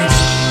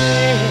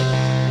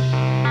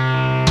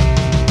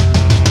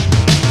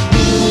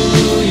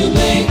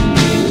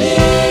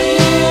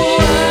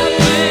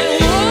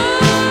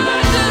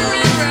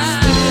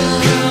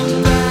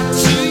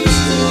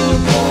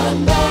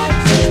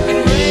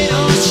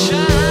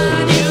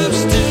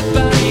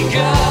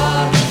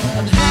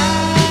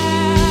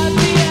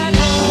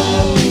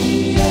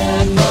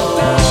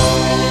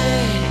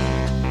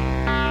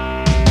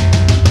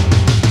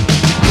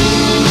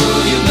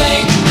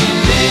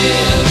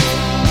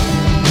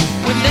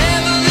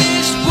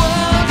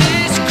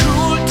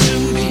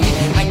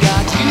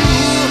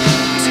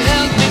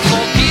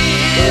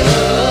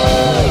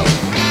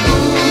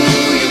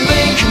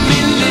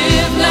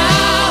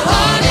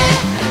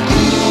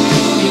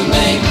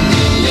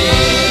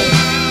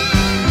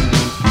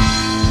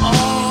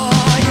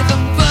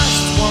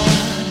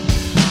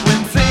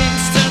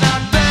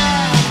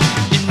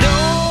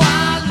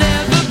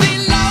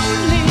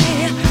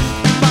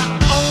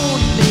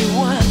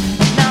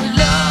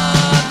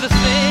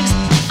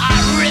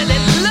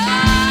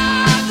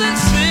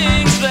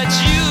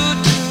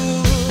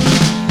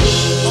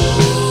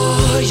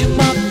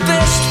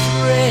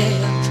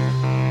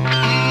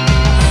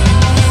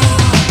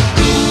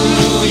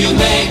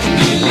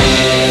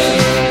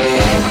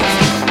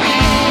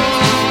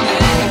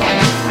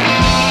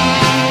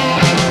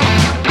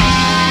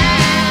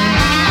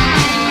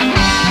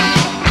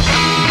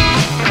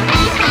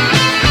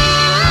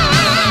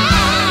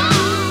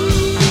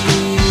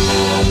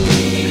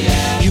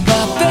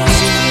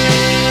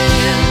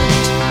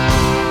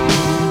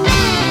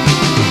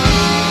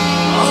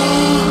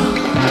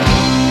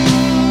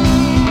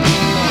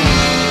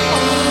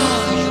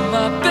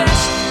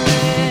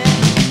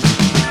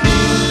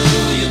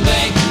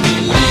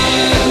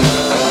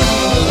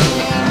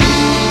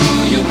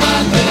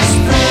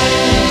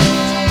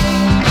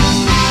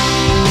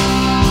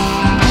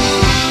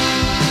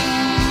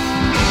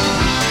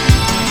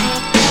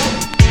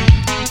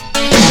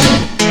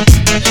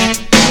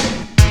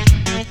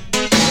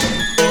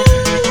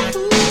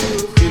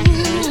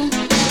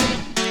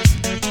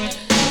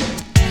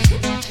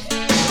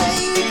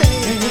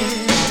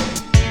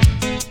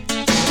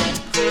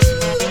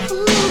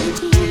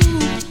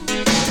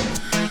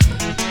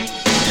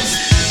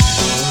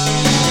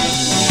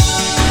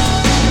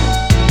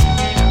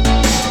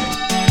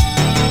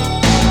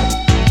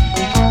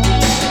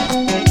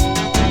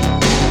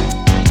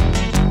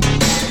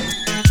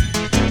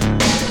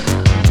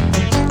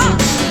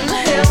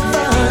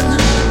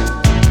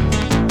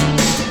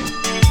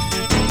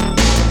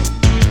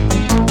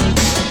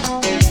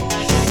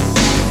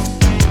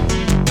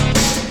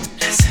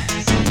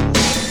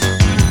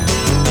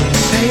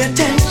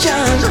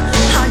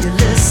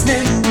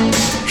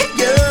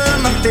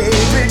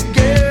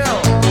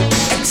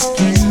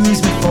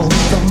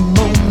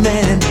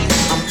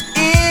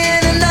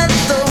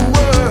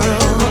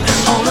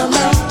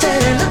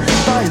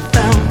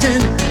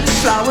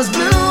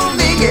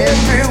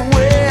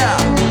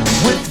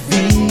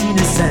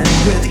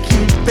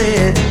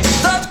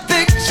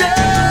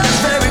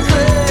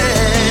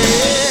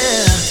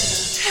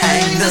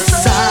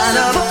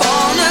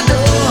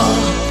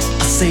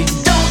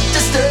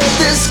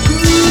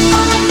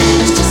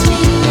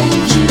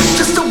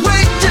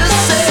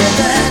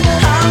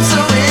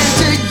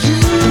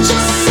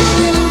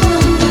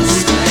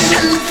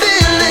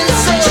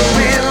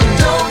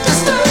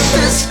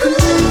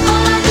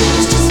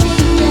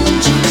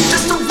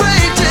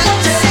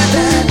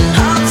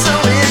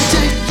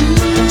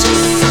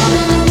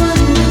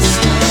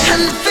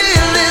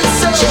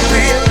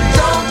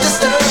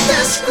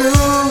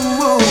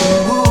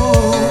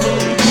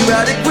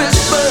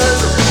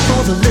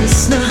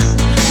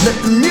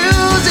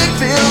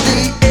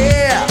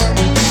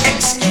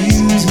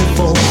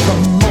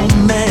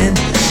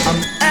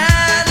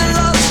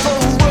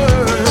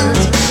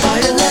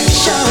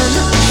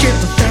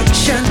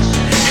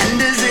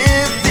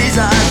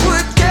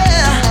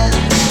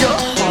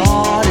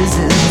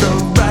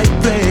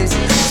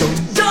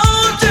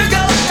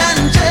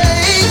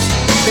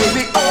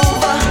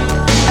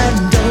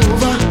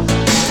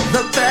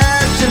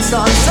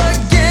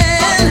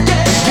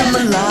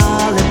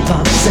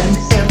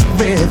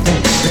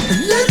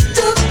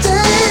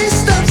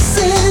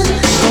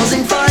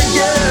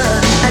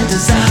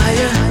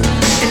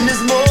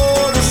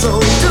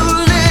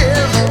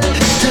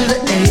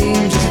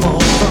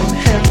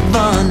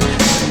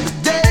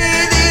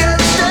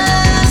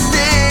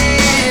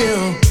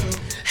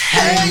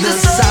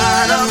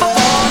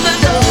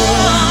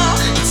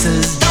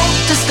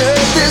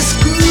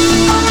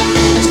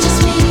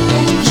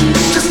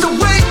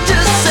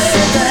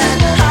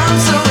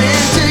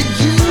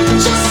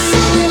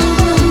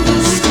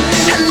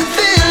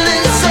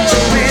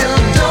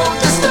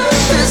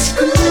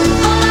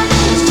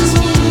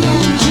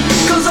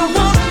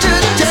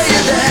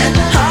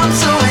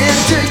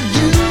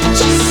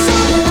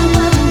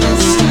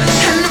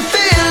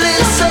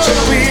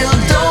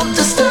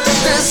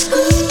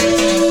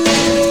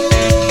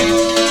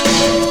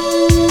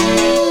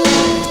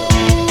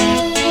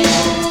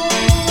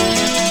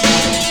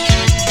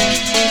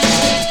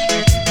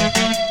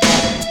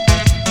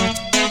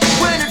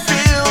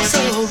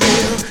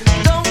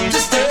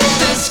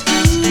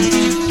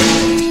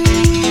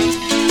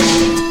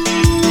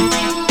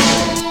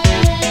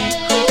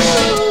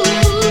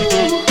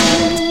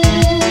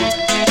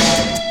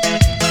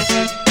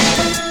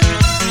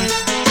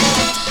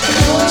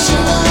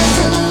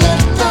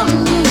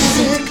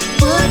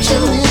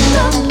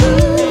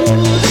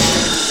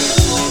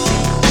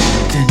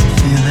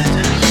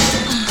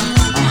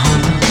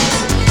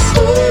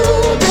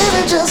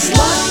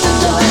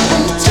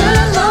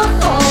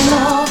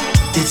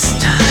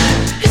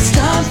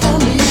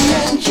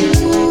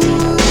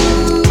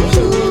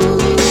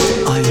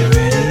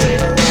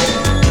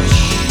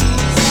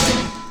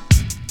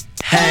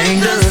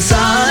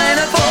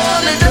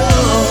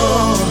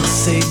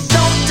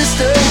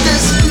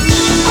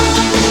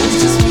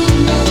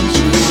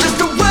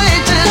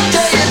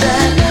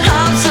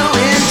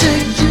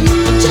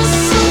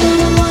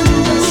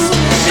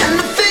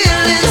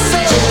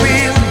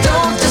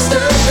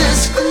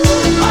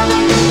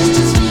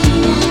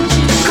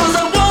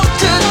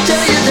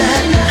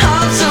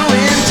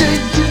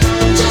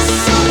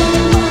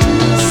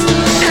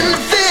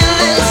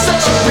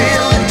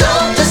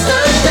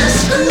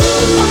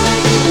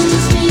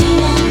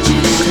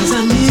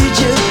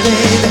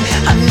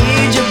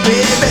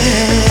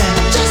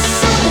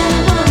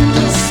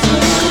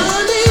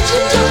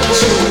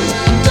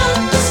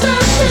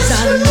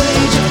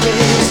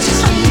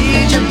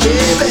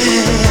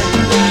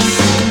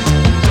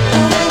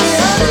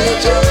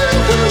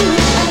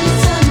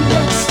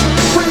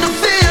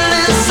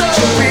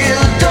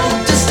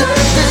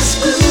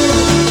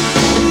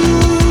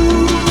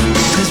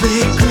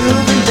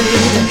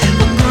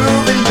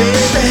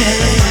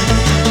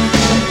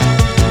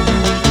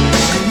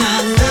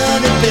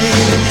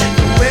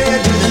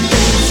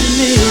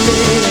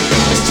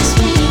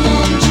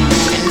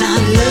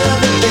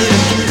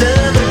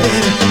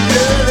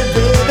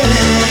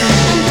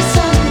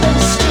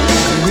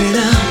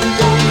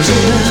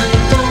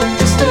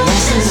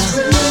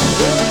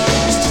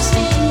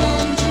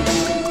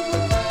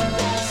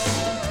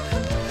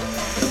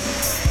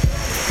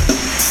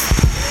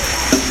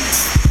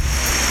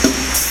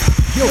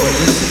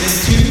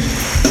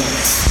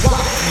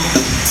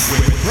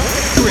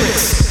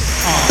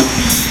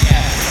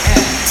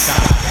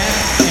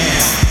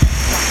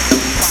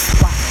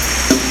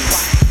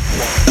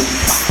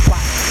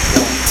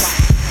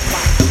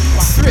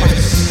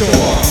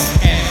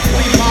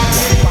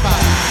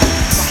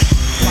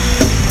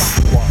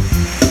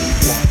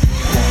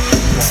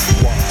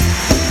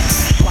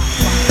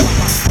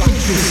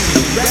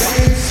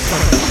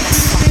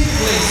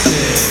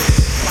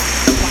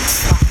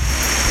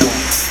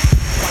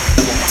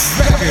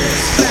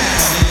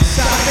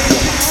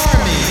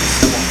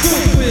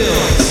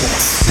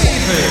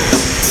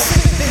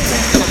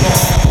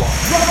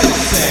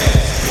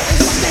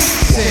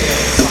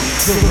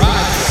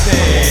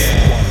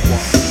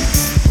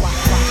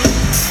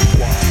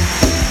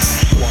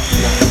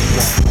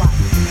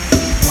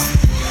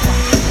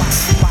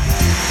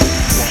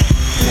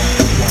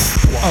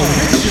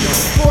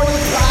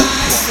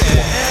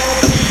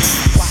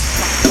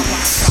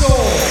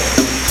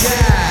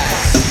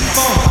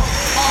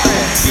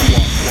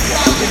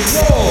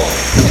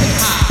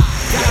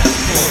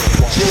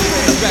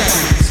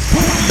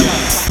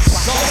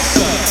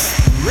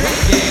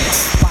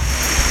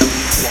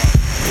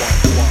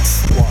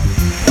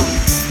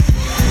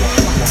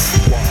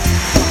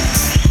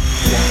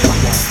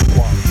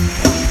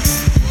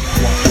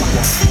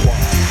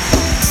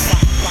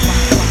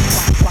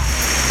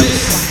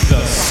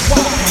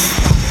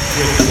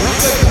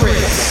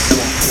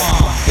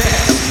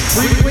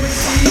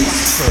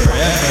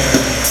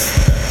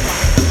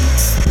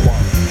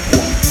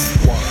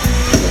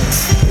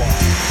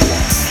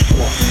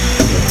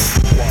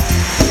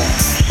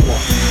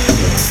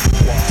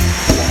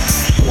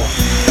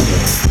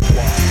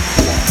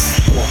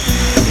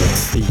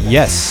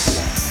Yes.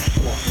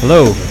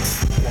 Hello.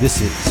 This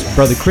is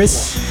Brother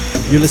Chris.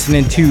 You're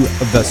listening to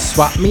The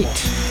Swap Meet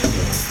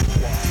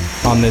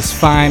on this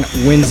fine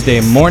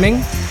Wednesday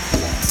morning.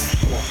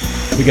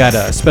 We got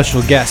a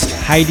special guest,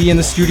 Heidi, in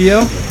the studio.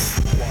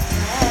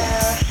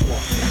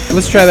 Hello.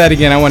 Let's try that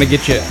again. I want to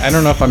get you. I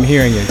don't know if I'm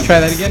hearing you. Try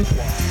that again.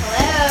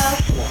 Hello.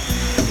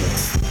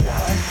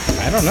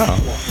 I don't know.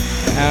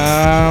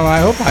 I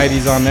hope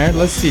Heidi's on there.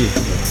 Let's see.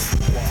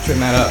 Turn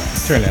that up.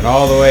 Turn it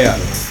all the way up.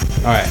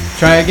 All right.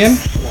 Try again.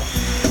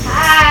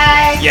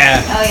 Hi.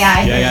 Yeah. Oh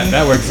yeah. Yeah.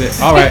 That works. It.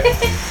 All right.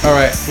 All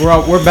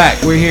right. We're back.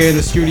 We're here in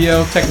the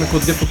studio. Technical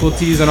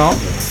difficulties and all.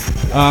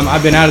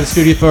 I've been out of the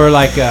studio for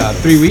like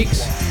 3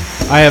 weeks.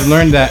 I have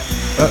learned that.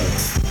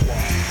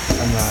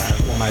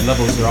 My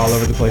levels are all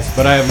over the place,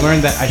 but I have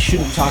learned that I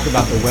shouldn't talk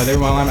about the weather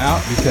while I'm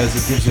out because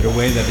it gives it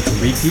away that it's a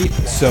repeat.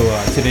 So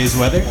today's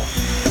weather.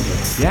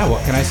 Yeah.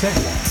 What can I say?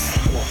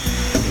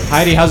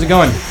 Heidi, how's it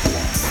going?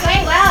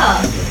 Going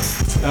well.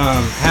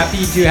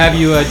 Happy to have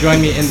you join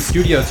me in the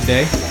studio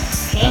today.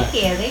 Thank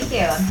you.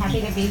 I'm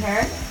happy to be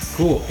here.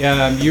 Cool.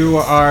 You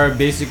are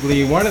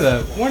basically one of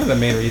the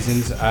main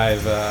reasons I'm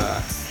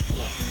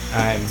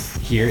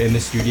here in the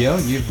studio.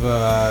 You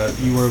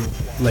were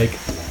like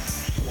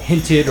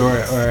hinted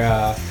or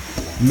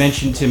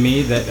mentioned to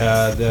me that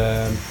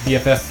the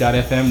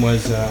BFF.FM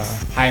was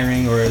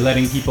hiring or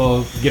letting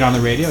people get on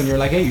the radio, and you were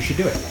like, hey, you should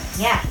do it.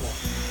 Yes.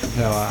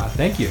 So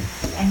thank you.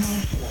 I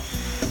think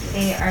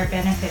they are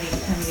benefiting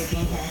from you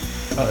being here.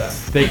 Oh,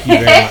 thank you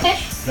very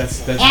much.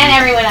 That's and really,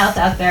 everyone else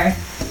out there.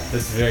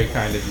 That's very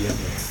kind of you.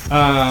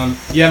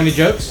 Do you have any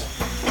jokes?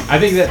 I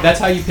think that's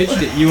how you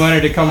pitched it. You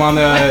wanted to come on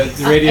the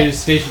radio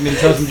station and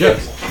tell some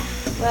jokes.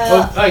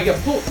 Well,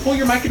 Pull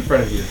your mic in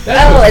front of you. is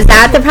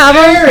that the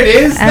problem? There it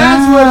is.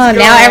 That's what's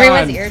going now on.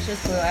 everyone's ears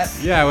just blew up.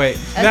 Yeah, wait.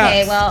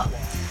 Okay, well,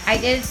 I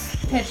did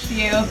pitch to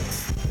you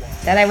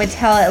that I would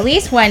tell at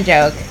least one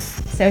joke.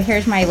 So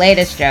here's my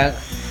latest joke.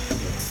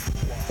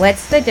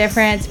 What's the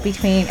difference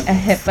between a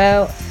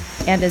hippo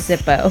and a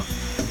zippo?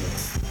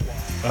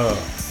 Oh,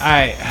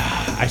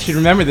 I should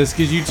remember this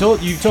because you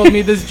told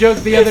me this joke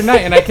the other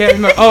night and I can't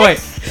remember. Oh wait,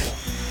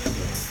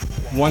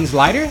 one's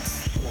lighter.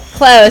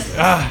 Close.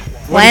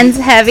 One's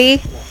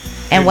heavy,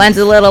 and one's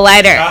a little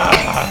lighter.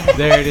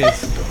 There it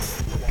is.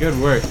 Good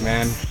work,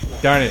 man.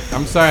 Darn it.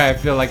 I'm sorry. I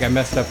feel like I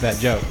messed up that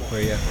joke for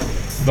you.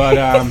 But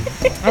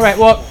all right.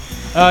 Well,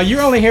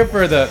 you're only here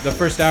for the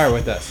first hour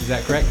with us. Is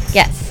that correct?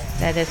 Yes,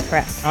 that is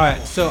correct. All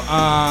right. So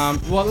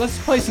well, let's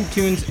play some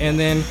tunes and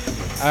then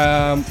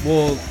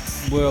we'll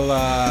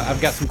I've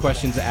got some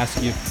questions to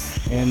ask you,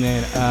 and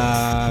then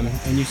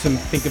and you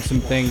think of some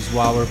things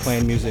while we're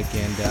playing music,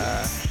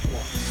 and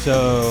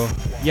so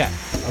yeah,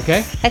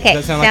 okay. Okay,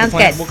 Does that sound sounds like a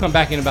plan? good. We'll come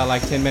back in about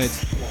like 10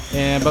 minutes,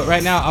 but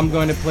right now I'm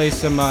going to play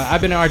some. I've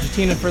been in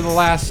Argentina for the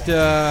last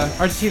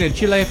Argentina and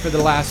Chile for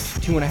the last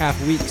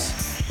 2.5 weeks,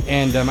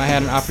 and I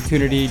had an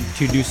opportunity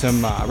to do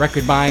some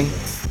record buying,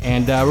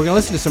 and we're gonna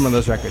listen to some of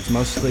those records,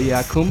 mostly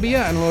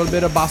cumbia and a little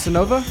bit of bossa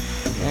nova.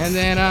 And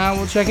then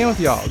we'll check in with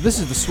y'all. This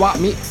is the Swap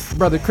Meet,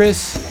 Brother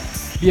Chris,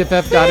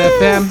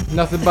 BFF.FM,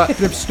 nothing but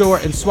thrift store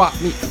and swap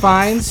meet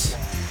finds.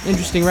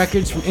 Interesting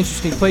records from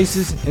interesting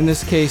places. In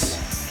this case,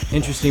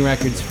 interesting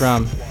records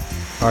from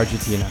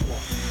Argentina.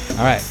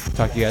 All right,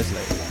 talk to you guys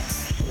later.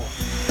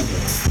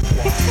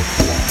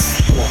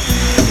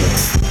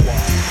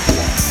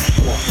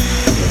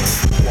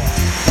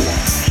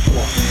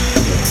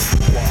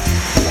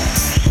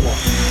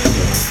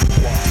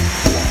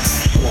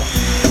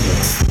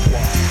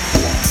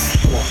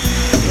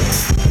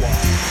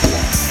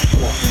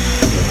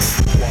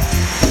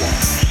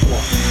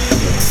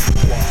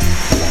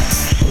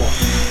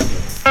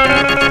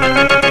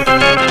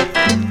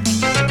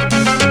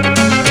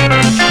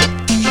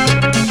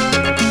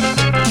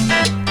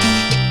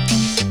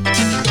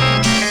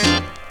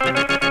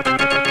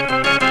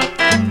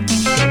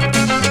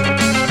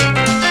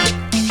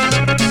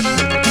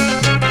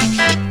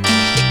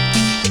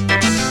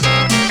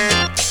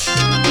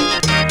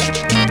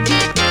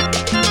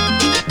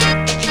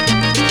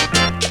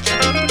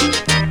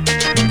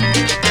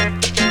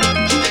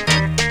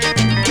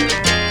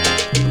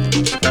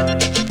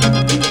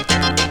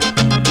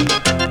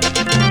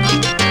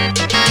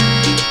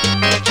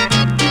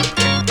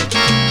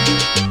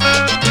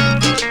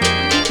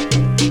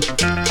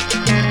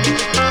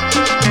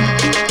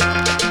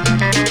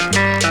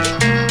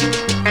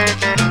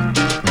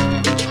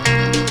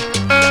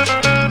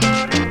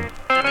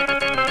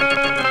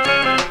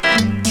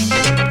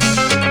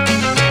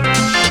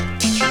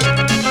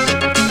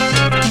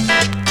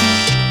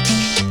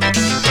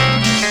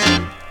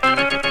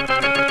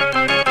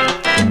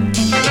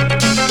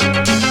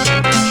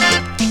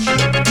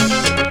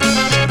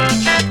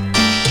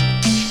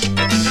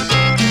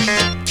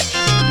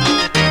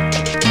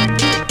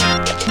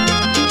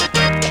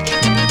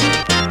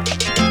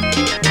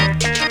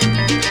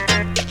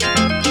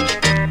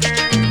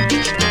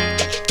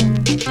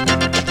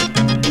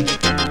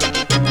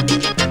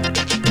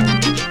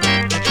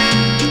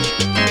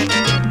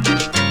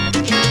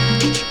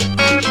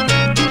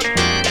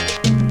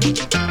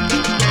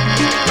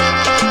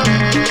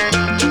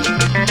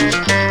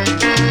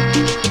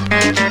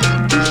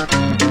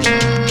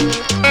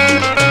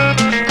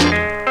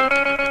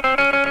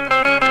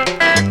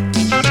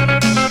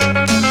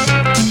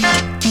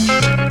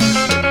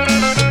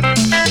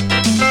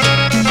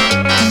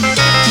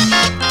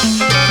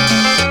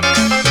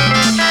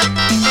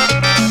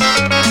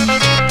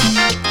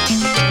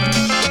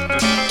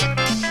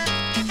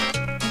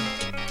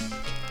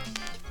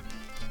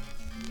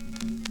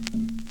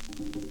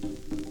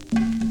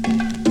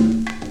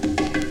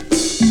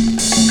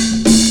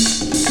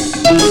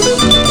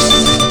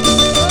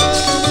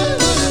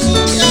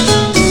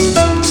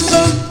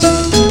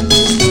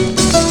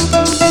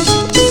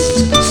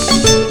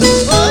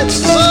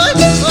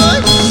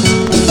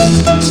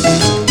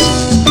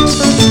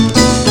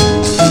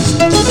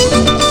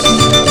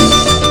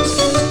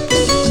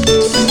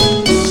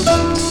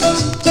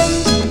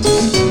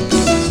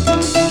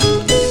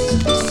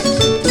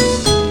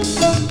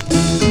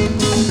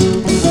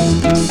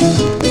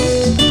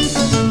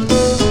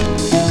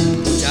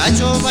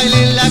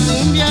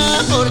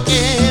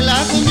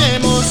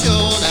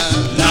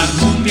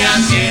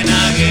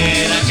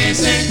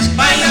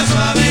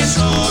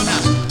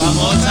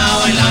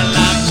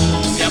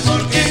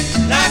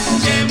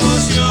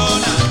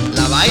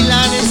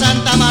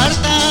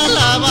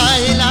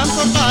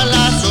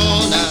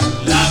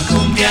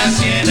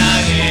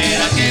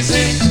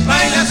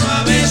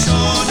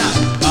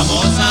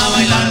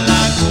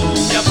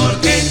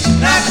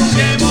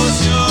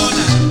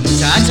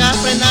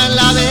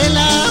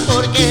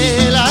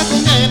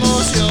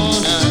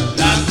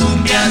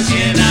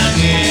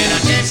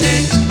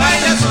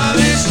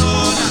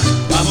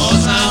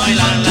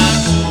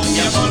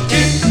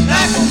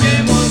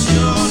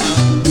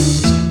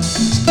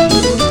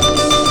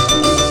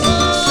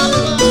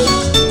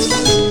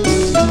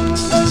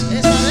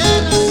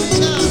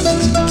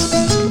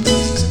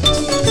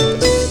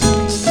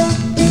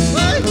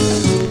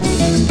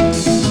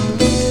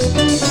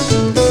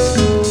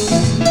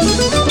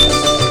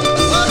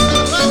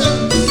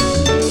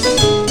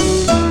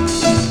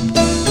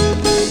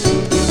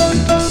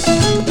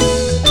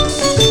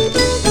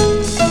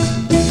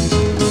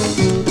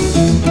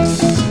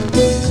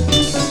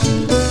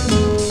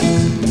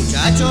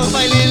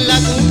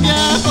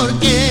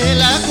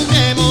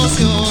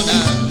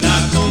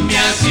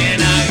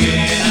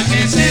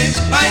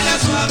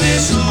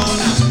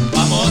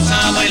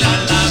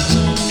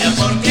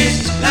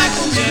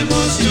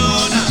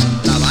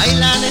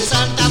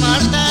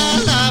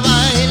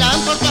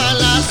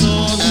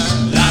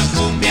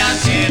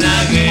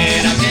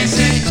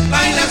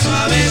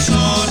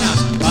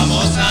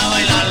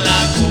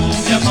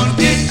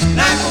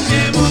 la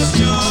cumbia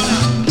emociona.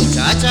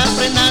 Muchachas,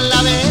 prendan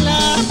la vela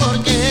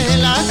porque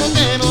la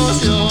cumbia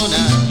emociona.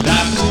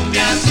 La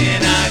cumbia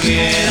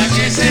cienaguera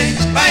que se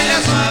baila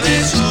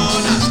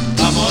suavezona.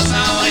 Vamos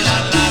a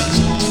bailar la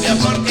cumbia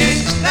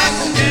porque la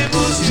cumbia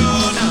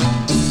emociona.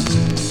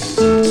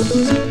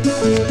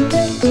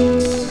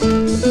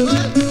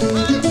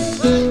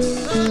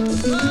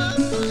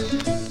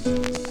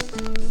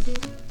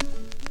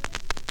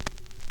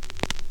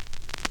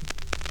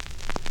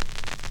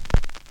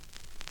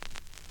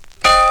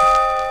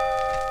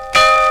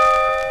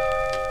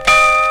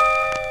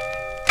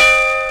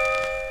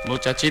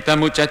 Muchachita,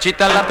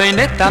 muchachita, la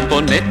peineta,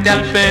 ponete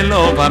al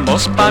pelo,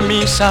 vamos pa'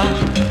 misa.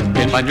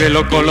 El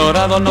pañuelo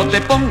colorado no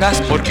te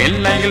pongas porque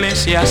en la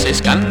iglesia se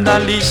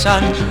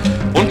escandalizan.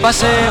 Un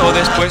paseo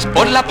después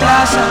por la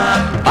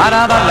plaza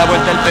para dar la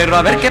vuelta al perro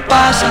a ver qué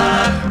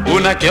pasa.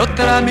 Una que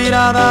otra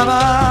mirada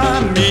va,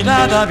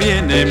 mirada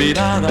viene,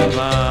 mirada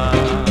va.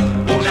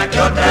 Una que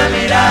otra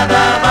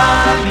mirada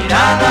va,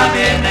 mirada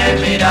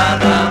viene,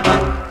 mirada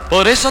va.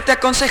 Por eso te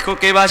aconsejo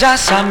que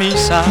vayas a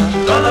misa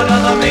Todos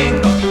los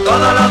domingos,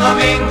 todos los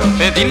domingos.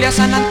 Pedirle a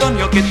San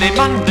Antonio que te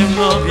mande un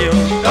novio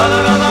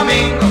Todos los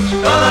domingos,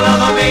 todos los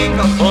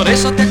domingos. Por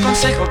eso te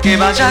aconsejo que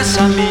vayas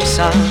a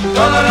misa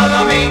Todos los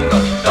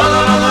domingos,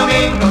 todos los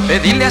domingos.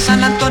 Pedirle a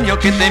San Antonio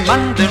que te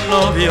mande un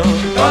novio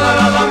Todos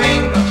los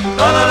domingos,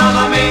 todos los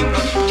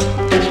domingos.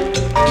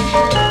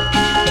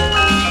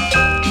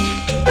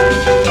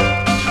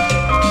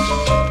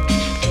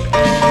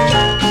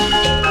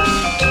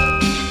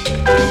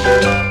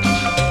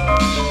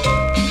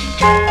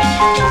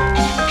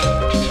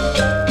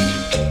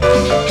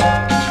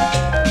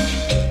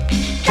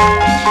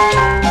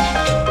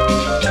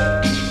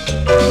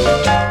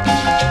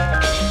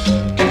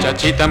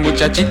 Muchachita,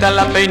 muchachita,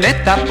 la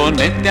peineta,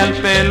 ponete al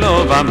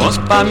pelo, vamos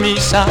pa'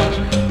 misa.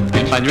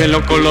 El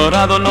pañuelo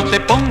colorado no te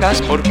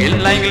pongas porque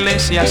en la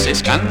iglesia se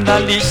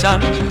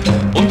escandalizan.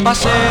 Un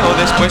paseo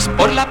después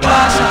por la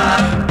plaza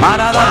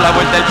para dar la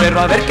vuelta al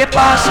perro a ver qué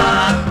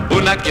pasa.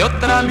 Una que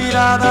otra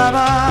mirada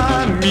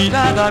va,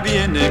 mirada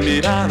viene,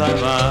 mirada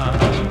va.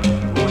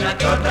 Una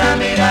que otra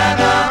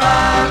mirada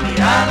va,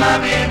 mirada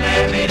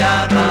viene,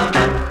 mirada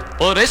va.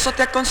 Por eso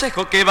te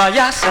aconsejo que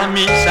vayas a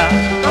misa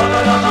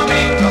Todos los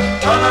domingos,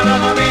 todos los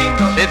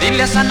domingos.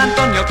 Pedirle a San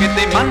Antonio que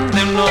te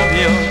mande un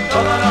novio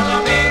Todos los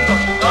domingos,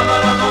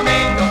 todos los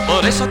domingos.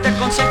 Por eso te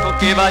aconsejo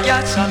que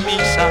vayas a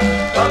misa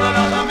Todos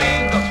los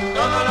domingos,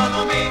 todos los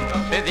domingos.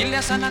 Pedirle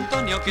a San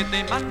Antonio que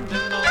te mande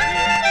un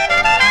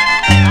novio.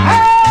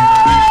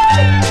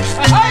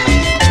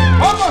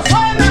 ¿Cómo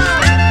suena?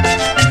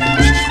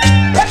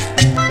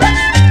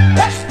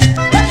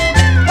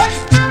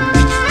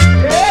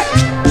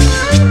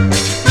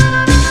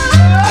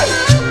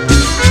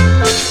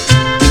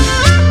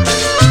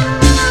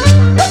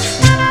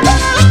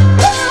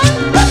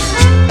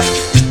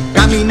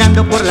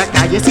 Caminando por la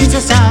calle sin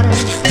cesar,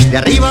 de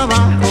arriba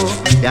abajo,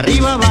 de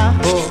arriba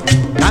abajo.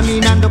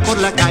 Caminando por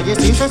la calle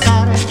sin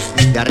cesar,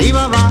 de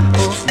arriba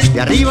abajo,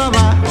 de arriba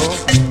abajo.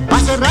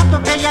 Hace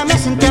rato que ya me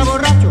sentía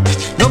borracho,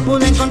 no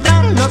pude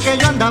encontrar lo que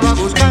yo andaba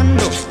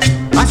buscando.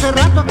 Hace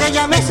rato que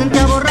ya me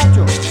sentía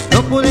borracho,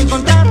 no pude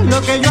encontrar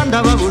lo que yo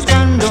andaba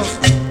buscando.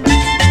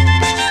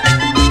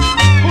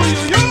 Uy,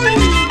 uy,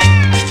 uy.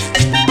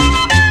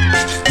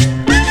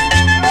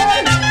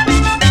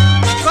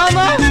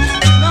 ¿Cómo?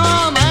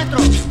 No, maestro,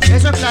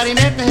 esos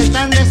clarinetes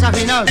están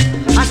desafinados.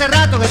 Hace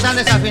rato que están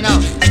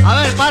desafinados. A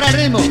ver, para el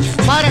ritmo,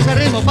 para ese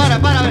ritmo, para,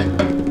 a ver.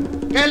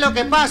 ¿Qué es lo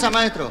que pasa,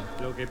 maestro?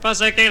 Lo que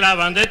pasa es que la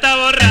banda está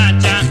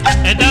borracha,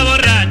 está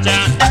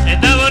borracha,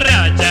 está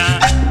borracha.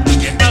 Lo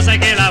que pasa es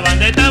que la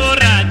banda está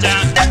borracha,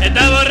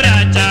 está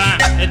borracha,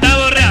 está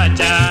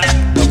borracha.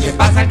 Lo que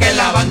pasa es que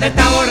la banda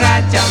está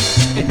borracha,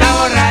 está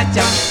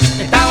borracha,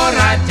 está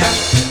borracha.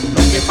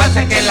 Lo que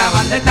pasa es que la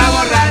banda está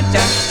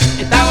borracha,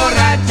 está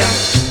borracha,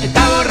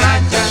 está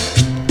borracha.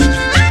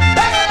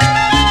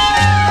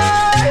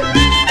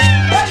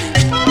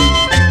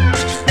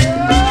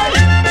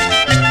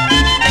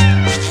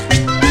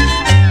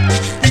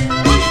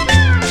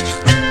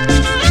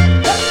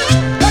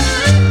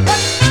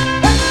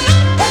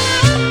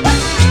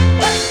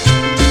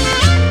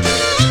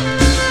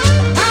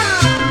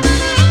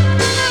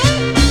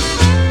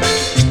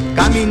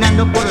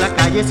 Caminando por la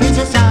calle sin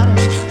cesar,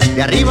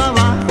 de arriba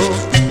abajo,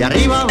 de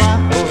arriba abajo.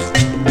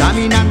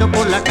 Caminando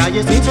por la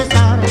calle sin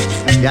cesar,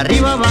 de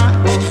arriba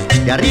abajo,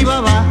 de arriba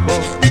abajo.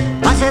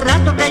 Hace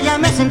rato que ya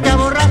me sentía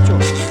borracho,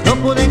 no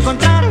pude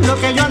encontrar lo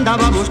que yo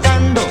andaba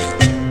buscando.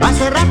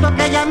 Hace rato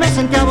que ya me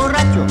sentía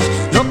borracho,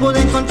 no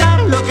pude encontrar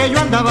lo que yo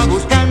andaba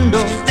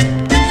buscando.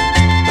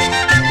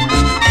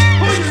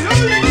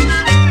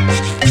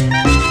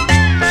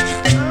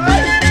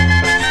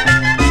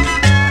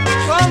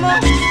 ¿Cómo?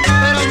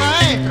 Pero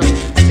maestro,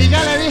 si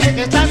ya le dije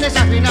que están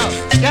desafinados,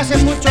 que hace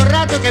mucho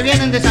rato que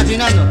vienen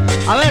desafinando.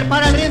 A ver,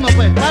 para el ritmo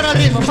pues, para el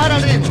ritmo, para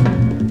el ritmo.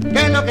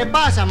 ¿Qué es lo que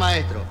pasa,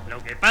 maestro?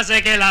 Lo que pasa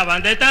es que la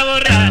banda está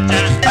borracha,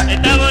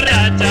 está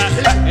borracha,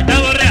 está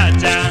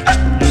borracha.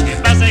 Lo que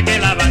pasa es que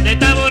la banda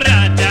está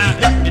borracha,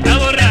 está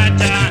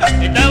borracha,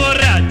 está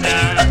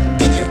borracha.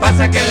 Lo que pasa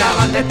pasa es que la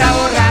banda está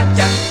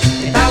borracha,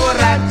 está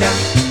borracha,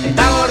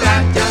 está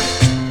borracha.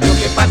 Lo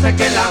que pasa es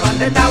que la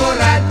banda está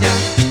borracha,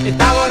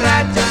 está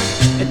borracha,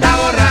 está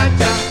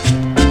borracha.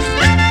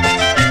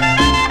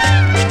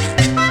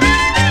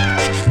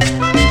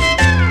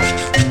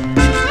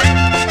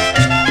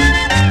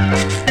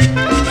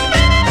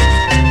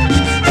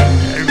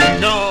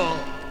 No.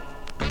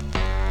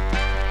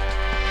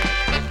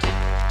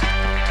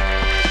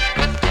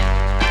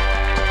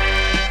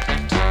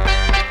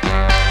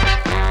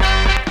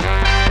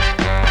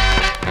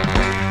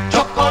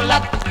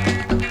 Chocolate,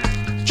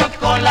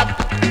 chocolate,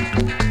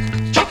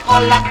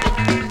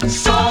 chocolate,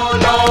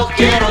 solo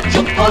quiero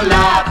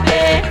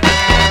chocolate.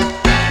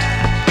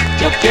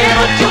 Yo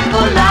quiero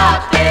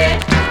chocolate.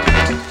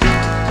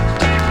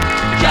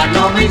 Ya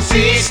no me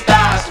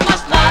insistas,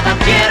 más nada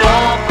quiero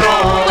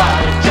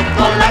probar.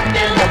 Chocolate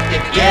es lo que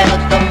quiero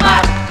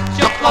tomar.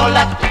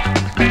 Chocolate,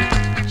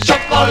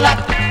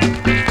 chocolate,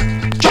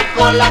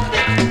 chocolate,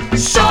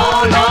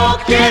 solo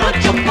quiero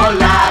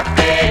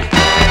chocolate.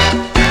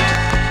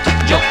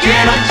 Yo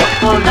quiero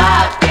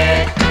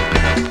chocolate.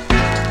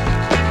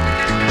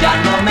 Ya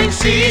no me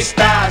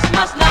insistas,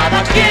 más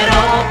nada quiero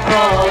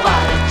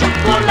probar.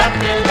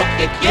 Chocolate es lo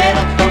que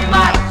quiero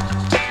tomar.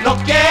 No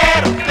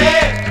quiero té,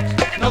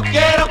 no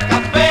quiero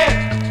café,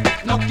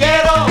 no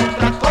quiero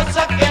otra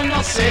cosa que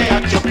no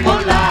sea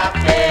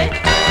chocolate.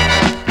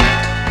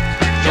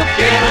 Yo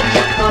quiero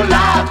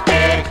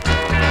chocolate.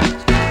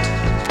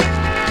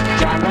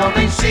 Ya no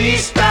me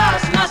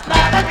insistas, más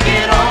nada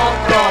quiero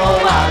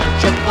probar.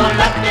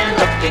 Chocolate es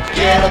lo que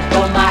quiero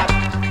tomar.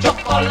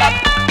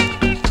 Chocolate,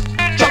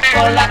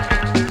 chocolate,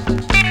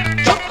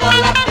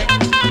 chocolate.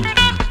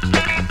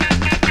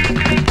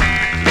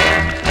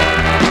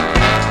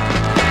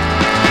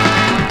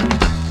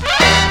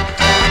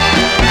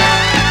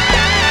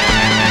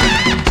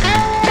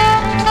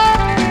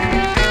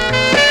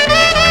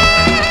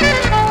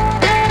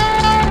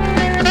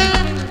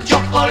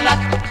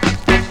 Chocolate,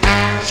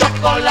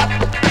 chocolate,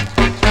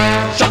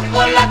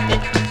 chocolate,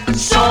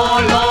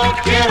 solo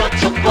quiero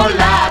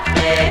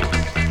chocolate.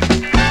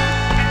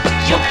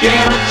 Yo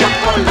quiero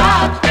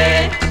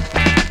chocolate.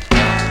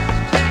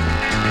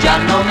 Ya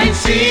no me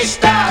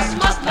insistas,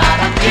 más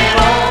nada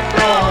quiero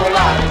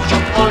probar.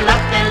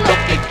 Chocolate es lo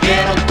que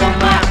quiero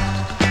tomar.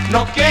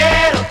 No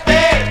quiero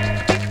té,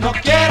 no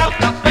quiero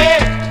café,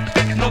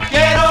 no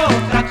quiero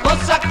otra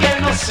cosa que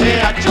no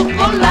sea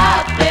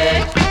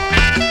chocolate.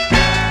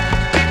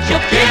 Yo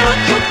quiero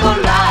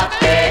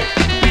chocolate.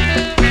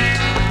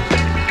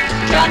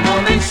 Ya no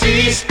me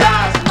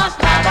insistas, más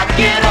nada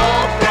quiero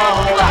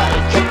probar.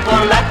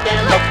 Chocolate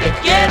es lo que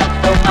quiero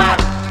tomar.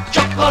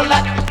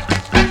 Chocolate,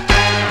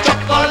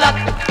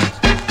 chocolate,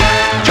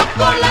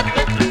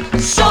 chocolate,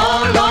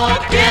 solo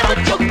quiero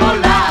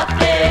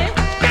chocolate.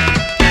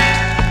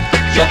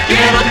 Yo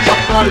quiero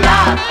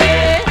chocolate.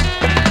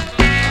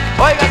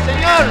 Oiga,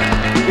 señor,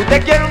 ¿usted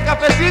quiere un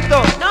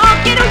cafecito? No,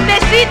 quiero un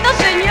tecito,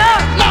 señor.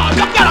 No,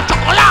 yo quiero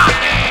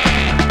chocolate.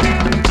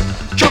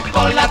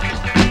 Chocolate,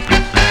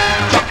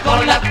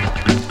 chocolate,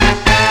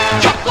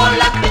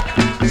 chocolate,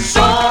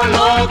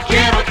 solo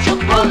quiero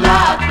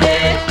chocolate.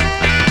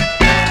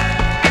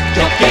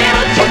 Yo quiero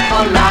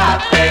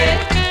chocolate.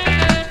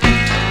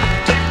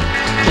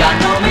 Ya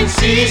no me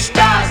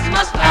insistas,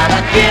 más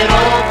nada quiero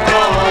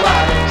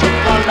probar.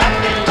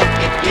 Chocolate es lo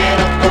que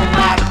quiero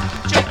tomar.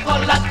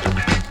 Chocolate,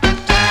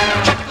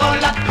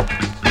 chocolate,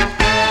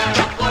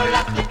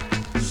 chocolate,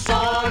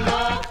 solo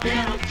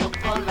quiero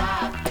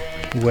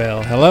chocolate.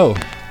 Well, hello.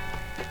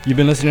 You've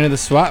been listening to the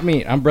Swap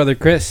Meet. I'm Brother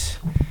Chris,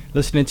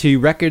 listening to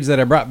records that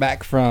I brought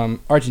back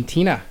from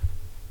Argentina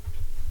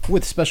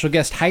with special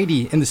guest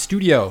Heidi in the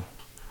studio.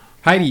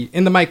 Heidi,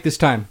 in the mic this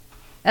time.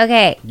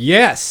 Okay.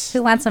 Yes,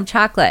 Who wants some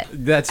chocolate?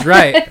 that's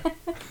right.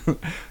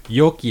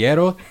 Yo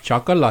quiero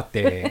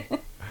chocolate.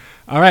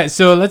 All right,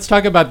 so let's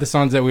talk about the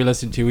songs that we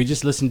listened to. We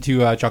just listened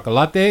to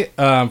Chocolate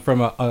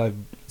from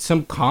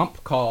some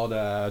comp called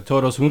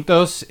Todos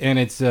Juntos, and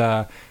it's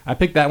I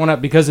picked that one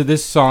up because of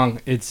this song.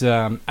 It's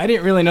I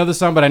didn't really know the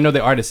song, but I know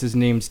the artist. His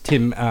name's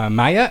Tim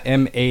Maia,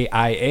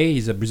 M-A-I-A.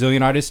 He's a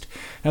Brazilian artist.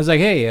 I was like,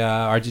 hey,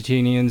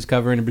 Argentinians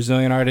covering a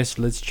Brazilian artist.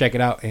 Let's check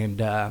it out,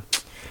 and I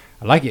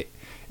like it.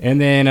 And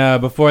then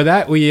before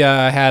that, we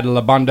had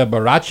La Banda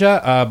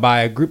Borracha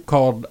by a group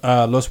called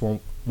Los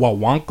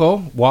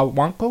Wawanco,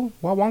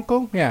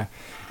 yeah.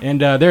 And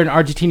they're an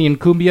Argentinian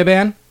cumbia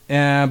band.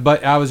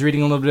 But I was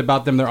reading a little bit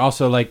about them. They're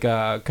also like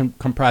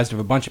comprised of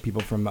a bunch of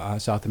people from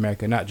South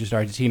America, not just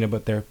Argentina,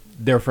 but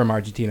they're from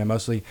Argentina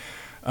mostly.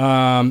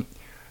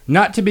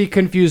 Not to be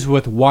confused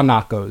with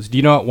Guanacos. Do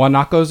you know what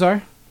Guanacos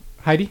are,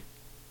 Heidi?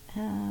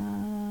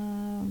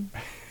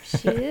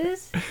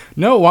 Shoes?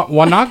 No,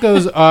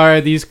 Guanacos are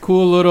these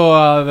cool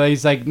little,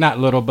 these like, not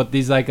little, but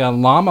these like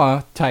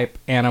llama type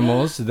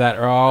animals that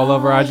are all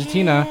over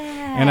Argentina.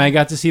 Yeah. And I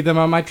got to see them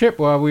on my trip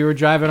while we were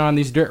driving on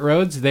these dirt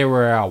roads. They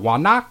were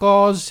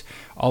Guanacos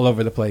all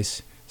over the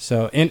place.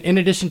 So in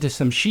addition to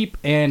some sheep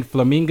and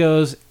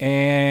flamingos,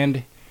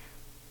 and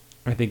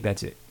I think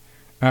that's it.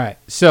 All right.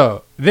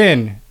 So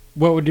then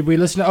what did we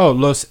listen to? Oh,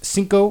 Los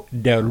Cinco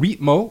del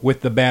Ritmo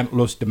with the band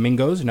Los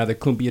Domingos, another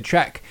cumbia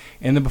track.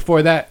 And then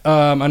before that,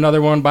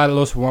 another one by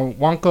Los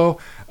Huanco,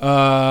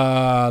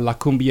 La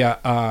Cumbia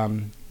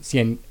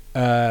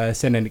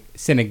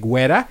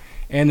Ceneguera.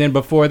 And then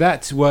before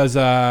that was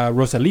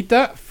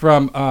Rosalita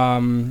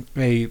from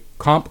a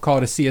comp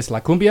called Así es la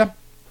Cumbia.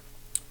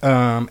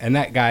 And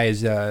that guy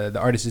is, the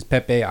artist is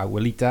Pepe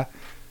Abuelita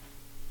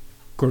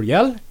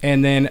Curiel.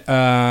 And then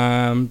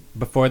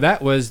before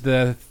that was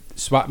the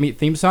Swap Meet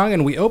theme song.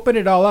 And we opened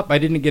it all up. I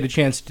didn't get a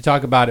chance to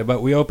talk about it,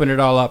 but we opened it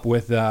all up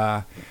with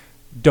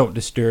Don't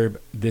Disturb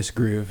This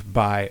Groove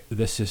by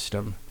The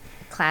System.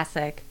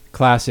 Classic.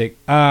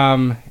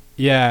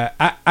 Yeah,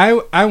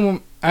 I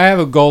have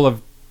a goal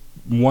of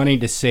wanting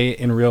to say it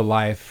in real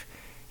life.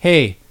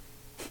 Hey,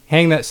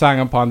 hang that sign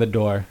upon the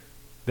door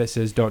that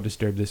says "Don't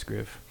disturb this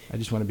groove." I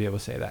just want to be able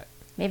to say that.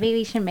 Maybe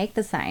we should make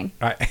the sign.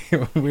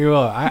 We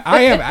will.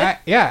 Yeah,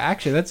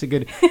 actually, that's a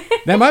good.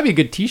 That might be a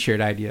good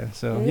T-shirt idea.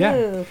 So Ooh.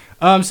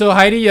 yeah. So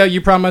Heidi,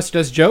 you promised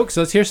us jokes.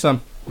 Let's hear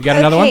some. You got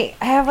another one? Okay,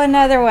 I have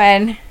another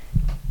one.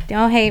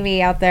 Don't hate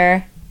me out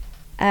there.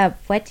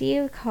 What do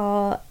you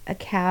call a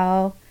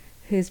cow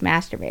who's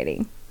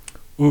masturbating?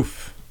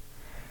 Oof.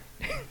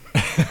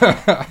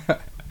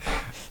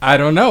 I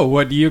don't know.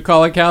 What do you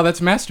call a cow that's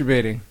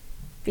masturbating?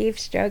 Beef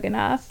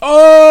stroganoff.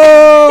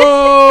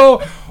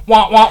 Oh!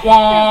 Wah, wah,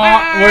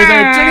 wah.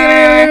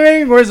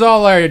 Where's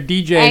all our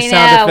DJ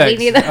sound effects?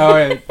 We need them. All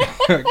right.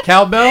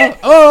 Cowbell?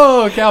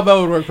 Oh,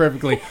 cowbell would work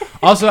perfectly.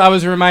 Also, I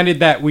was reminded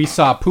that we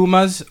saw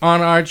pumas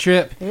on our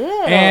trip.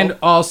 Ooh. And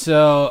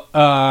also...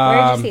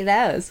 where did you see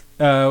those?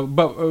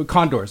 But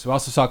condors. We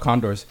also saw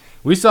condors.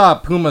 We saw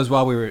pumas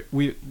while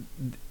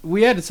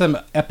we had some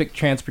epic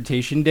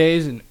transportation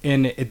days,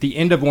 and at the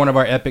end of one of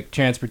our epic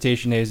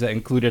transportation days that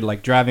included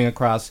like driving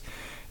across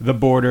the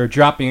border,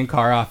 dropping a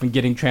car off, and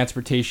getting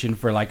transportation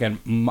for like an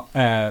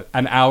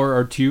hour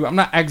or two. I'm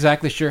not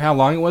exactly sure how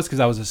long it was because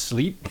I was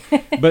asleep,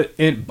 but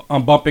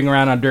I'm bumping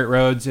around on dirt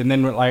roads, and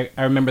then like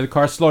I remember the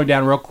car slowing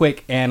down real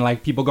quick, and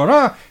like people going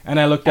and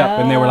I looked up,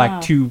 and there were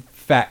like two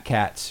fat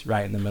cats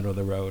right in the middle of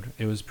the road.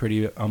 It was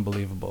pretty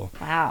unbelievable.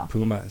 Wow.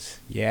 Pumas.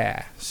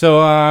 Yeah.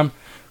 So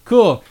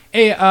cool.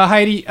 Hey,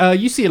 Heidi,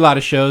 you see a lot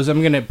of shows.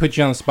 I'm going to put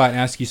you on the spot and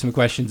ask you some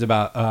questions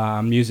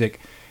about music.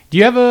 Do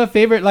you have a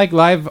favorite like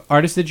live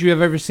artist that you have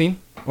ever seen?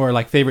 Or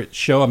like favorite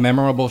show, a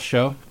memorable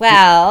show?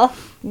 Well,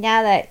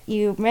 now that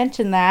you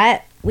mentioned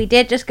that, we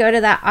did just go to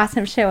that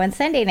awesome show on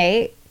Sunday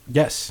night.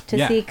 Yes.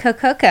 To see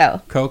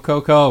Coco.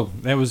 Coco.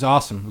 That was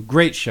awesome.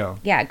 Great show.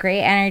 Yeah,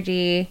 great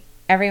energy.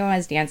 Everyone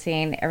was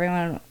dancing.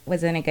 Everyone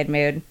was in a good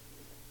mood.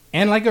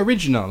 And like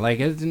original, like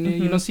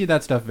you don't see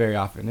that stuff very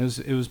often.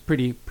 It was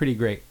pretty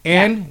great.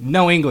 And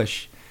no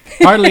English,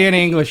 hardly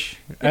any English.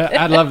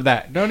 I love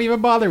that. Don't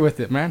even bother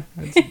with it, man.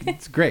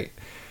 It's great.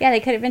 Yeah,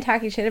 they could have been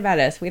talking shit about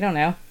us. We don't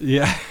know.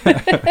 Yeah.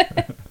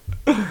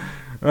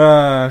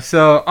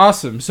 So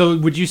awesome. So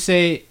would you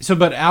say so?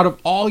 But out of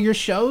all your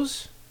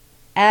shows,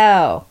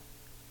 or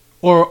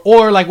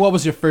like what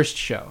was your first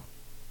show?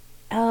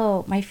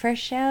 Oh, my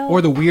first show?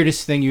 Or the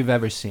weirdest thing you've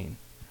ever seen?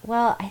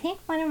 Well, I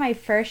think one of my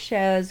first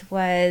shows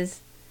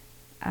was,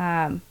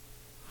 let's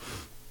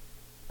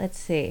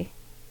see,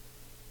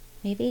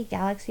 maybe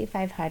Galaxy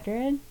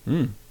 500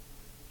 in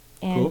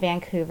cool.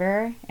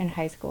 Vancouver in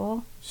high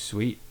school.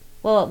 Sweet.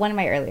 Well, one of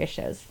my earliest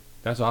shows.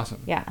 That's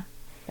awesome. Yeah,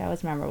 that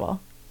was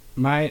memorable.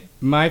 My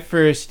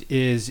first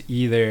is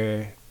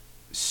either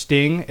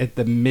Sting at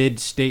the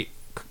Mid-State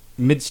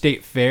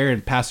Fair in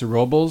Paso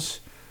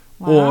Robles.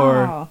 Wow.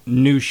 Or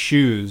New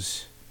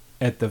Shoes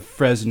at the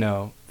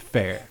Fresno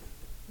Fair.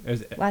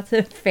 Lots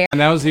of fairs.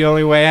 And that was the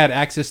only way I had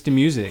access to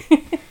music.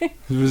 It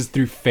was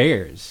through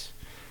fairs.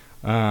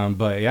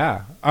 But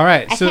yeah. All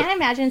right. I can't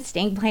imagine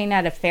Sting playing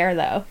at a fair,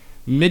 though.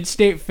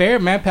 Mid-State Fair,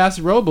 man.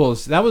 Paso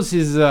Robles. That was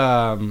his...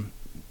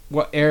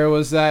 what era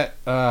was that?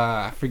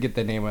 I forget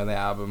the name of the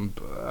album.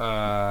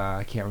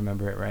 I can't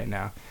remember it right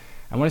now.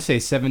 I want to say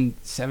Seven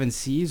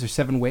Seas or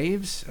Seven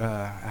Waves.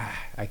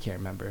 I can't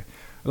remember.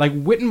 Like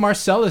Wynton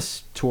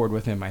Marsalis toured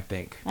with him, I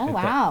think. Oh,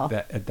 wow.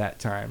 At that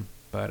time.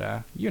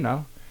 But,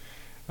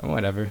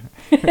 whatever.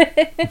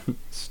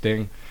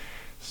 Sting.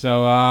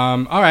 So,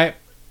 all right.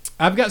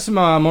 I've got some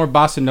more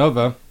bossa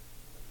nova.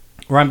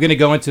 Or I'm going to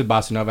go into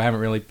bossa nova. I haven't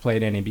really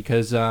played any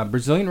because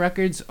Brazilian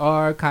records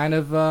are kind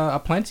of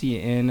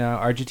aplenty in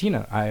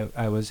Argentina.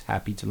 I was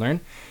happy to learn.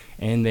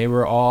 And they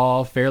were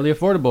all fairly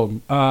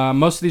affordable.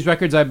 Most of these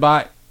records I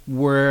bought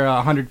were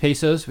 100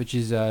 pesos, which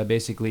is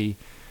basically...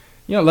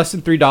 less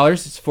than $3.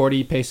 It's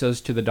 40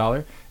 pesos to the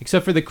dollar.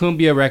 Except for the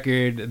cumbia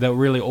record, the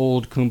really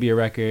old cumbia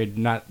record,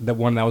 not the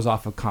one that was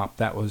off of comp.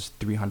 That was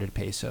 300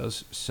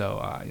 pesos. So,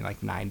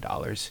 like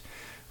 $9.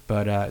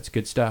 But it's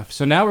good stuff.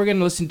 So now we're going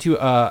to listen to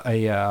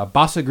a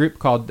bossa group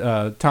called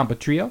Tampa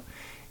Trio.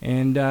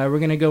 And we're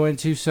going to go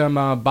into some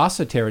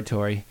bossa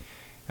territory.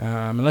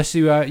 Unless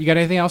you got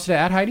anything else to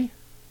add, Heidi?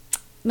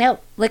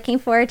 Nope. Looking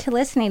forward to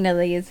listening to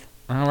these.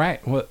 All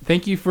right. Well,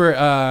 thank you for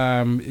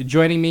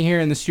joining me here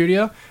in the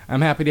studio.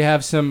 I'm happy to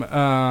have some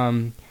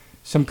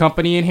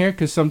company in here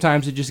because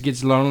sometimes it just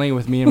gets lonely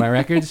with me and my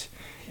records.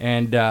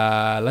 And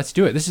let's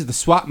do it. This is the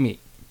Swap Meet,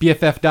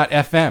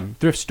 BFF.FM,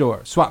 thrift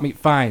store, Swap Meet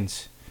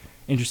finds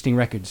interesting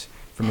records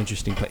from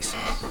interesting places.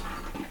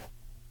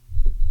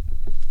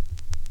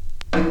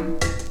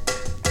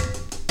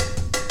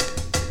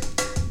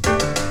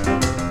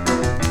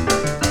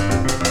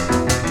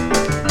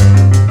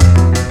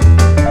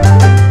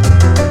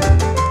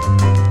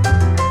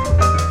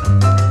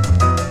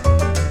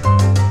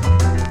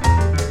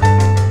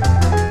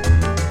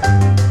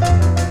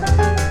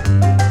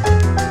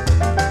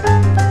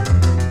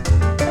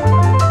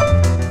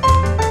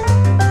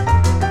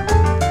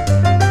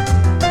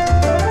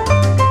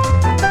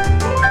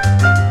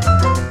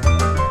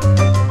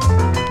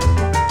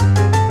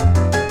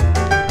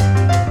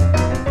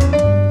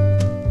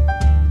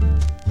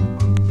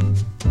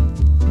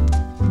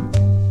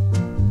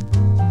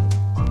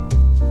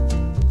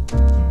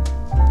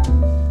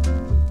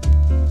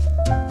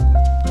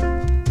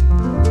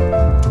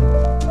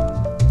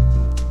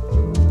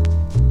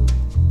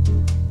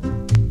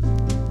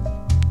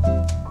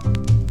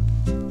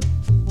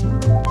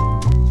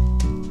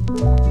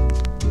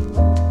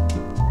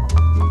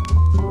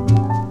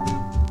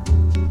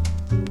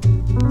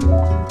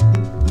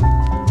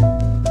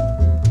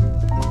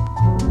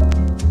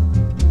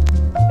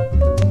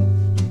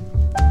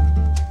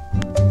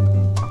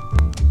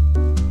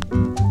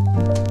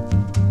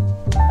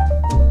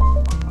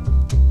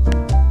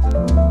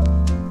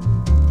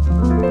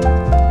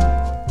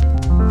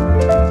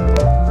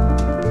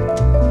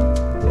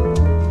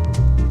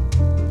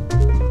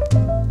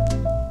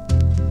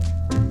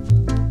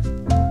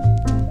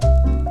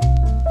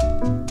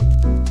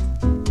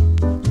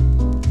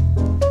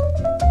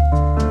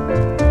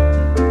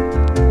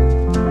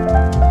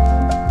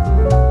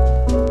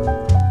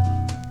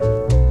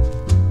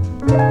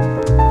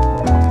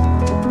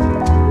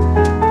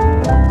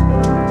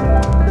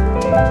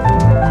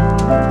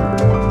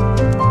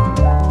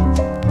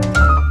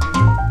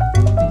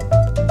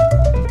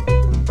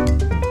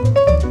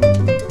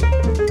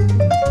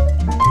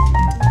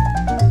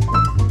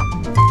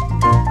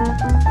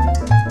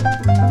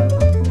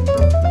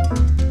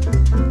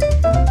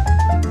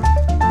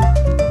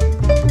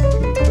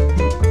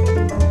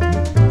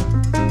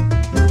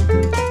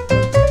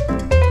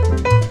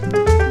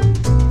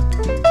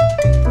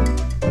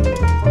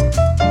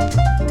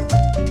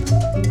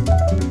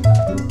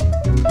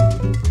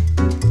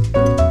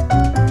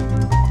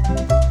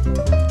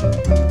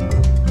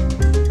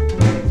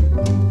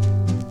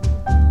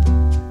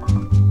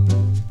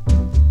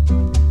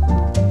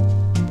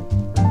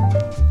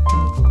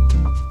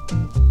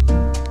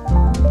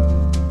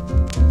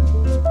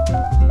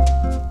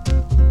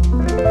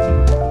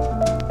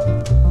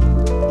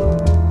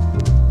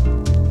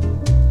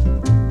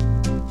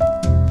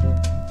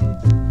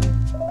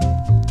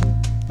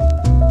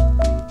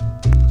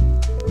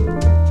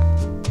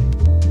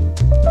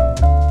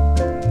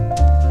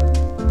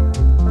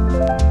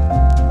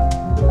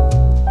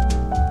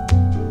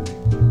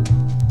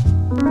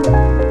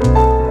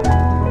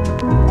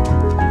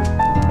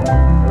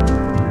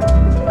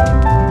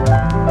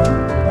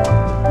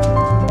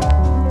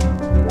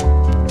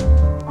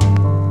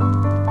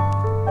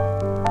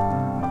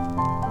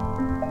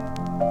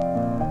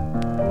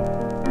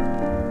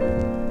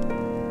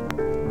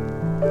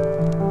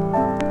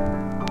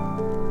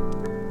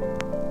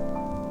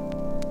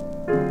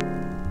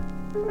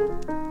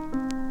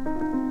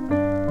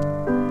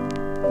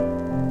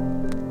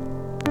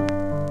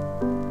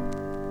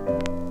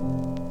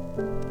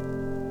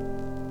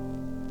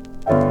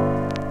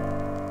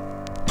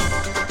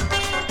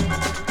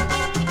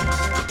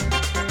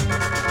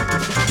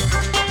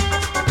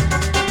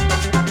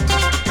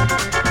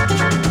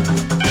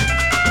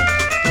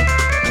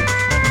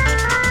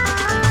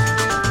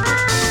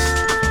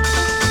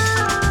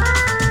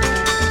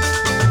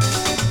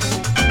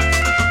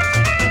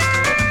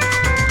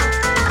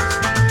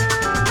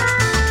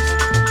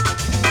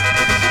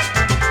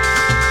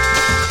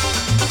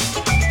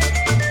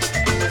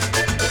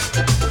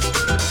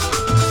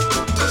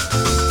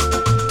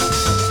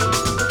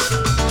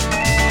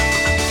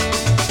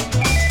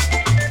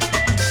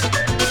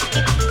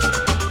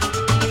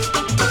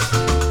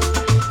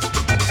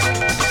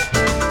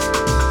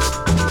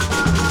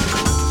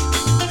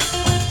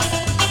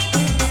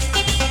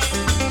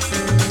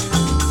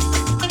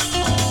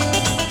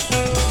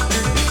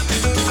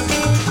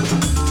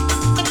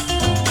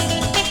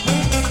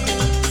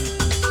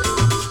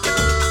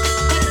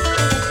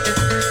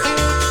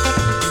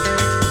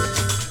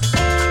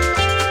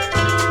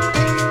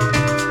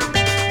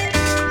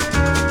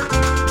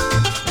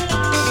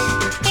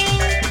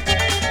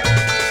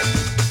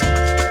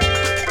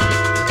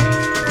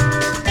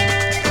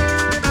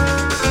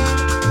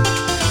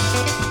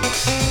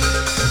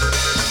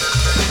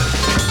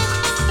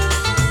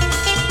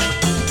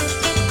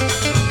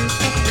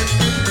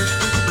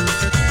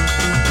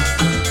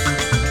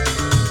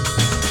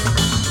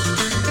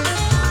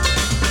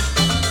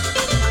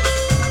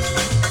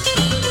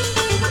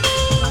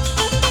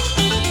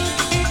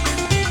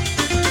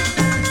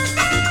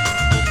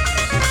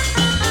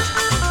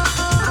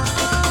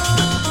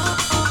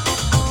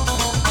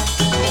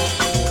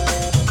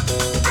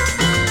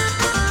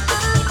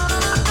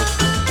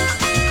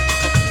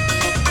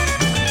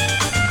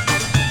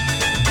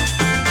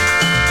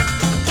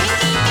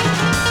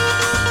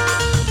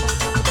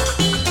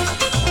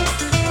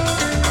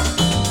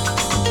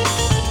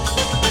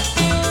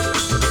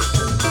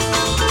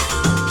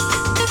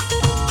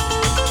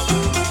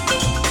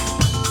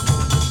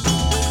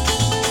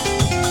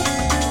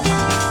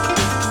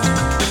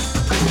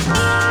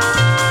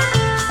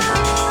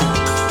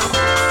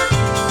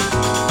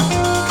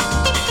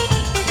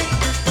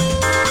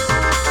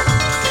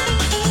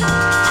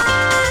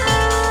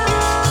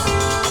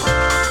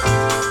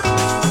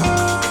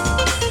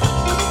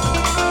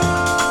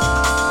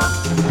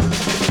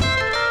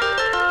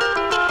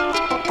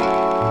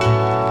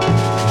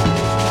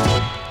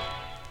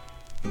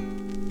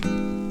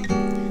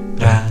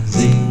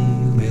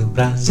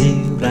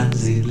 Brasil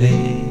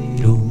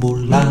brasileiro,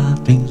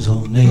 mulato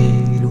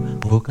insoneiro,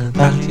 vou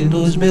cantar-te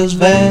nos meus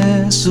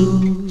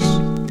versos.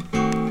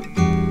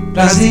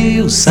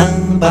 Brasil,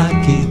 samba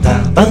que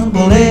dá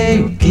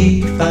bamboleio,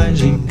 que faz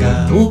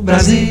gingar. O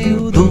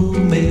Brasil do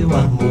meu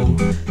amor,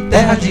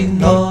 terra de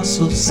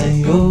nosso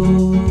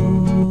Senhor.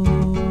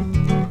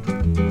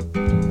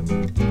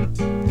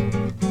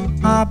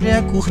 Abre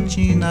a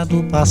cortina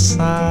do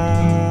passado,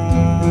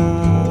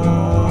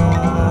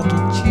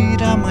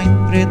 tira a mãe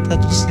preta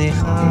do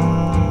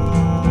cerrado,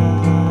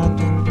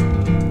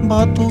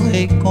 bota o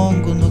rei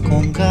Congo no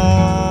congado,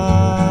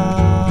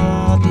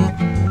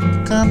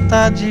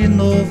 canta de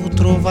novo o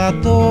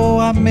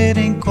trovador, a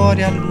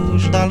merencória, a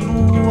luz da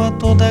lua,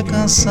 toda a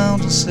canção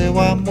do seu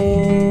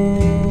amor.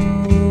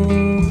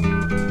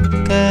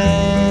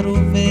 Quero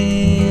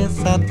ver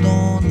essa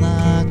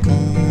dona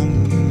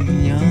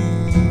caminhando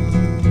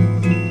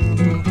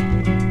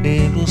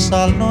pelos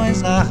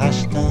salões,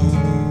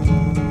 arrastando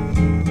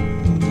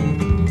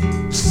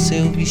o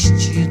seu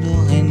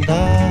vestido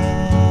rendado.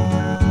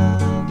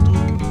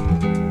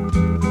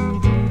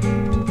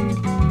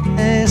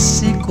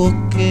 Esse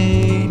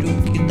coqueiro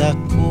que dá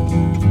cor,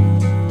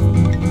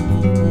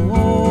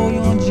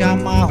 onde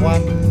amarro a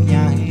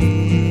minha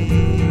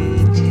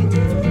rede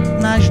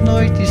nas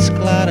noites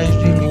claras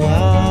de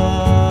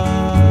luar.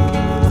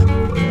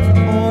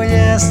 Oi,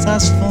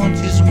 essas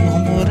fontes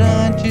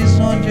murmurantes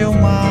onde eu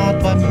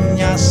mato a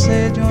minha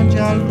sede, onde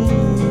a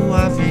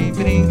lua vem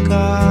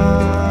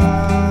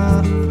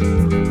brincar.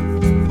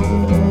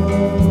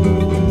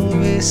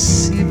 Oh,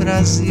 esse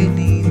Brasil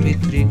lindo e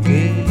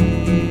trigueiro,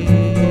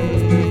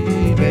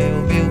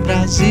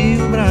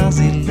 Brasil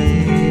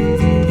brasileiro,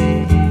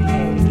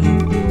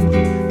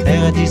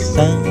 terra de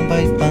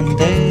samba e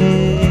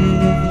pandeiro.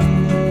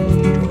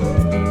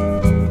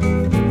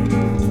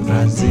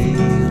 Brasil,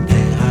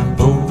 terra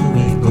boa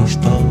e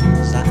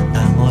gostosa,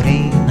 da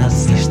morena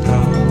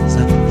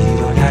cestrosa e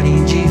olhar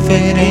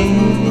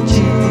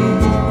indiferente.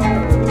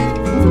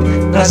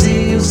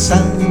 Brasil,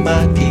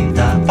 samba que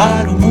dá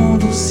para o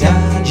mundo se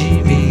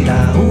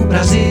admirar. O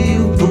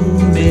Brasil do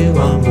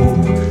meu amor,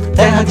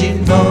 terra de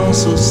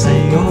nosso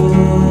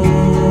Senhor.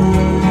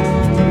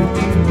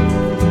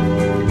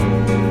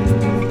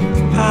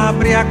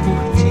 Abre a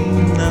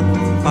cortina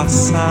do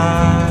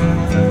passado,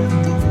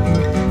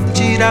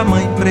 tira a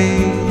mãe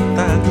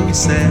preta do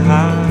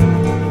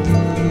cerrado,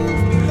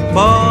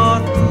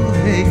 bota o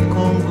rei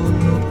Congo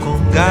no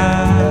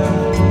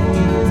congado,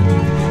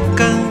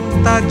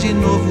 canta de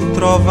novo o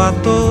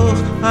trovador,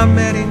 a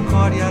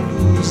merencória, a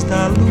luz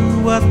da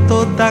lua,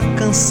 toda a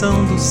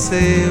canção do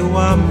seu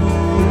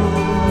amor.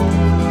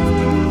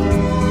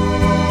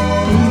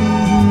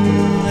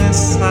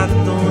 Essa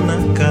dona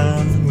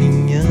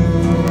caminhando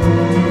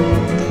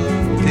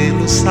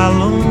pelos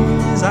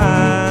salões,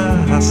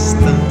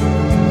 arrastando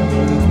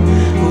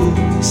o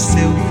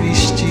seu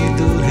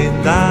vestido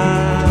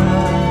rendado.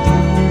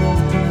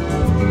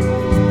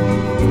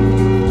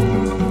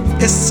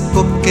 Esse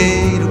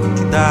coqueiro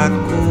que dá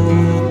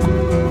coco,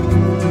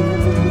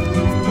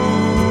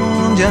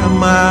 onde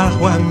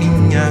amarro a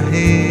minha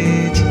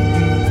rede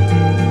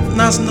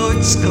nas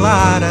noites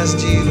claras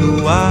de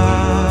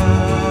luar.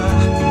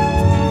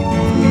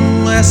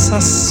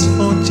 Essas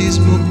fontes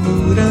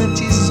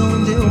murmurantes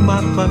onde eu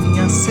mato a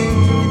minha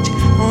sede,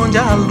 onde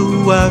a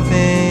lua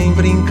vem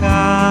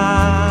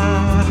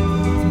brincar.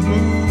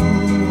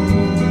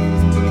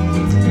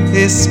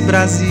 Esse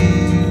Brasil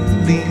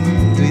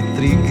lindo e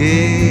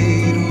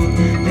trigueiro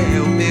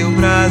é o meu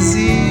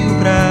Brasil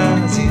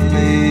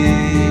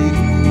brasileiro,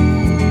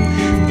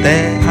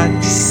 terra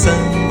de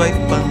samba e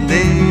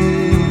pandeiro.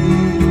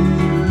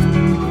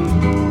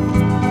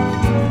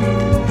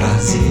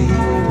 Brasil,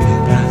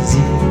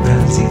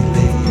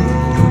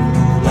 brasileiro,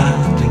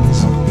 mulato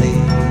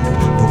insoneiro,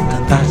 vou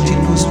cantar-te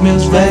nos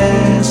meus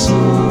versos.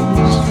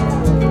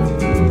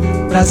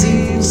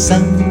 Brasil,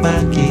 samba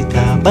que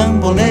dá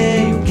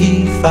bamboleio,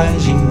 que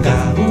faz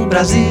gingar. O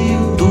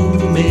Brasil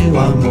do meu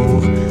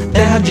amor,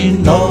 terra de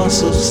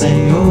nosso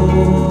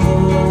Senhor.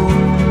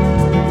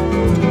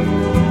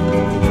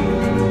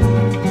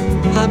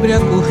 Abre a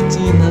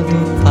cortina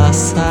do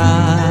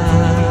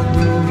passado,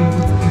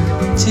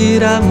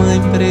 tira a mãe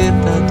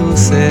preta do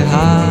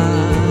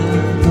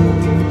cerrado,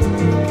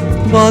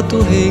 bota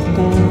o rei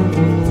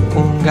Congo no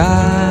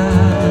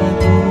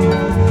congado,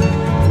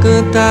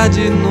 canta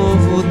de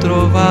novo o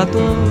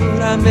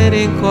trovador, a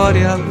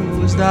merencória, a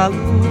luz da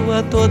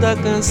lua, toda a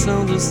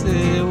canção do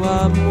seu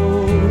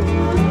amor.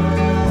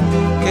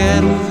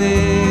 Quero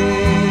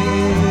ver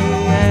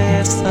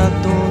essa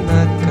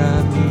dona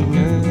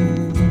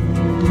caminhando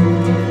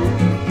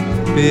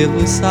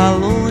pelos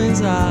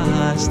salões,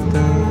 arrastando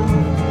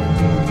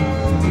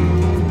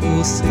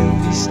o seu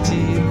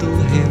vestido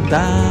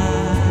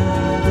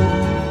rendado.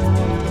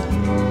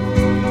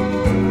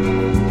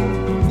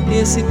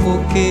 Esse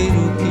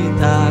coqueiro que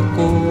dá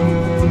cor,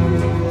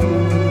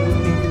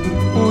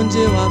 onde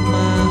eu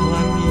amarro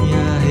a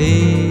minha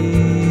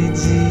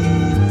rede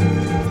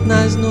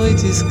nas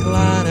noites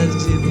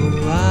claras de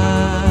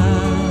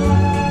luar.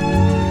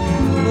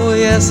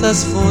 Oi,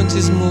 essas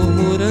fontes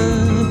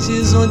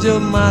murmurantes, onde eu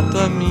mato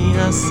a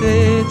minha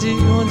sede,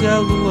 onde a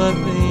lua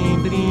vem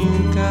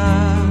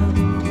brincar.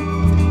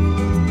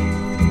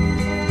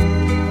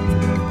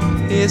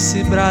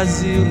 Esse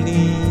Brasil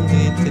lindo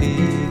e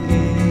trigueiro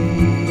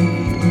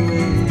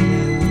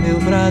é o meu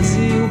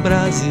Brasil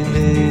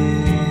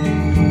brasileiro,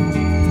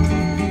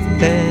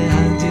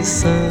 terra de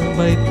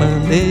samba e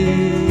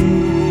pandeiro.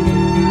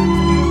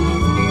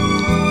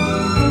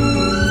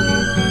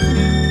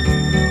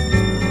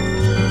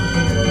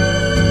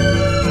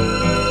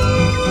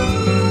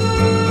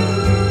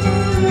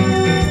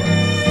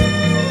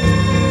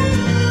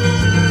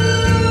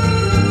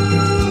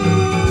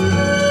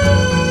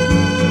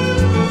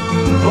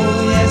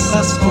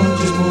 Essas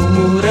fontes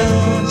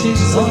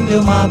murmurantes, onde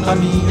eu mato a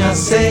minha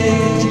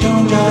sede,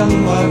 onde a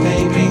lua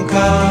vem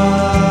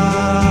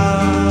brincar.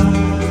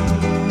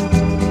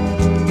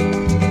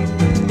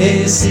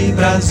 Esse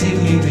Brasil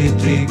lindo e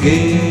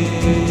trigueiro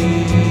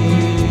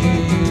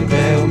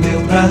é o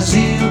meu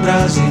Brasil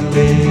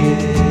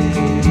brasileiro,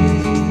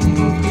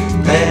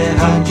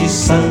 terra de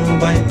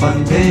samba e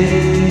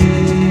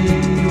pandeiro,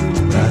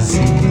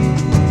 Brasil.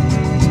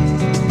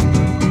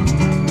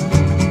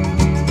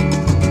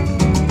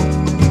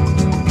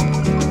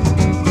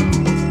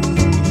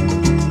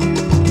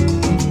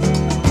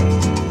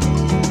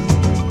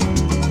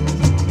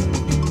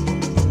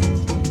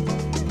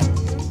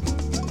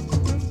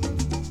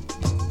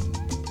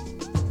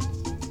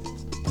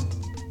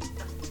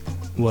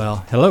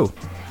 Well, hello.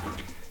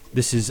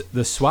 This is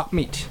The Swap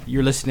Meet.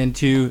 You're listening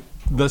to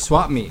The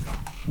Swap Meet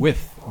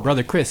with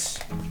Brother Chris.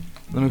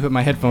 Let me put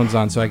my headphones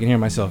on so I can hear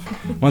myself.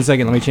 1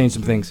 second, let me change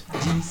some things.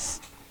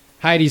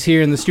 Heidi's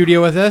here in the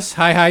studio with us.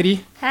 Hi,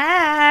 Heidi.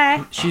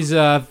 Hi. She's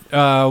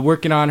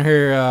working on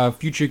her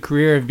future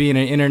career of being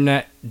an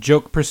internet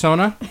joke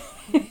persona.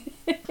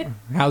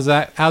 How's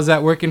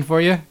that working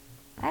for you?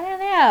 I don't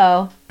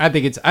know. I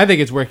think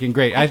it's working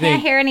great. I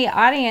can't hear any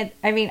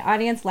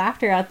audience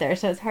laughter out there,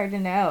 so it's hard to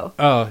know.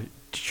 Oh,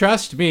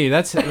 trust me,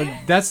 that's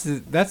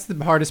the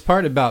hardest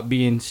part about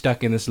being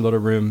stuck in this little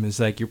room is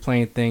like you're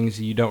playing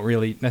things you don't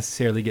really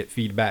necessarily get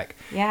feedback.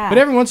 Yeah. But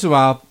every once in a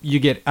while you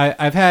get.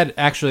 I've had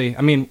actually.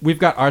 I mean, we've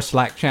got our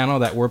Slack channel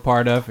that we're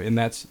part of, and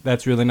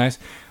that's really nice.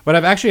 But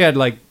I've actually had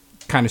like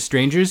kind of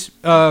strangers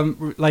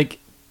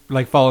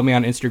like follow me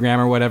on Instagram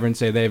or whatever and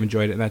say they've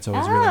enjoyed it, and that's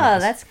always really nice. Oh,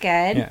 that's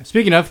good. Yeah.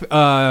 Speaking of,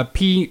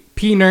 P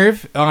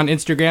Nerve on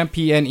Instagram,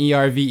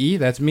 PNERVE,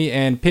 that's me,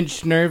 and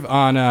Pinch Nerve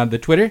on the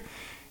Twitter.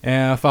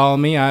 Follow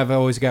me. I've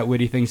always got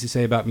witty things to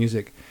say about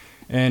music.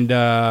 And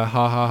ha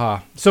ha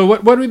ha. So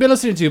what have we been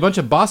listening to? A bunch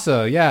of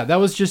bossa. Yeah, that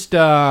was just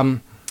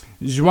Juan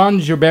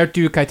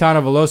Gilberto,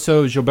 Caetano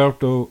Veloso,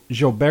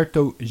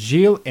 Gilberto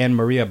Gil, and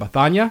Maria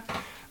Bethânia.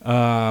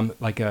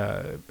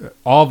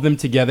 All of them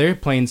together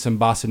playing some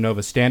bossa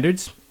nova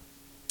standards.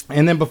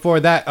 And then before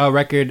that, a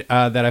record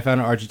that I found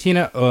in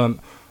Argentina,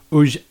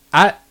 Os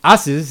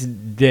Aces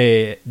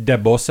de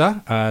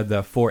Bossa,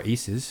 the four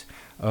aces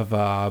of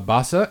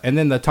bossa. And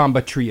then the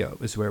Tamba Trio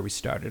is where we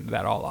started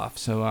that all off.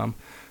 So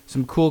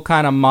some cool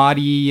kind of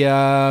moddy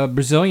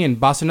Brazilian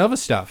bossa nova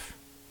stuff.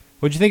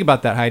 What'd you think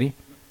about that, Heidi?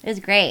 It was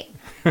great.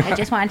 I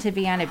just wanted to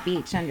be on a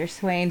beach under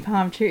swaying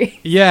palm trees.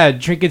 Yeah,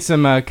 drinking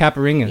some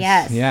caipirinhas.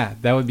 Yes. Yeah,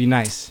 that would be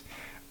nice.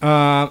 Hey,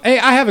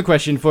 I have a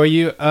question for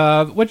you.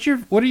 What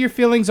are your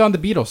feelings on the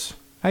Beatles?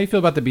 How do you feel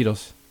about the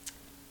Beatles?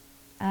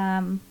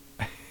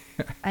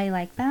 I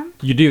like them.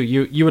 You do.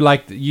 You would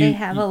like. They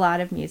have a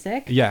lot of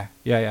music. Yeah.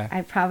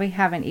 I probably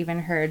haven't even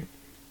heard,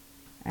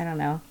 I don't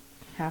know,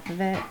 half of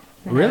it.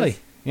 Who Really? knows?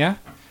 Yeah.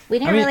 We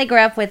didn't really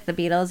grow up with the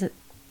Beatles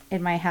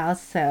in my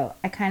house, so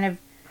I kind of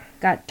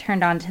got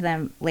turned on to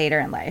them later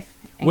in life,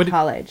 in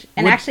college.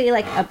 And actually,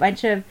 like a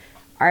bunch of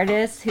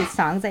artists whose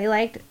songs I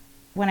liked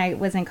when I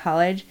was in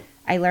college,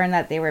 I learned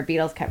that they were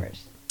Beatles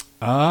covers.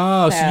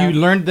 Oh, so you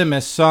learned them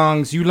as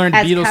songs. You learned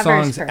Beatles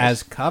songs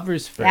as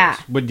covers first. Yeah.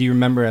 But do you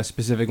remember a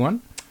specific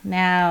one?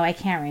 No, I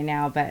can't right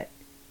now, but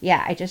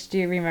yeah, I just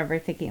do remember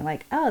thinking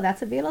like, oh,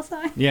 that's a Beatles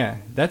song? Yeah,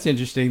 that's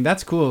interesting.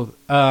 That's cool.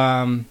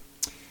 All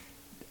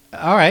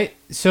right.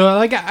 So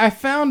like I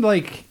found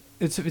like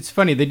it's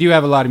funny. They do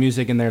have a lot of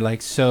music and they're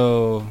like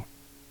so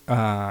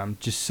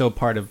just so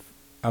part of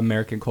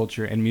American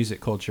culture and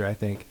music culture, I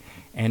think.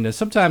 And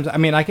sometimes, I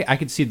mean, I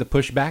could see the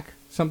pushback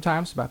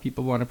sometimes about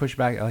people want to push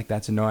back. Like,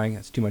 that's annoying.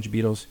 That's too much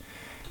Beatles.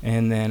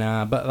 And then,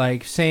 but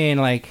like saying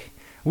like,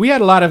 we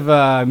had a lot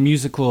of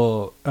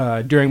musical,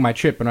 during my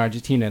trip in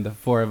Argentina, the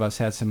four of us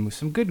had some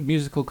good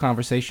musical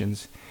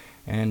conversations.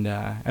 And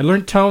I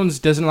learned Tones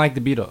doesn't like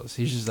the Beatles.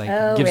 He's just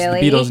like, gives the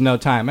Beatles no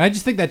time. And I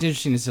just think that's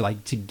interesting is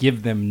to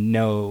give them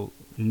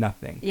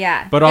nothing.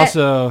 Yeah. But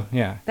also,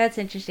 yeah. That's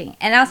interesting.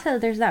 And also,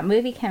 there's that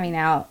movie coming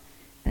out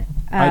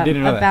I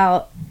didn't know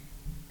about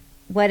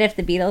what if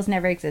the Beatles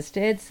never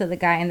existed. So the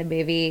guy in the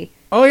movie.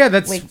 Oh yeah,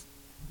 that's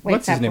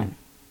what's his name?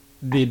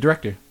 The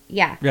director.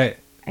 Yeah. Right.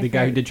 The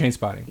guy who did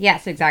Trainspotting.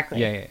 Yes, exactly.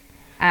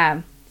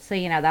 Yeah. So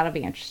that'll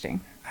be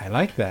interesting. I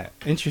like that.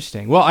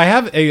 Interesting. Well, I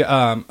have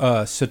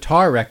a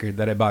sitar record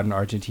that I bought in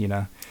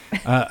Argentina.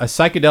 a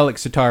psychedelic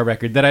sitar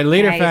record that I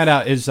later Nice. found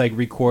out is like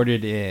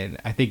recorded in,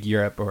 I think,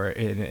 Europe or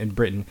in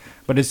Britain.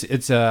 But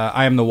it's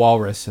I Am the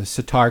Walrus, a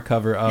sitar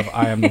cover of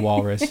I Am the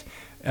Walrus.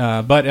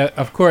 But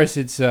of course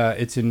it's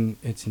in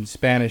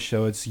Spanish,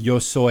 so it's Yo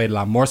Soy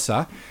la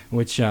Morsa,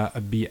 which ought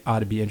to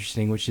be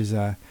interesting, which is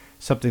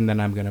something that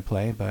I'm gonna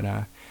play. But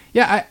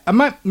yeah,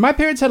 my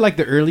parents had like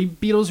the early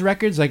Beatles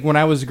records. Like when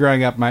I was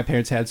growing up, my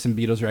parents had some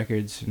Beatles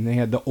records, and they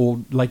had the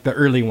old, like the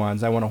early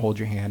ones. I Want to Hold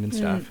Your Hand and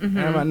stuff. Mm-hmm.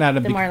 I'm not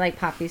a The big, more like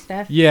poppy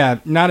stuff. yeah,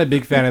 not a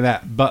big fan of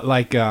that. But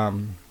like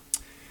the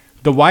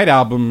White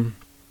Album,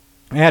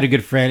 I had a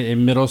good friend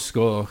in middle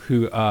school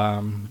who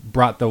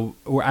brought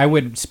I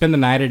would spend the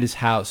night at his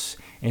house,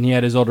 and he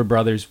had his older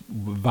brother's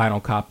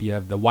vinyl copy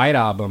of the White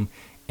Album,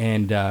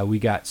 and we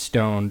got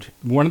stoned.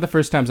 One of the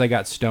first times I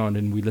got stoned,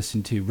 and we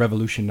listened to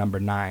Revolution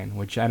Number 9,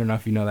 which I don't know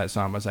if you know that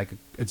song. But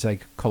it's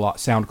like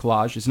sound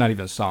collage. It's not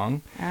even a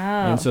song. Oh.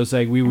 And so it's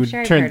like we would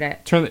sure I've heard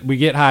it. we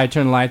get high,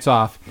 turn the lights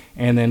off,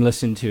 and then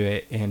listen to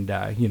it, and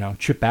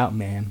trip out,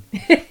 man.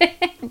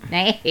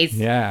 Nice.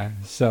 Yeah.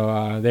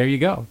 So there you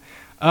go.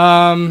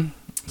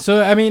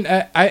 So I mean,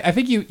 I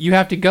think you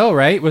have to go,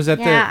 right? Was that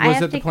I was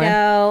have that the to plan?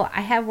 go.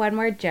 I have one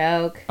more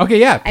joke.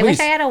 Okay, yeah, please. I wish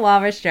I had a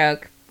walrus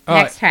joke.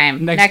 Next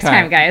time,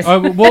 guys.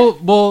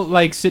 We'll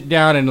like sit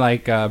down and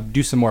like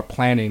do some more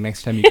planning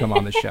next time you come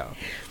on the show.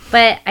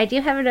 But I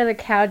do have another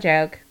cow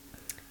joke.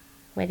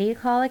 What do you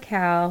call a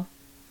cow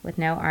with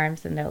no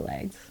arms and no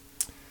legs?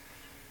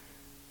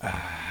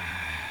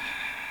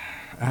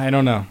 I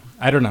don't know.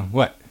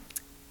 What?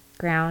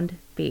 Ground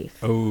beef.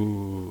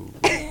 Oh,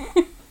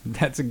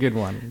 that's a good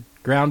one.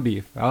 Ground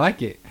beef. I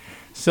like it.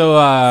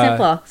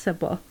 So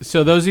Simple.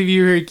 So those of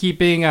you who are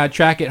keeping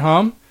track at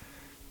home,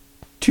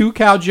 2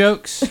 cow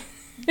jokes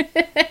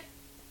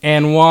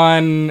and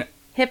 1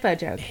 hippo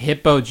joke.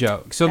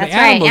 So That's the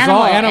animals, right.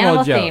 all animal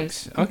Animal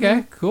jokes. themes.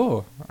 Okay,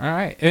 cool. All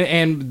right.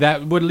 And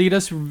that would lead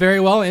us very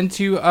well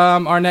into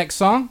our next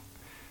song.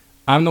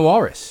 I'm the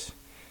Walrus.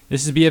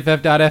 This is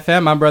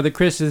BFF.FM. I'm Brother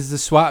Chris. This is the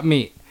Swap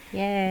Meet.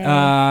 Yay.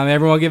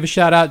 Everyone give a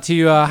shout out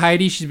to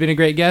Heidi. She's been a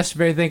great guest.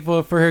 Very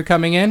thankful for her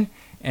coming in.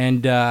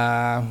 And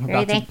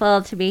very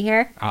thankful to be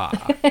here.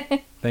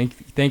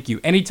 Thank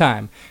you.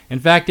 Anytime. In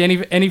fact,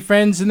 any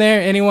friends in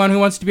there, anyone who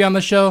wants to be on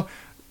the show,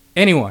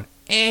 anyone,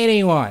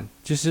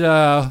 just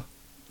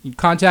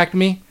contact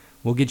me.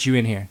 We'll get you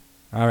in here.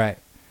 All right.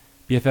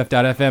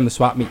 BFF.FM, the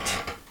Swap Meet.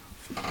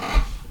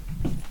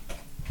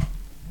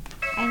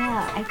 I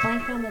know. I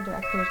blanked on the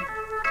director's.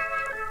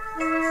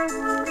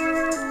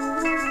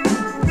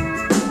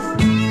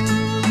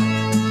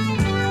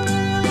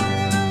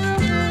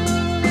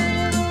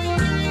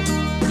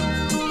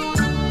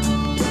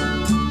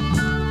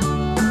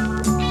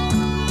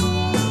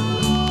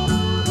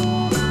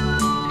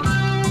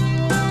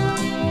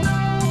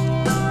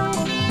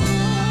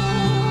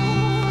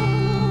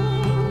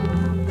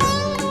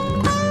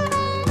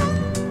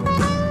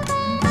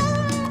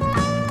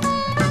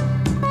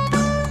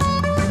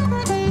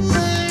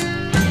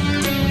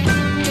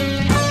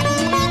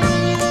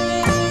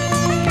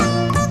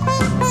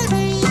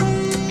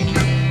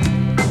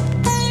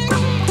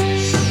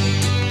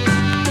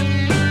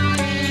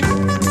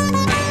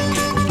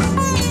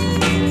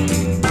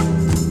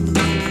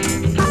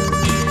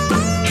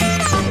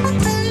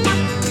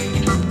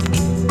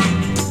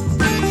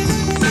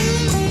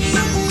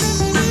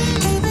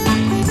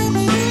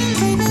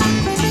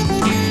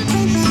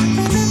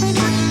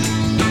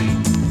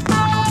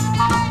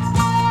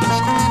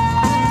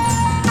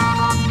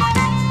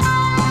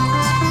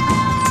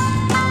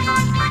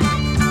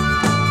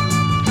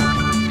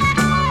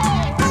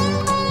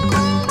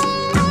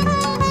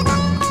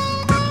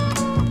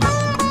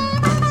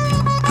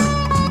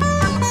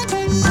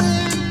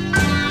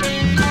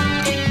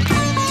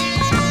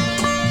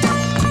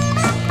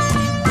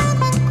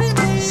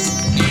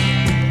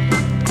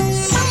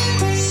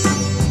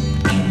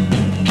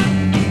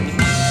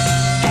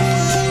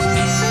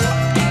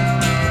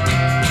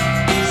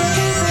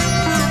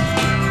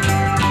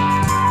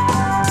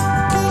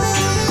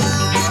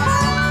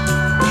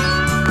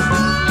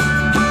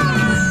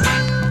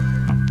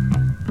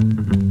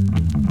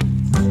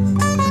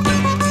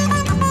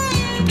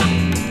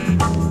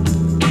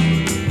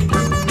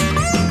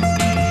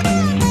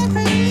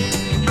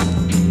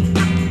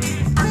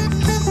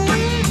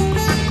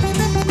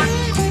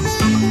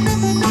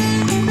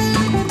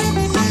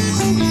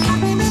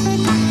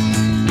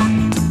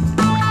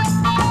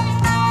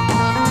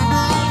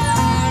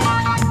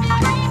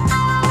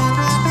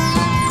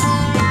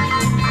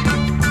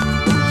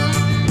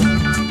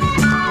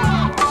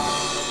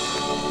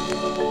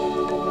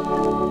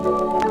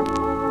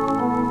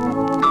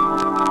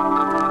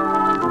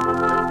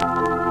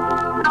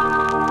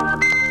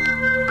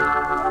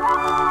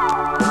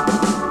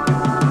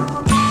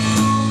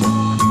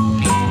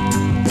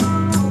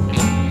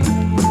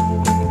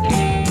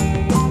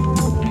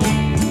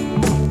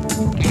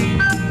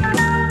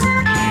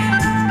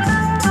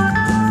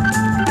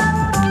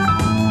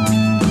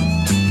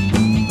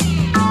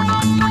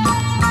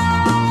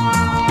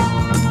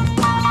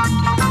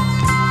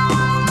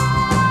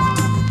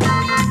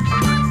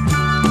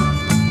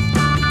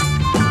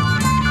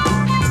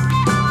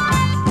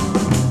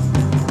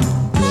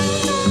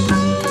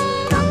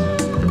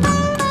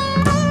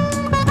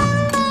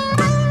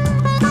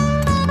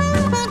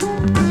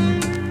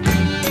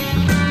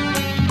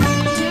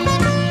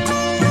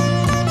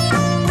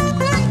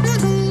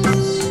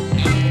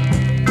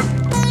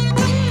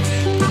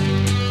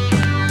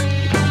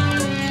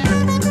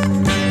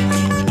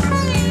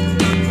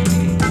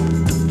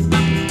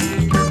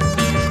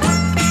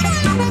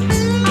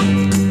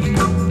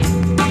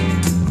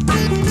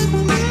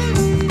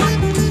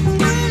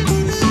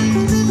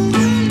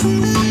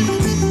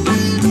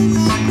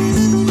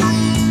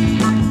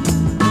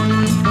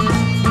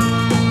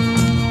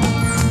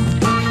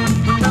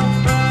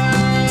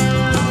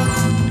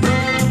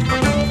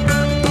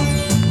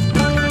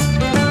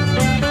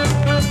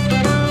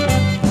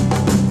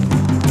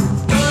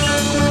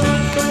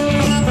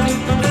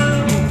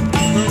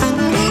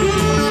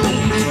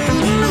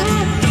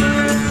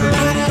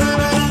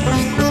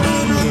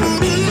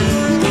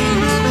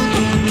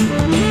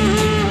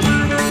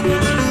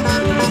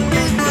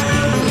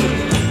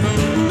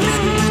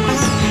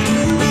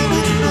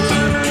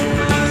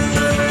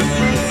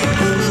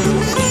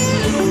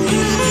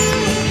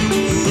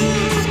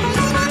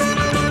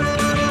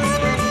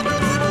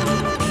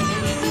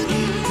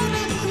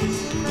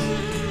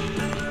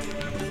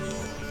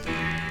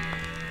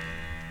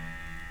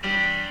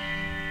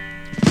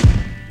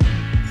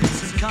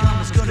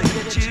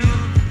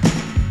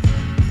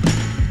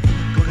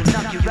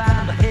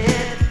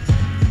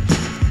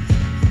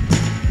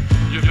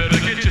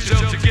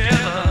 yourself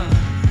together.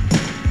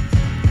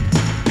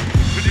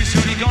 Pretty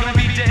soon you're gonna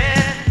be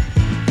dead.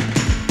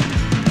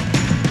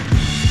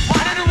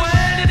 What in the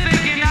world you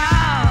thinking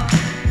of?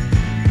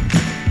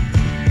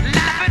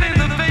 Laughing in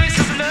the face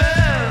of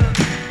love.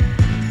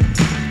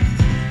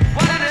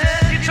 What on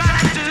earth you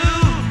trying to do?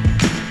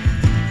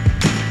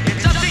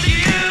 It's up to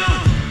you.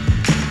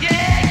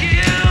 Yeah,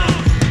 you.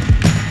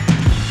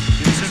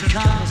 Some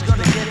karma's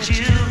gonna get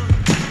you.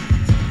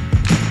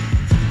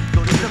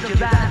 Gonna look you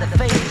right in the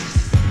face.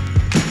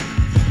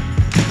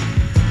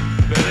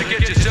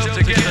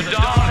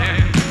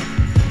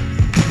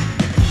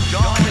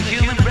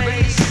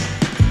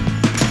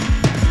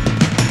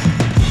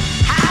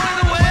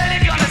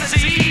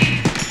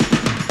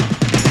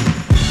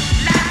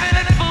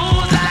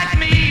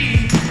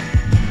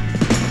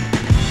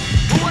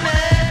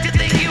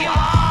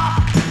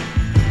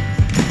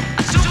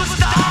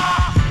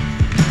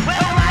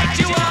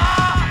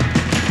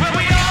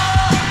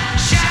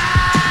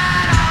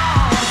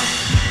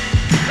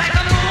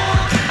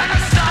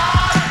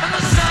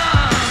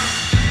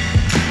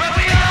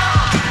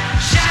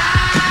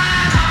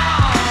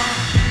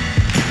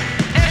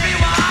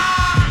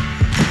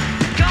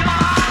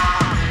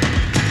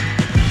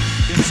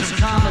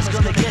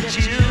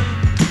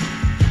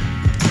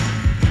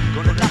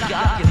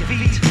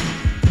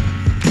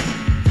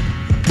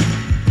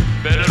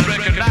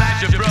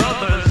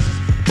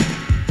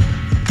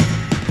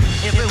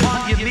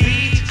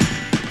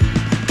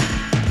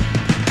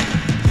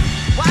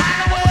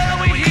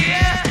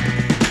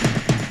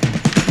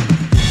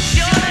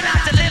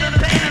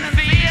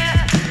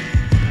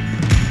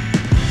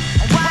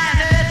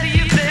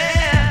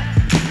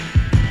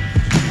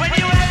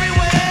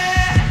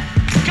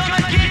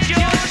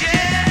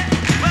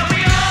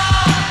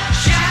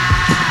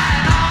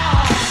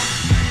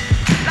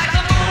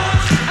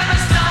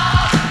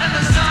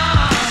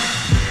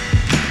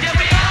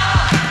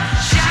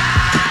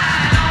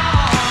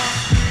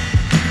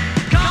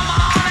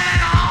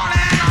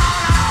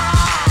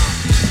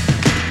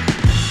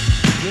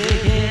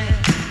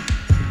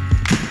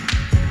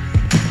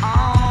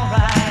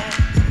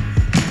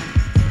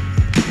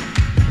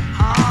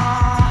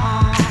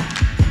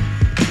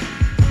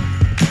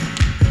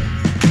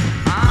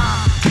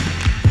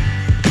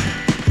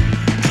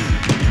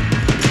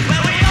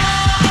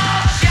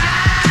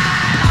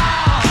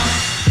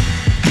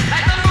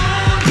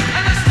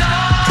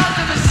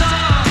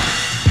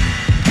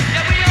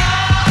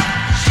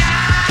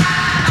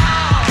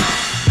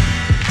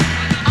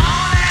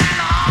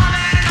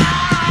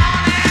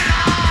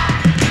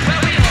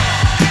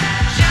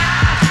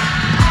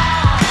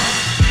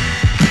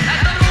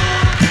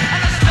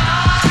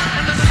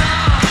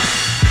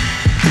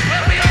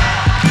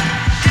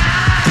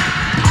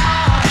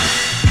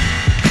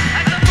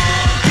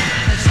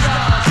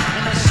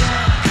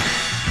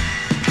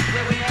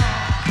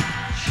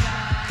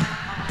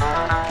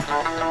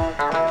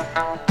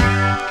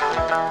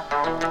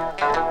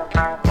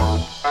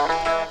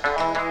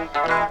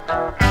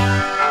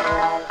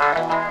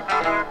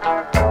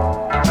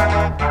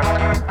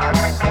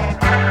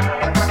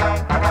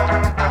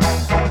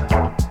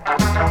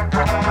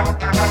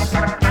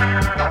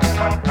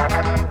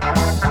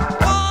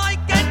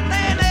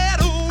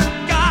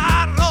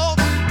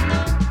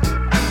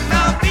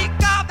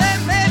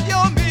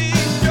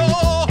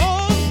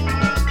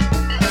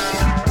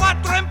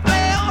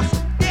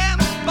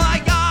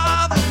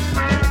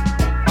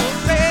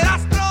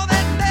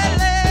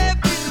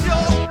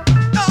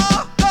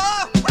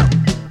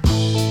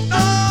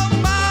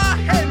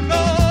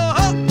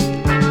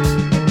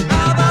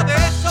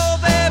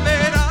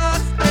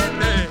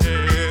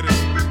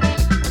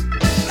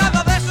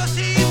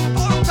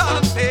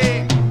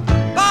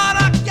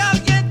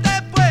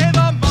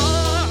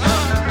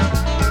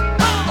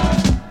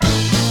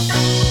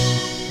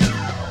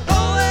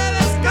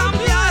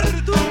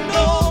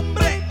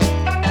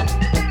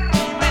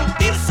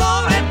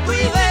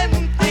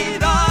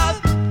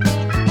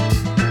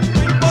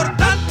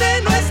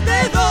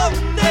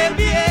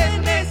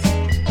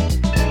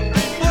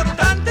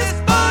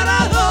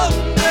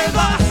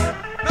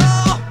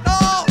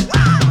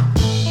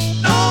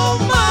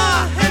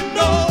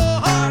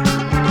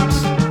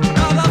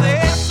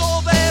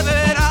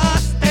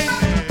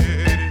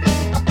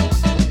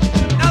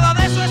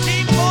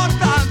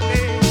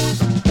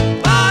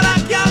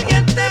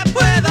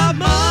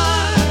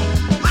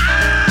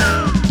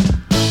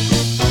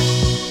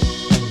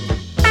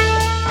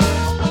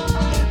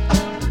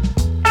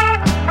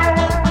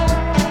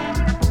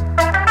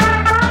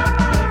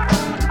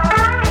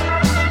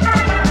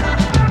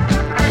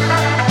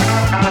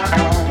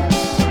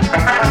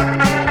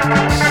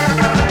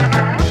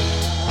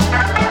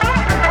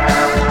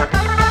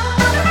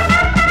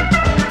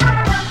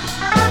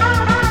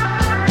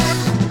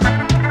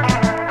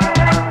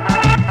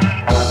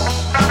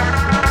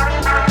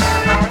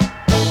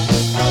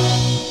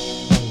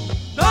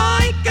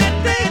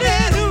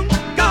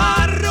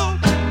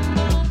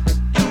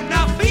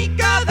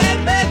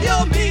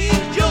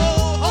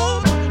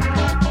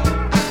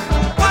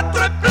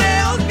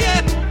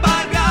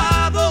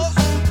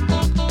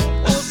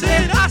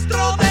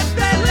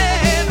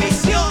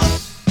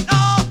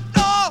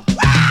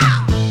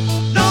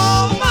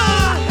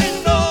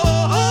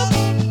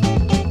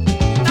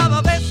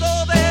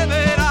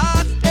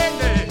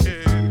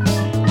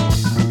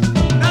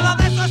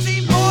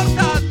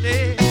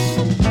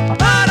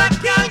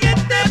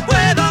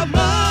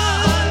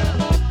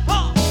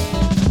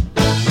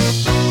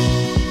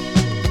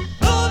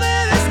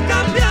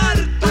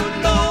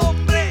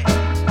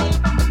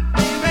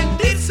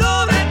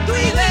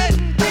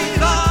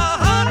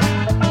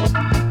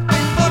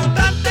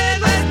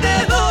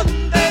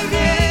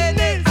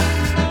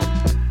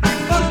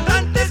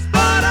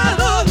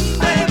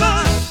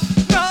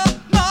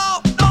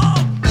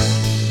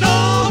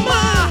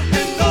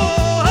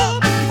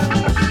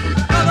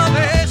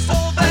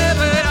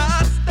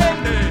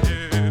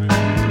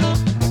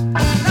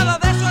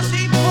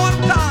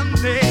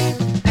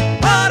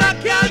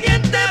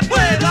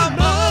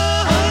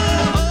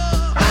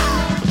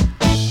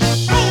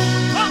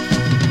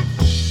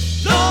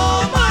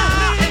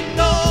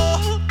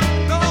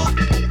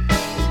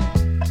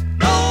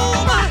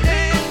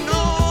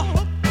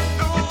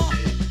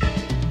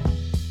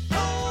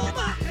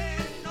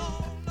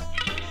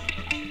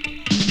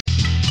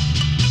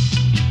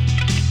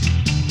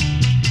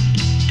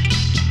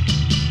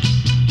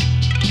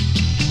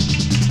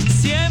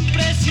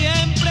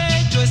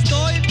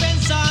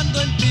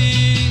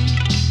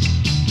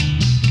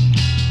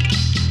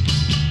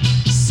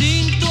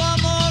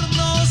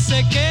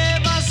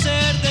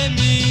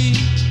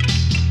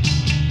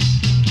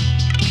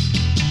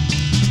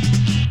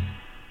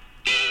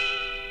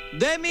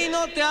 mí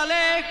no te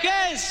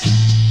alejes.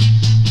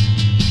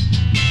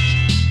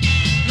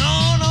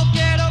 No, no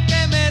quiero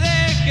que me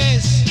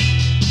dejes.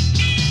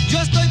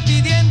 Yo estoy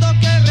pidiendo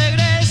que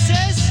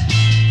regreses.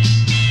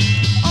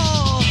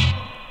 Oh,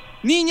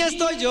 niña,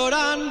 estoy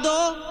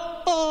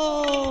llorando.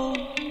 Oh.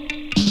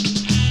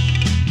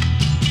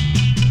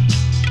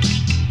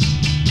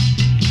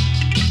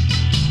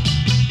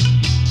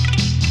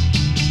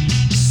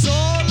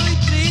 Solo y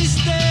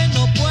triste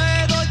no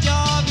puedo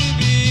ya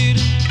vivir.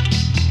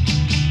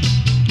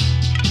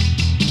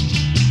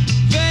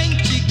 Ven,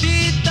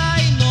 chiquita,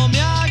 y no me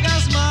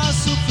hagas más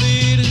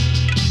sufrir.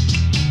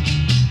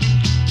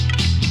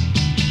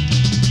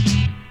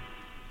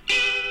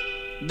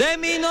 De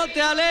mí no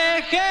te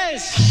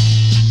alejes.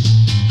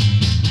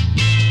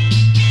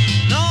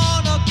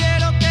 No, no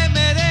quiero que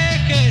me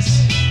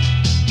dejes.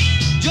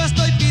 Yo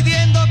estoy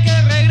pidiendo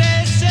que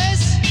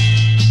regreses.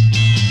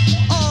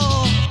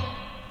 Oh,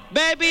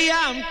 baby,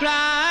 I'm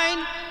crying.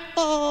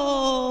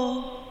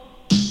 Oh.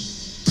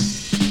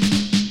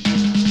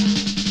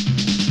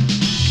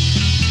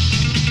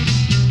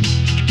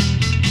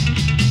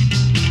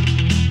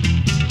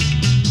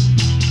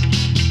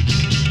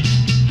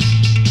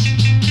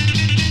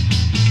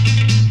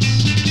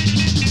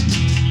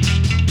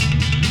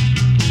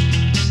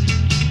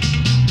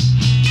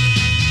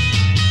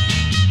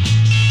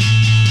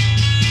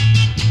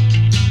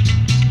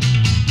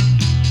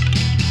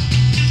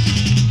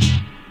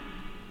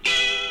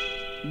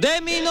 De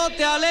mí no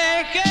te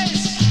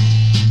alejes.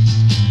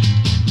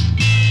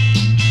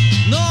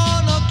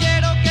 No, no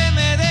quiero que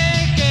me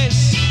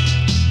dejes.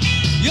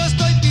 Yo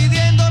estoy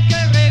pidiendo que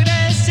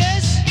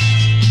regreses.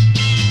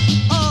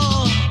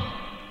 Oh,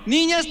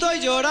 niña, estoy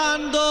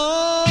llorando.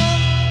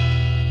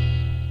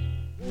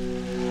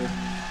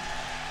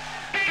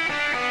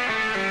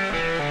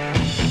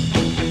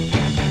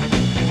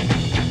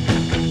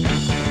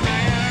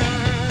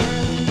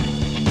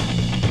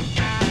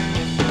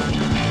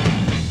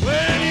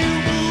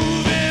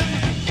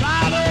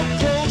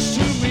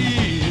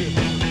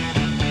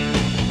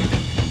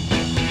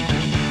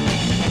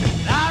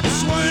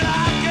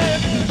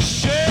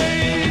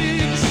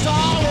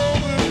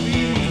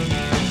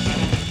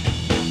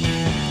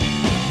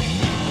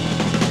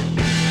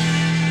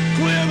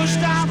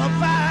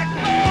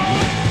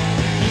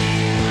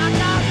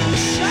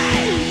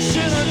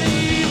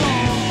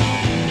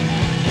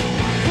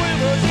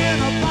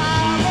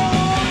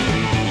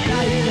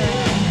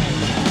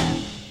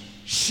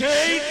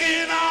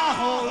 Shaking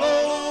all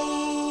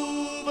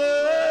over.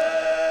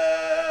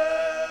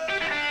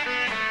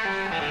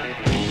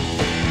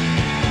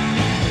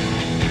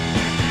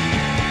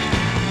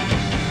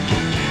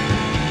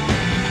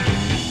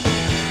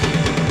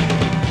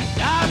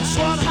 That's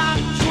what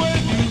happens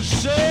when you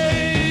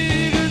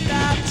say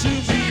goodnight to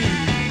me.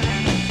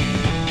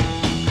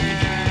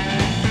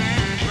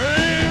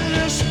 Bring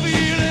this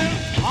feeling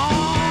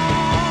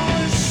all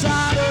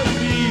inside of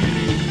me.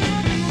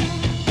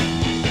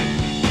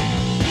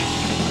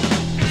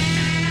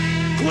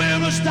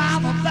 Quivers down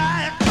my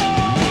back. Oh,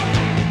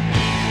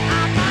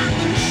 I'm on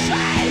the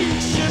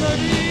shakes in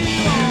an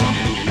evil.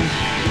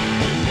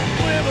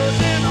 Quivers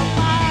in a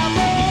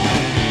Bible.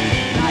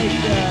 Like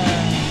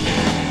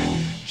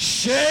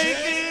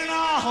shaking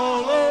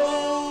all over.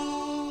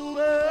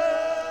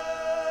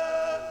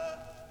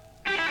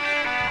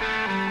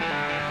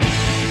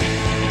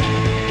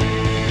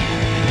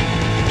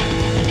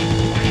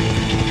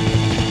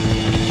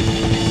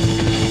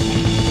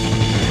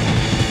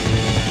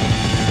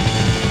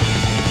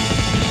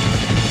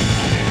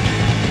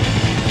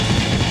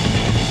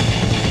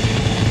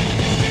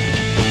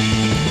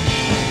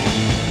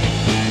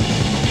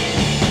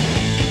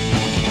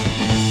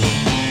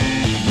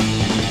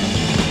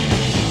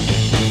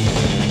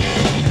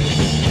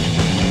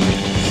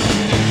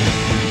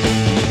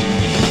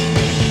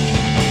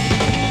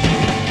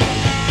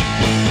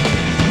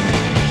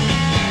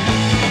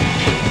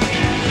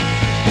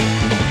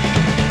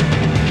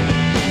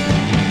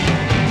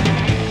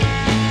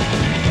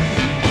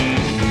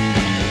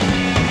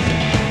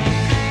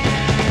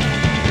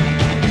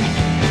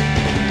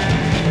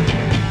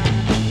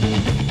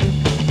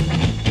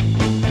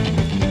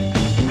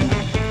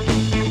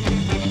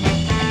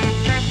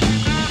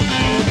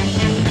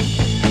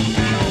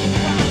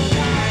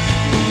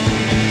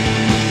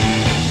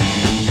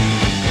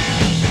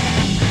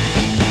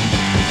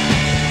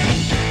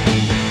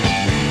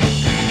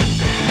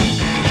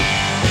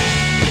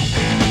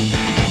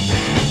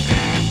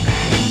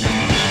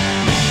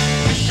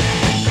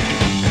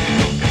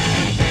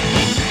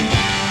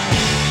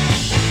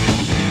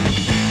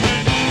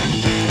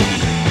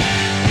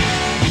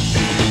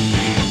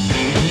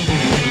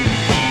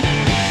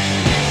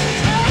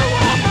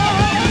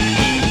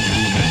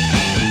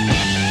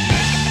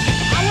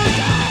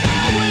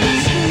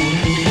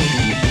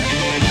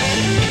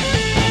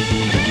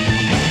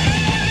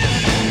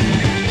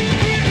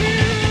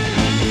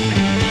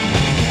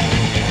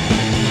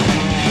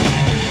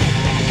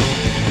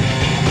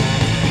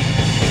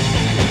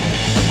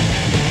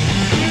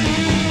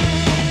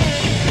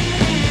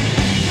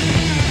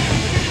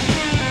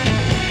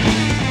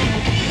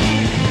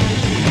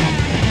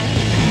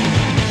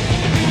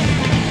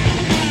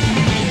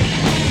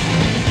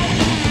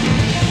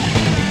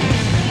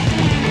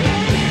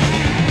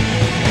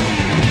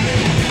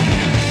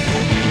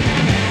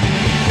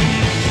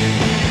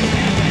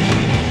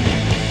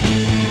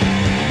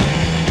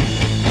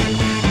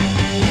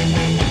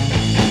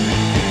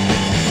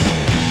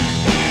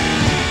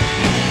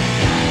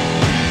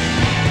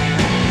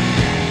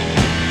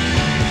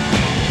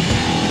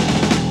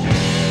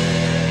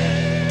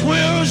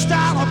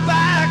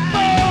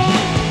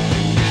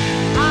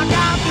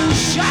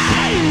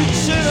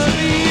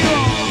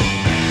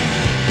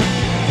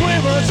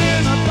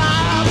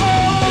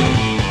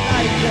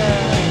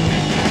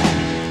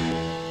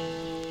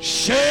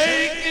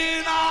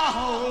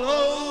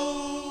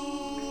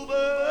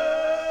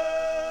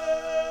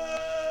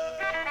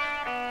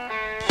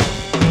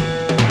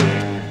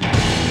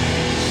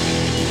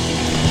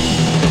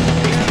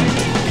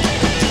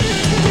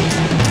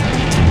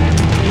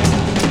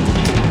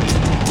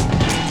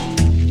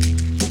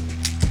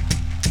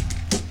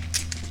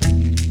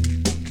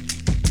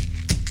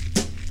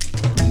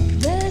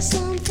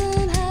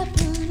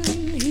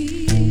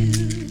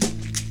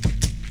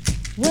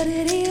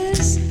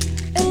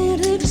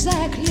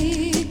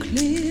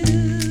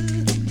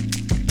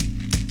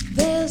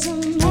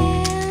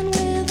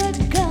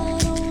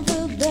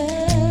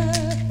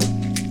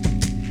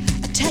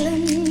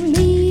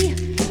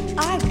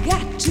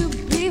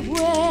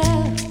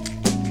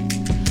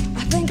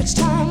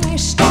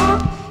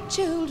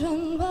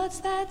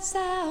 that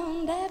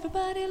sound?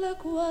 Everybody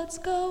look what's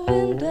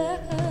going down.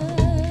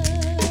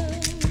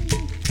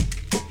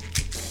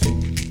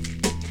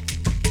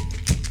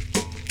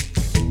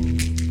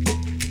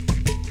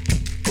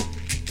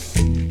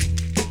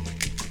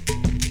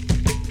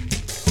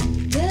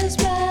 There's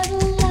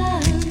battle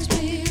lines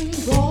being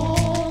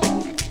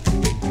drawn.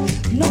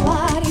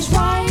 Nobody's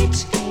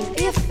right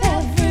if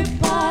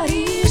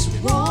everybody's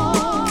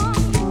wrong.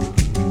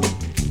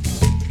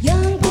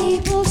 Young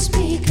people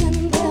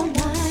speaking their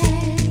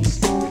minds,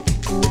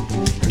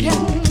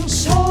 getting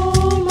so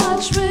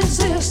much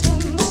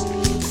resistance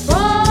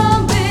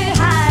from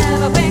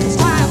behind. I think it's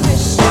time we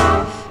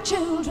stop.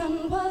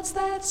 Children, what's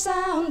that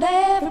sound?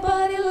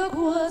 Everybody look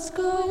what's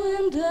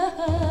going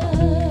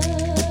down.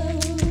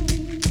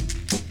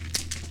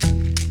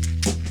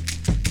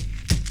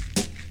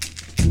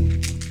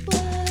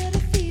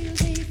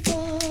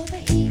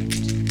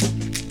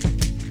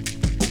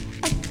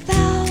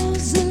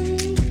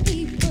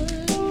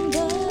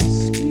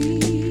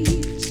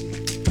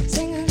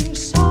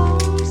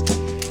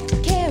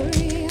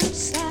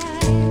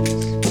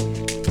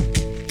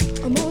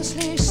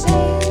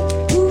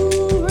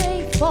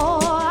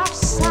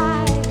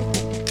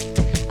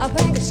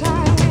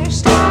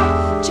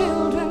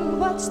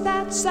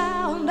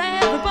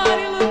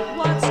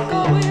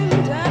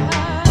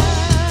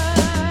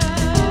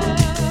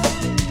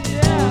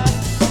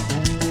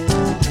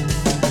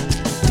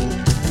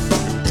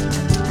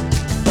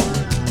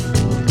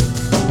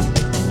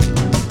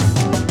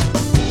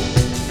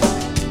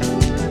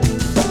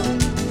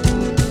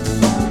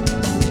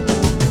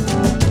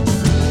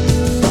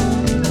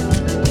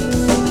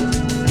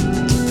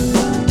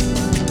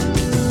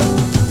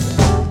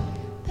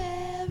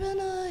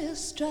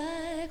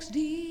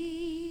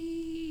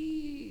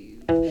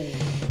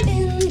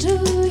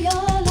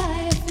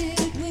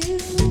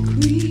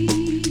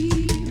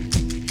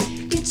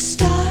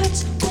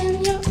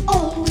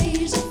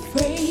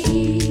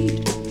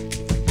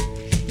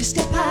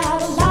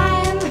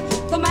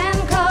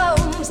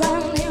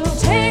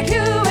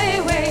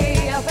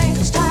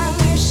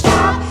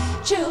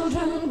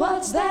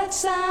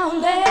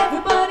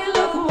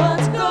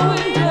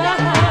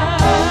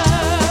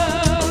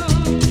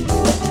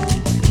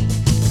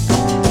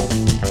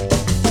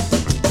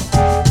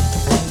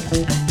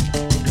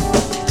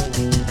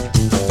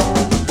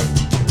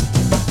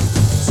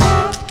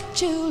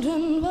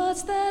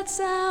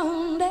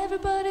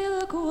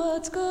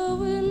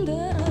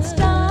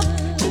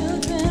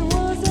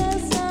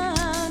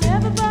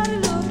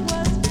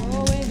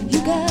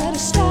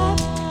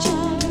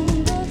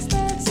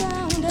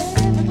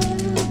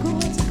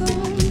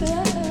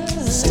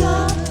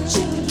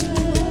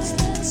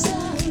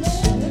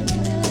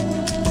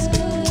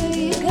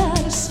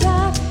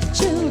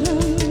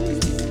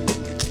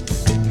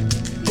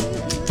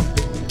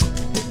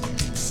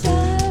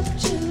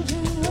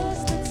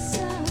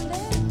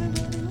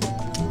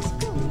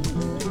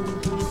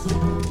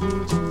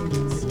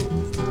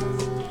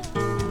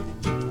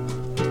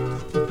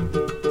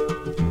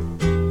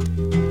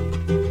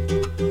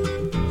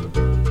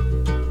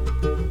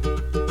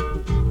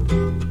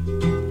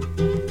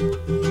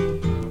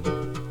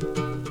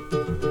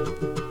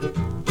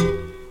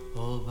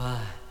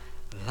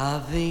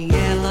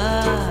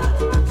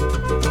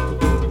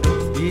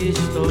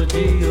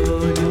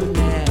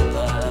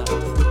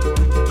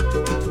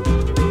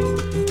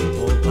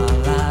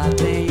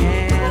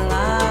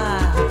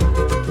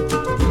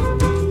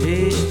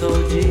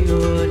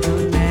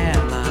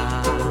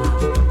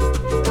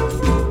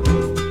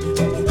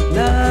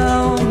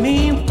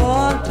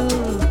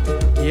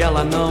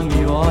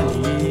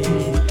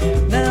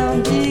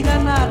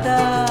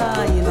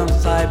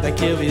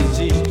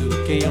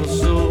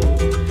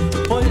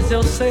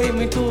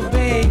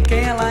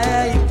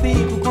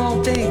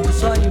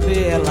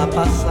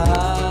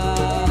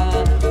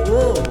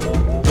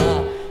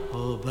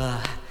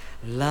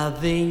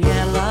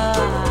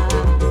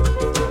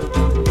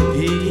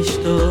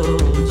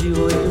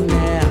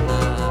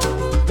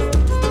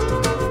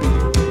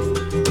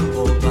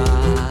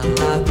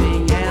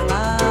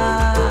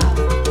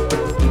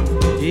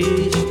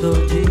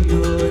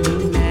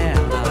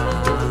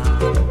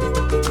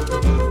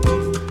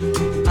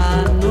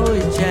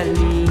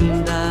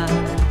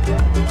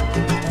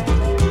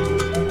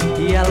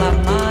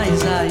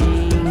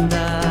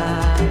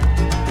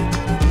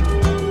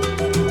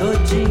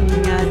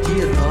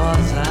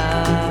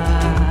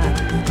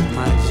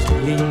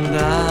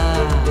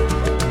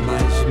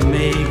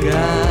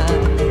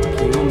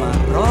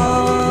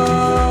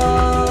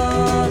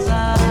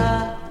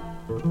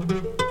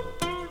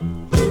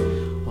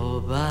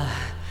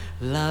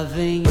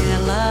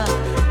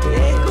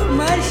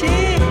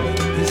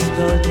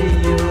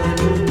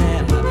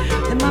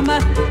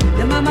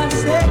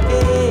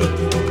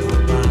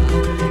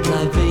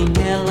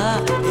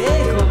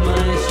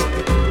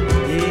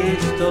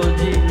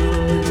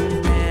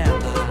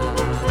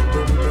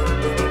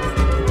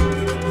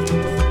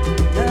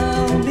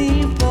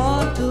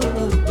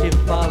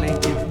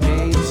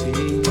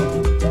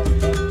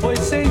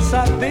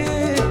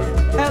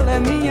 Ela é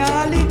minha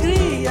alegria.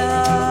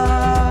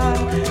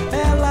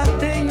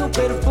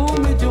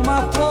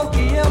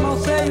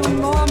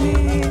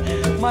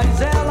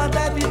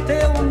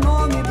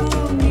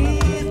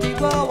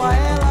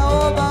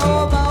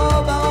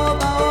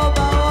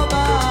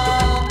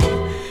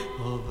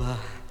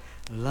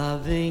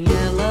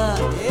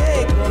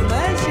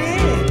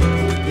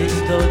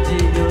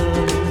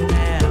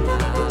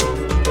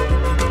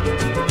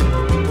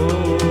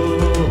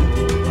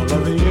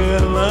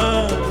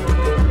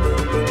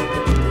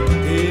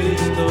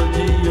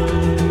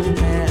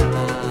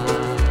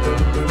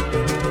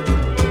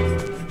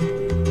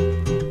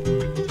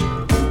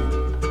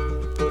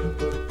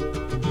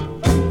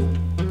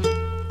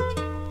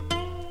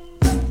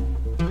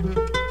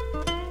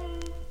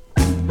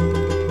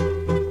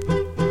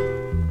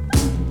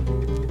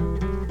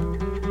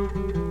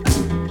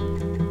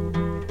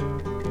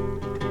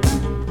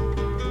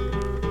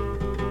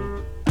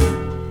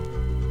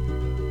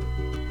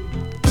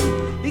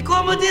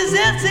 como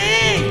dizer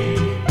sim,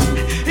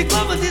 e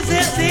como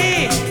dizer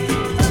sim.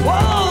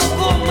 Oh,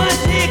 como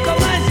assim,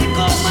 como assim,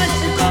 como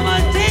assim, como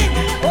assim.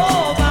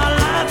 Oh,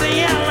 lá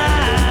vem ela.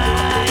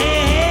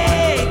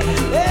 Ei,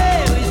 ei,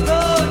 eu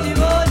estou de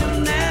olho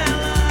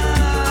nela.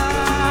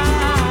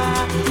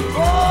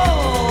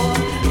 Oh,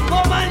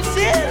 como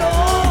assim,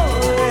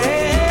 oh,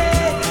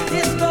 ei,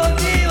 estou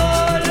de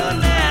olho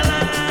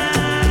nela.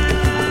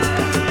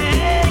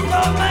 Ei,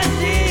 como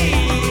assim?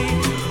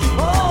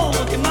 Oh,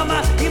 que mamá,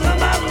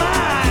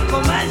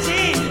 como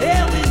assim?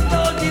 Eu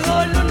estou de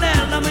olho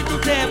nela há muito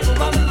tempo,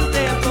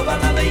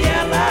 lá vem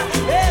ela.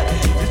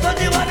 Eu estou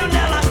de olho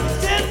nela,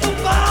 sinto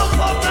pau,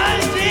 como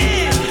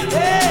assim?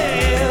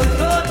 Eu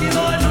estou de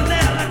olho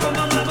nela,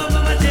 como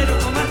madeiro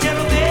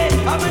vê,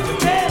 há muito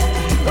tempo.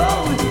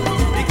 Oh,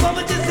 e como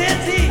dizer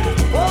sim?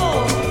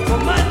 Oh,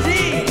 como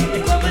assim? E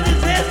como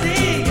dizer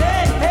sim?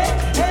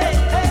 Ei,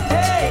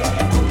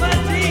 como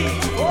assim?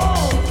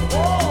 Oh,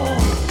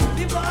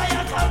 e vai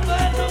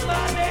acabando o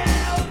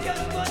anel, que eu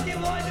estou de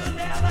olho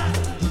nela,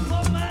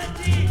 como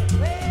assim?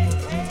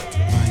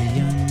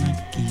 Baiana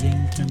que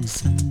entra no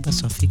samba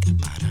só fica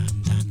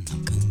parada, não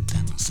canta,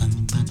 não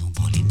samba, não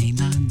bole nem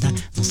nada,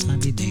 não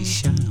sabe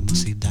deixar a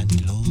mocidade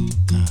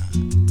louca.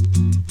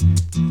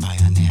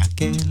 Baiana é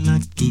aquela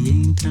que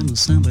entra no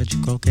samba de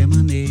qualquer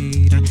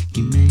maneira,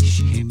 que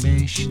mexe,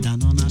 remexe, dá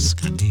nó nas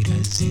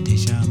cadeiras e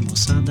deixa a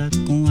moçada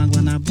com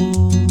água na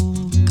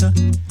boca.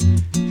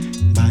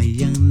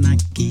 Baiana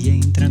que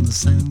entra no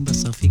samba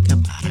só fica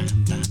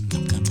parada,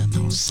 não canta,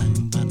 não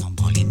samba, não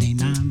bole nem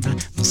nada,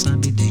 não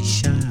sabe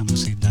deixar a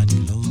mocidade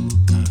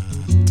louca.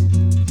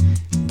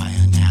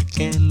 Baiana é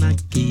aquela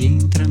que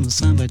entra no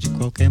samba de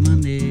qualquer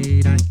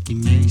maneira, que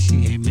mexe,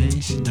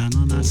 remexe, dá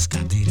nó nas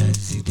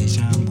cadeiras e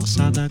deixa a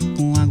moçada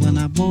com água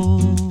na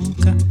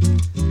boca.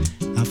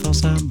 A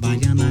falsa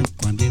baiana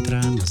quando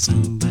entra no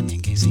samba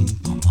ninguém se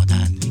incomoda,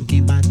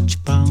 ninguém bate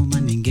palma,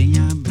 ninguém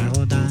abre a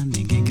roda,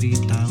 ninguém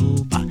grita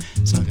oba,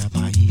 salve a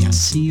Bahia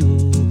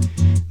senhor.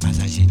 Mas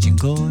a gente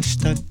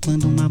gosta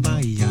quando uma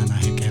baiana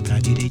requebra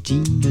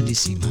direitinho de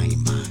cima a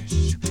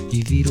embaixo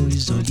e vira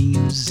os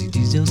olhinhos e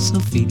diz eu sou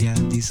filha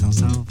de São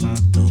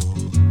Salvador.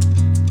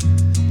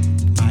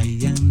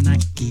 Baiana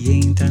que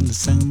entra no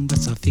samba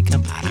só fica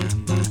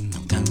parada,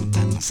 não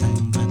canta, não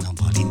samba, não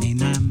bole nem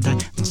nada,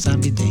 não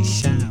sabe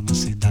deixar a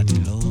mocidade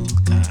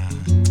louca.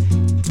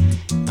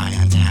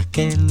 Baiana é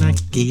aquela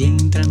que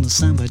entra no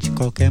samba de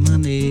qualquer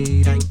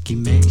maneira, que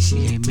mexe,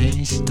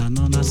 remexe, dá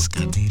nó nas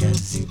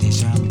cadeiras e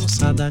deixa a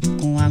moçada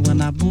com água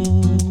na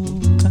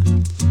boca.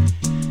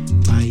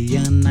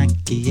 Baiana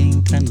que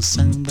entra no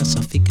samba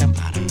só fica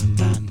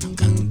parada, não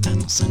canta,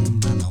 não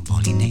samba, não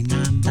bole nem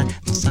nada,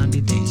 não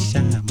sabe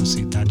deixar a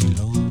mocidade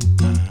louca.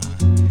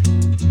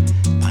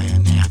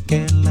 Baiana é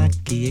aquela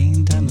que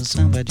entra no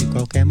samba de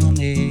qualquer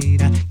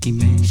maneira, que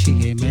mexe,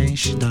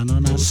 remexe, dá nó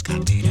nas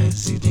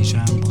cadeiras e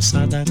deixa a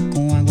moçada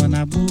com água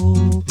na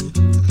boca.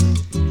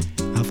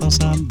 A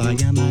falsa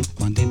baiana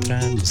quando entra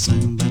no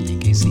samba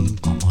ninguém se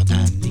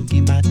incomoda,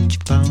 ninguém bate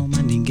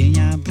palma, ninguém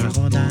abre a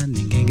roda,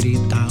 ninguém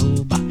grita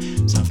oba,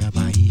 salve a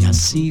Bahia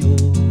senhor.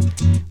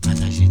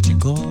 Mas a gente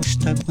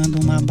gosta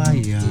quando uma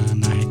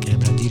baiana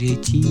requebra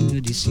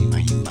direitinho de cima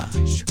a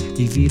embaixo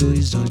e vira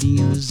os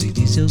olhinhos e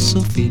diz eu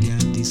sou filha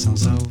de São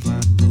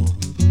Salvador.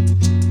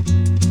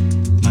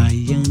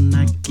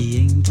 Baiana que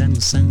entra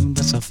no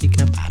samba só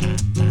fica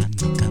parada,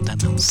 não canta,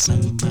 não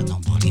samba, não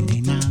bole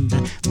nem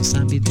nada, não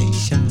sabe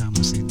deixar a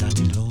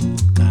mocidade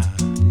louca.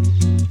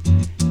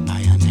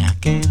 Baiana é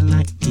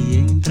aquela que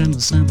entra no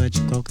samba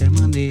de qualquer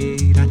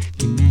maneira,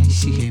 que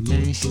mexe,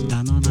 remexe,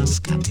 dá nó nas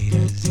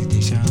cadeiras e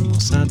deixa a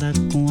moçada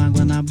com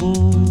água na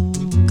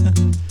boca.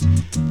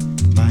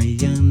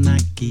 Baiana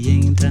que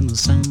entra no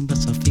samba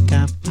só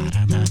fica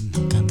parada,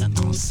 não canta,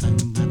 não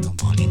samba, não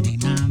bole nem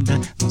nada,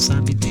 não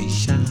sabe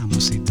deixar a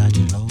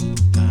mocidade louca.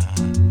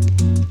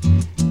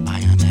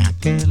 Baiana é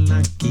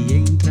aquela que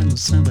entra no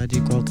samba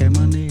de qualquer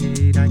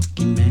maneira,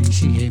 que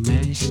mexe,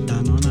 remexe,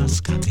 dá nó nas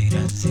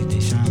cadeiras e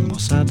deixa a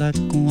moçada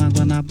com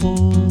água na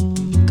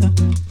boca.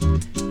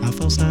 A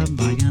falsa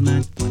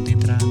baiana quando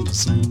entra no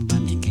samba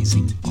ninguém se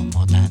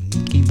incomoda,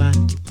 ninguém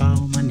bate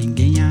palma,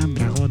 ninguém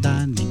abre a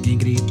roda, ninguém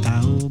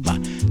grita oba,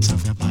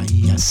 salve a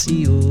Bahia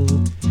senhor.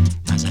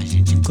 Mas a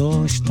gente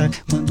gosta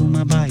quando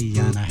uma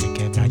baiana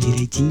requebra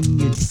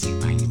direitinho de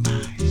cima a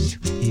embaixo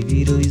e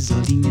vira os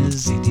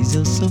olhinhos e diz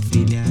eu sou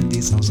filha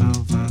de São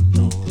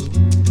Salvador.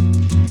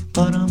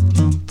 Param,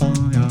 pam, pam,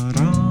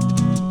 yoró,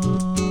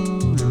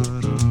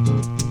 yoró.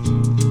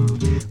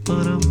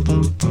 Param,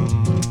 pam, pam,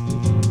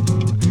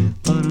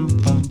 param,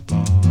 pam,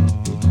 pam.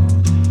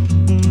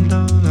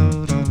 Yoró,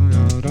 yoró,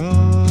 yoró.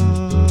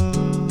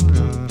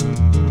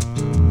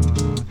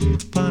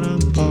 Param,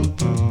 pam,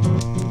 pam,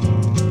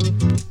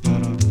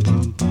 param,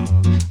 pam,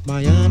 pam.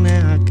 Baiana é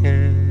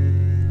aquela.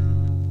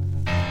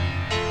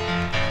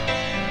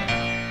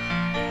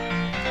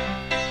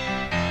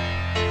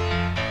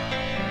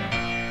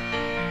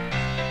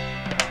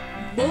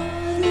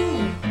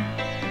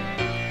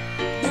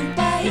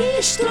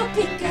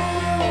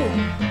 Tropical,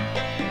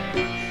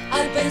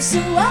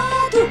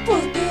 abençoado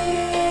por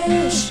Deus.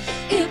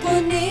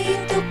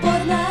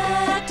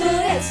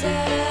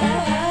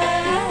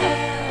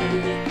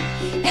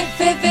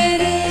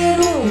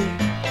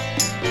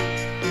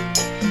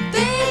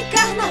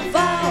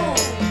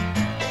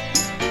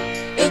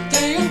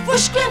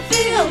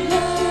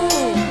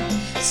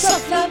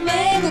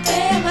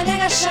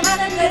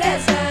 chamada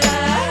Teresa.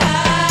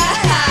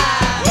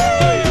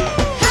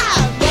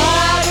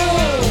 Moro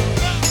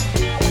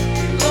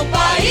no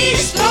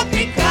país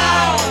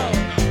tropical,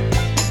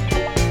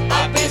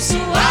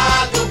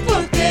 abençoado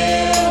por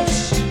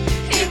Deus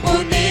e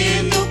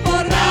bonito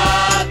por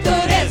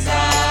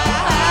natureza.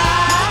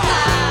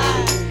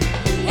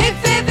 Em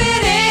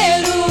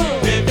fevereiro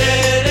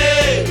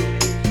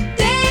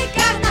tem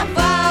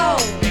carnaval.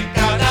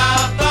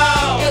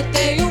 Eu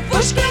tenho um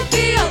fusca e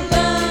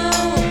violão.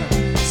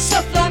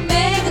 Sou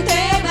Flamengo,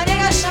 tenho uma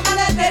nega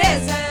chamada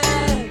Teresa.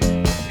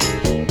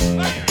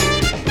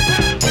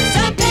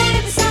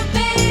 Some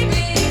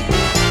baby,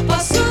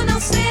 posso não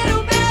ser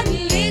o bad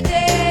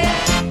líder,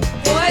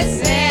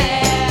 pois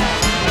é,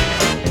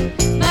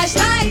 mas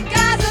lá em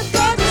casa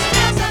todos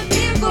meus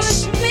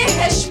amigos me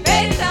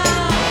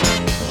respeitam,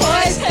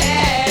 pois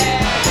é.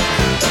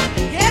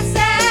 Essa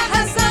é a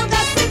razão da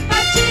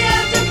simpatia,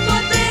 de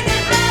poder e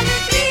da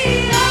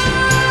alegria.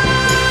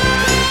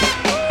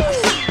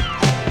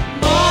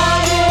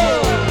 Moro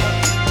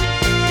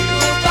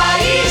no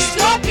país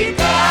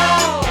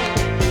tropical,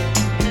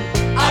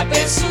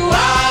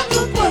 abençoado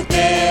por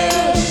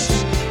Deus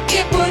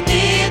e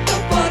bonito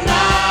por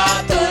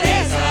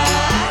natureza.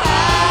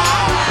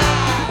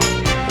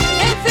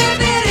 Em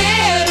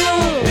fevereiro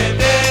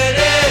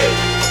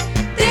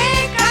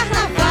tem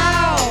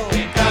carnaval.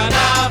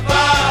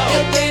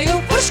 Eu tenho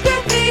um fusca e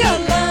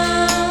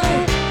violão.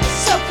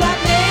 Sou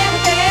Flamengo,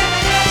 tenho uma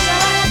nega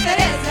chamada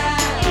Teresa.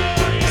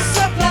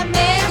 Sou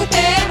Flamengo,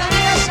 tenho uma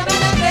nega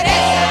chamada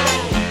Teresa.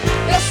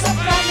 Eu sou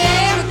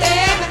Flamengo,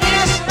 tenho uma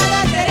nega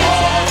chamada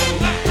Teresa.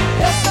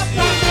 Eu sou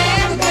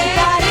Flamengo, tenho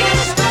uma nega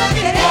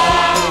chamada Teresa.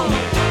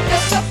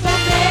 Eu sou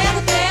Flamengo,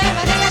 tenho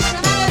uma nega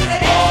chamada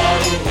Teresa. Eu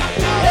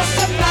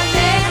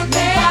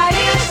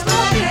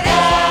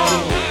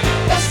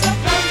sou Flamengo, tenho uma nega chamada Teresa. Eu sou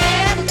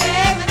Flamengo,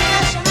 tenho uma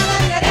nega chamada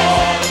Teresa.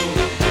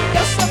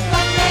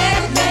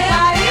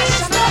 Eu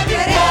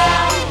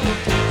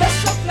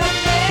sou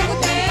Flamengo,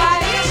 tenho uma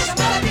nega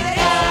chamada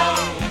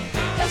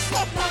Teresa. Eu sou Flamengo, tenho uma nega chamada Teresa. Eu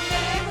sou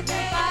Flamengo, tenho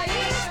uma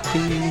nega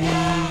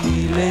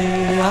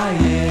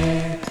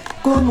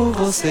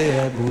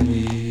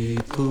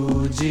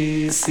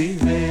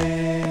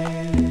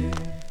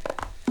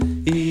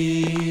chamada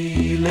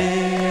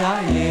Teresa.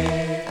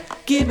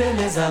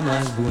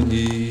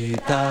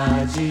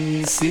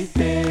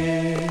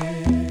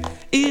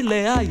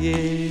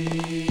 Ileaie,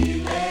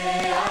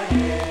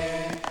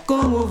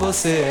 como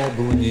você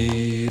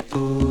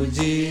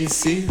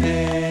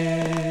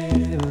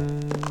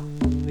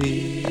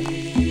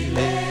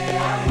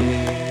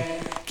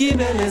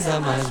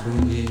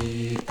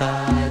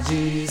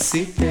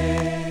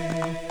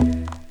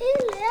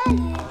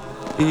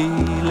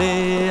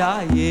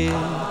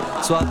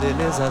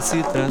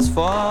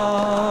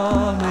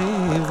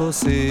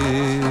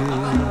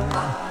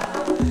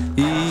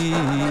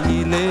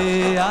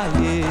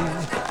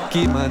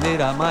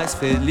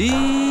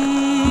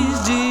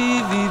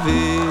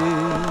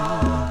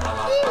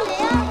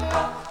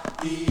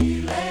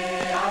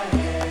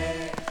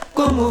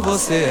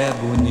é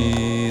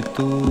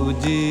bonito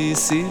de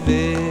se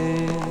ver.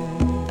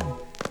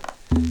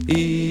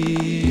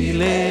 Ileaie,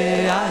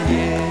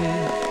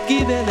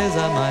 que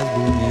beleza mais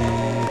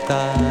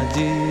bonita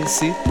de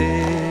se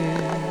ter.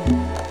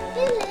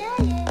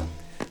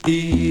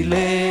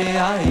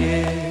 Ileaie,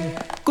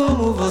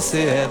 como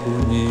você é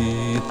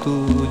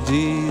bonito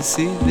de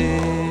se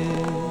ver.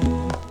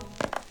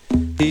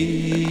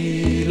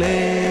 Ileaie,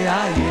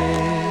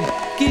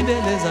 que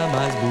beleza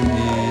mais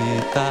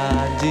bonita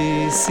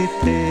de se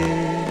ter.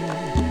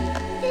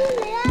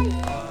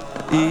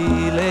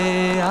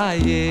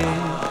 Ileaie,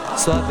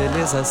 sua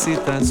beleza se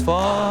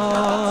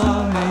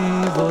transforma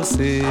em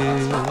você.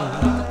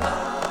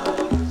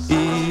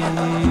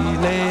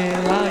 Ileaie,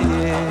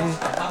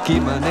 que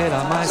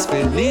maneira mais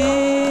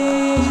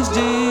feliz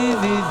de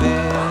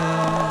viver.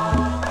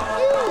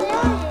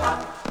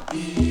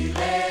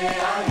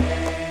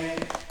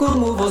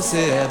 Como você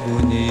é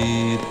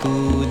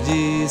bonito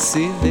de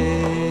se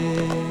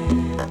ver.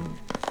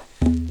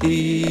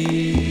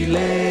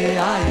 Ileaie,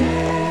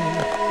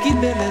 que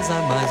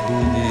beleza mais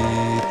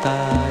bonita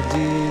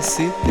de se ter. Ileaie, como você é bonito de se ver. Ileaie, que beleza mais bonita de se ter. Ileaie, sua beleza se transforma em você. Ileaie, que maneira mais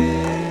feliz de viver.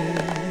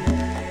 Como você é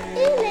bonito de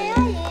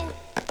se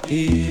ver. Ileaie,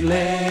 que beleza mais bonita de se ter.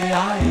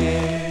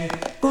 Ileaie,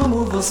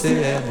 como você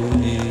é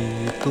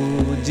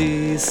bonito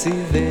de se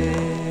ver.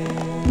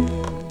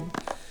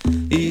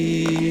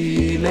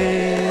 Ileaie,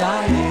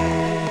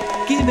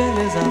 que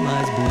beleza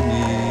mais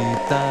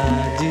bonita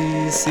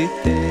de se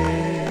ter.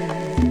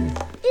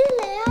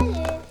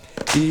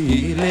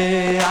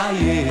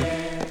 Ileaie,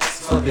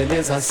 sua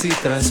beleza se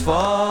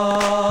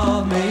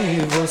transforma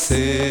em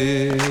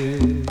você.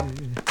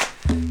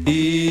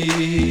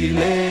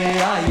 Ileaie,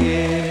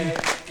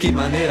 que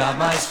maneira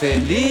mais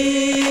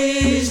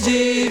feliz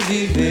de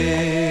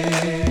viver.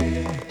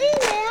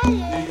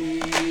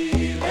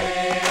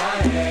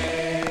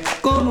 Ileaie,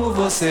 como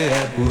você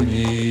é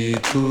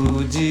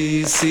bonito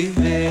de se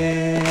ver.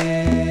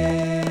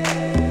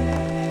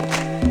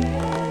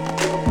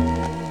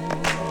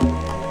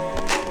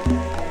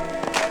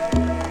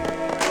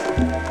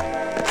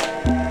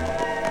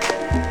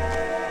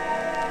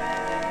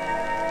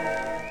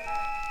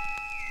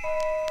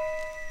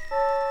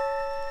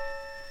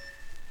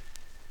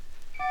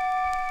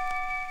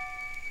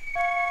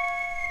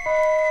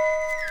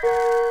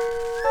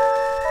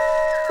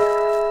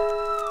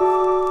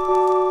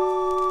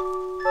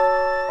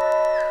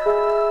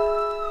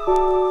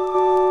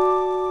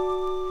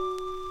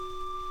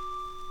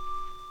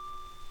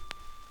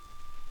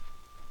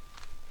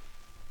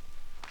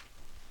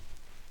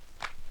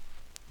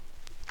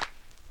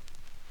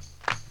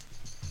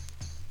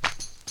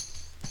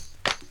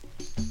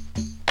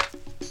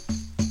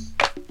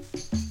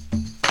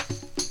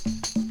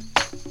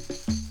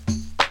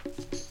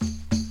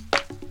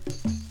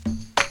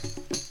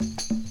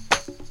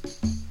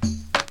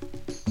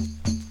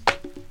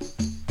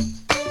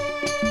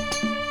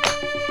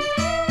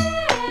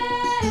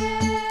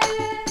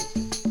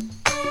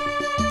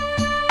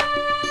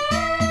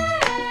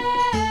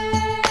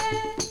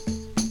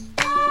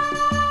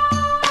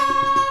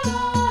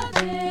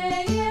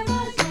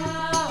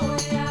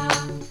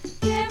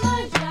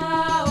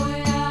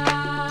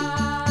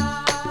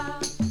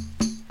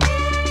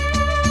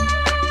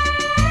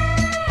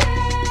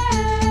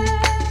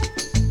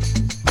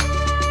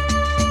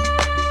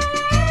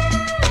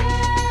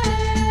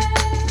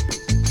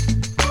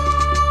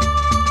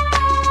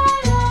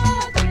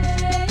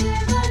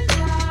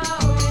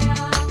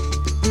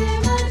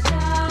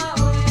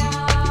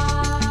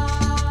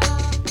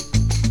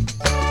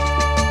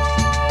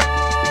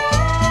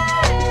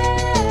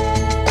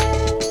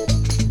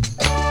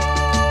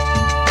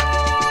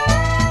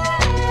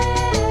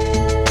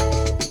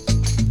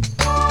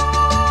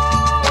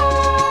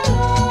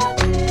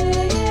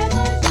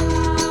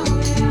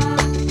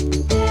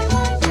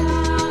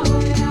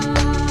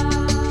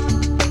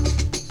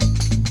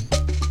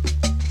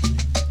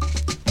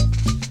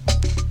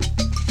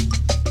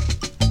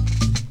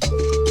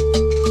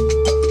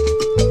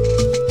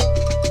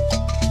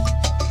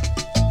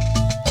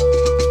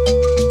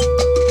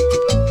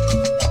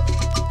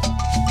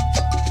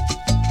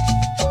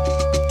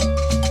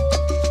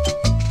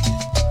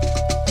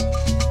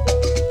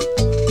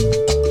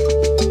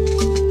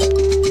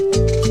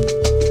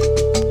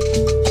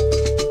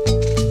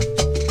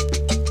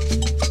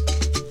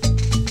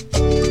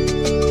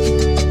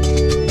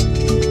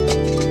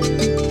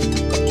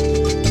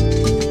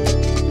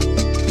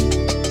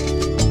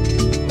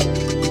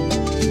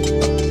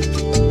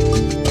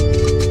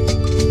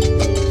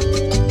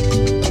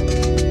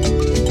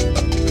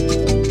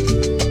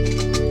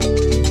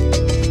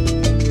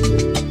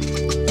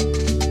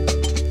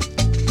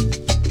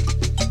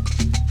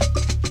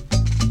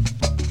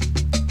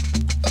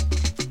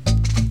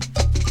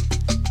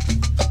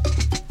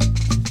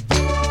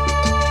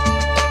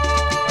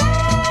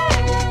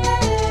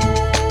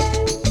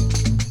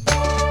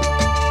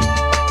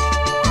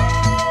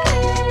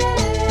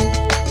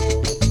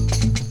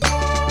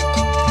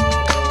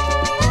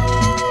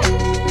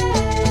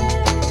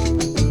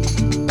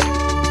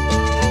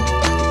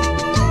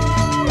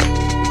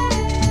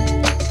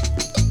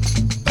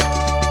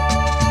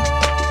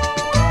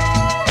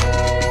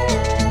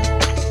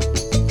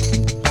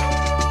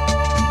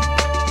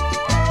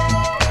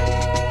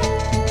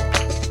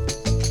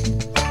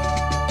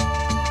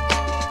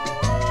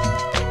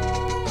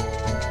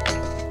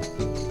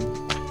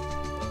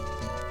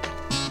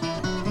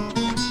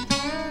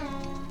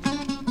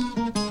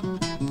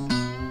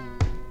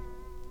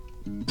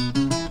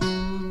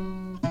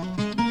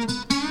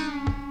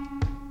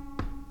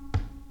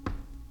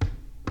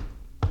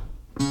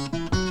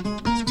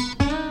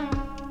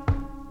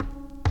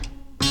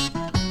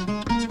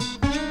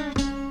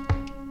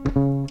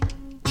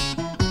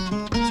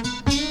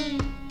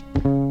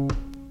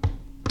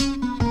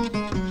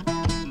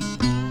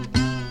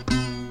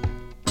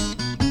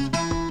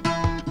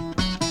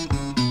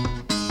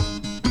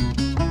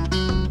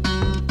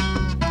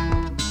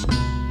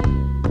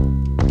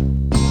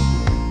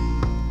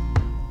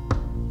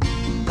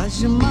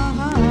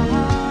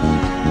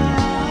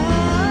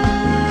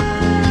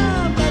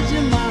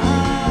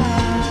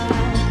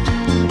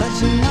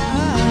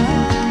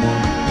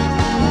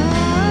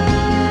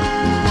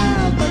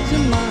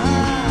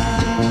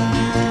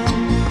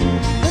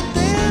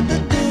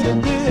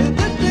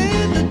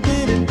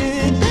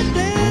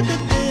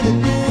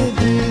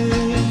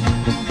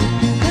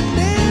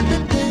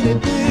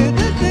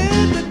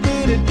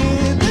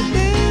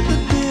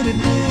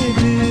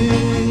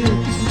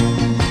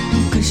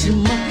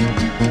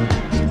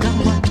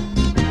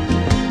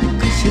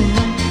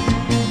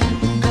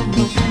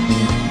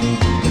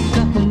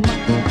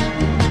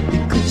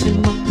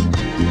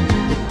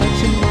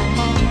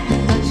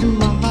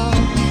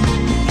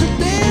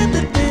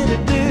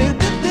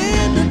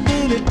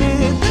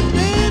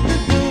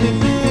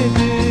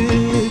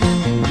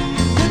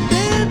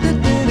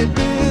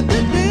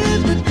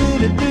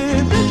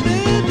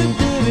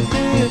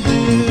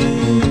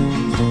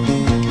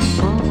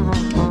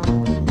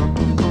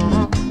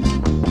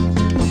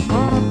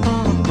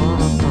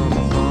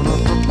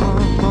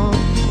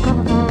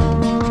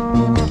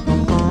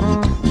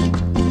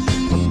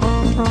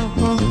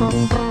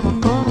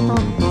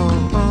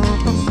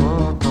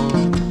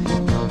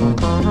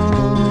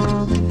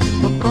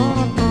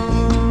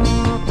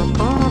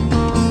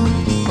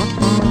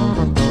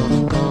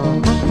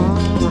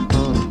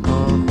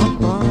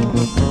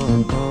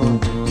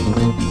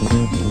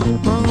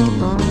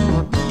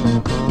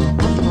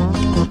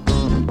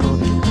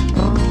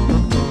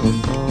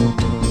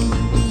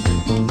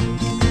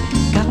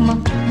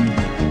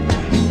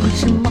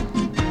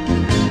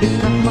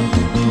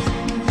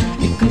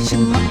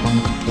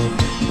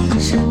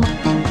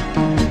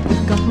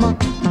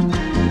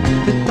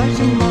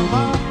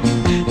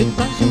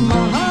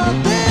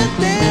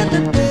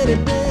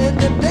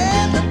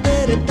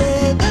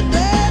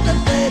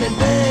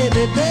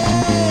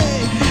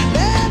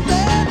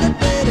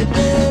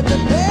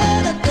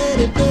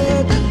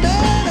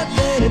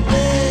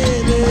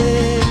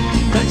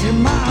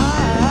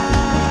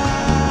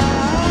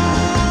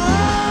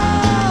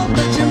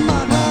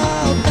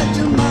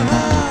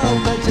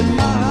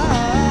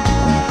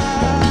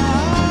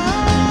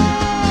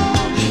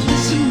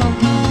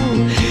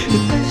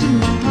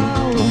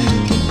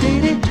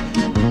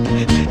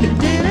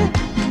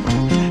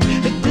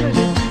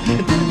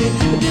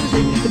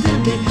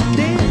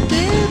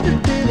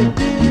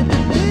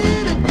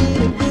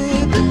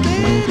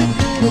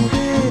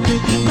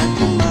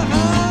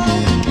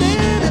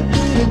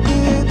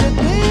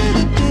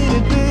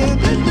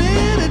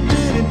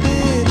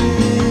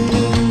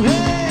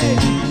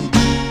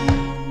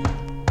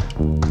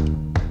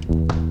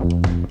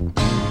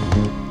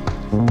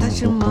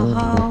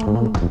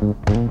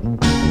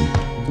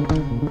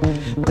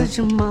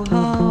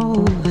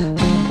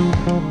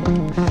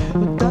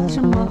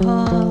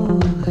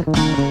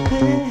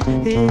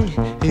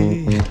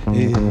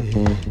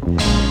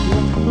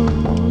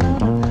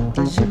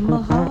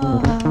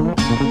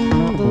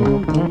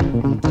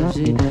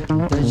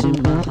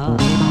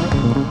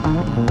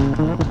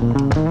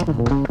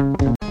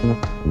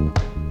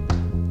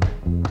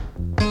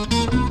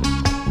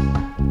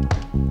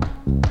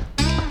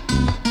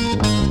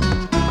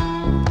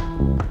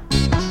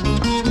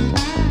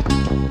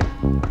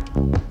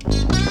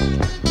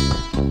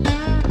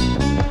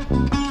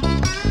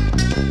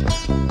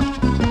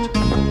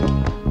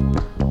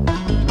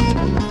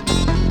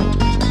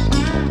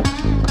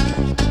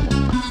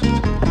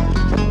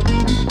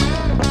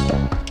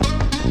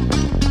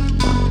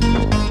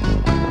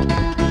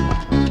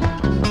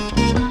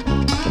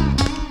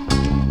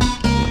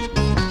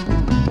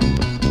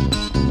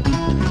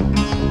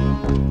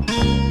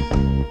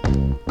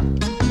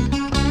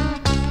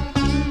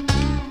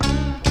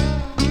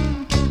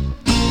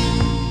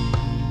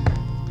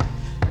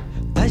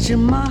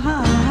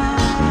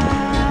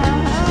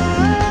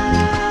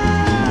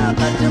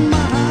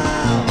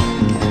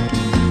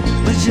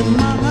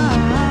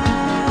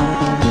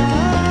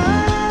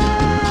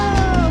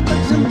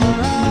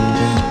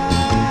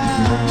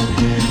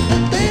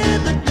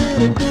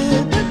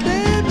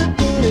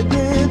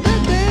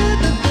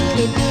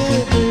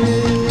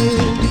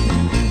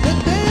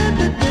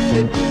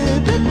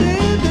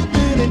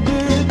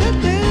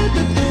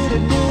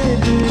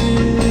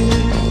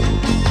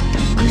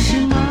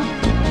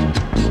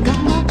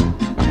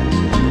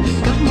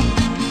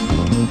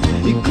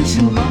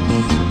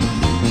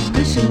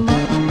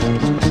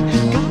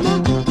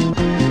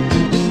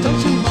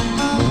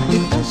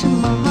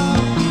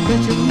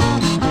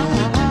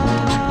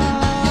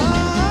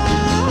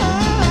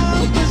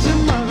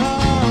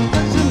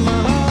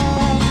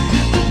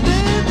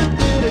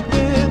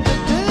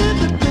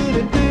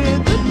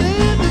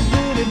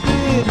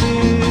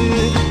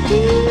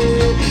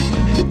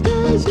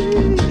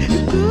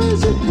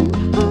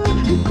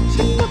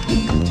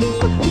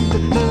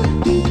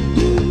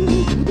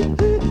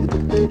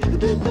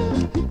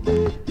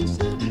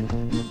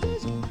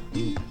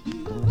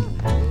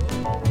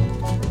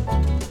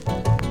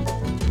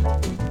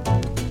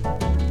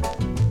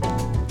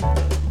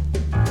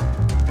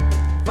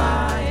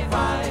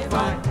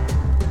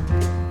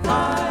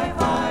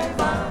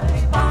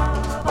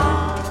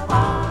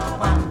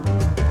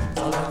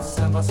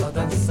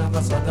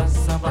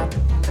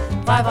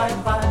 Vai,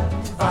 vai, vai,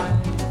 vai,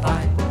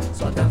 vai.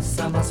 Só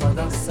dança samba, só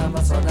dança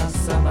samba, só dança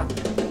samba.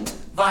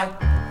 Vai,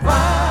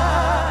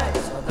 vai.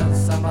 Só dança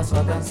samba,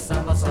 só dança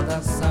samba, só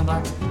dança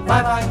samba.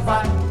 Vai, vai,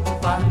 vai,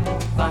 vai,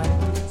 vai.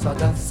 Só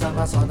dança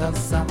samba, só dança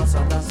samba, só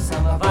dança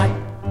samba. Vai.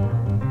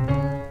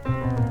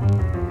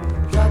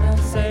 Já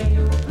dancei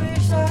o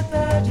twist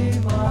até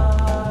demais,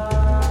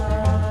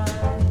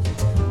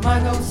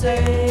 mas não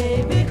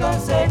sei, me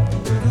cansei.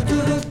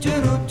 Turu,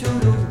 turu,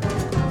 turu.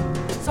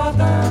 Só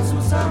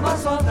danço samba,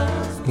 só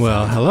danço.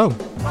 Well, hello.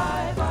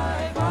 Vai,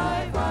 vai,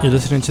 vai, vai. You're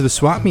listening to the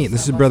Swap Meet.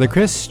 This is Brother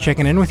Chris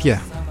checking in with you.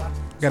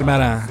 Got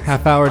about a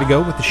half hour to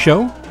go with the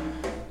show.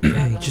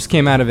 Just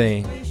came out of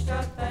a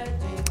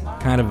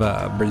kind of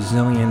a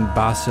Brazilian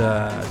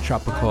bossa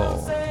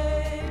tropical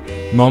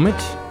moment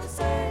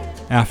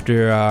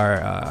after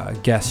our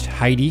guest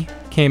Heidi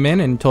came in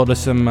and told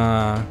us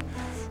some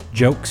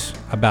jokes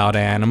about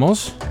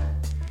animals.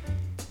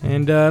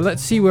 And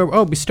let's see where...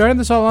 Oh, we started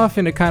this all off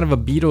in a kind of a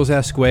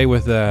Beatles-esque way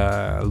with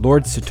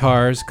Lord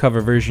Sitar's cover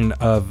version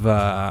of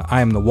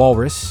I Am the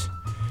Walrus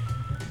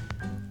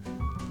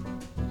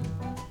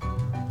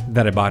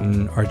that I bought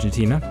in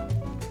Argentina.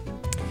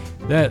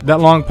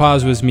 That long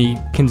pause was me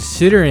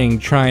considering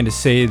trying to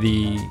say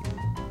the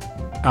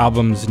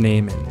album's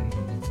name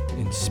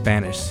in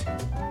Spanish.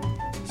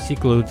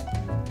 Ciclo...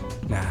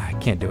 Nah, I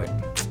can't do it.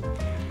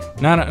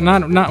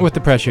 Not with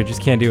the pressure.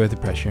 Just can't do it with the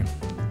pressure.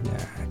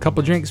 A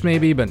couple drinks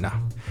maybe, but no.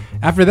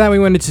 After that, we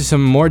went into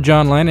some more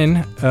John Lennon,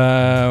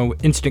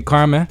 Instant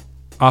Karma,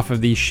 off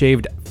of the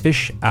Shaved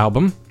Fish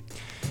album.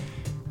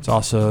 It's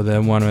also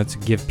the one that's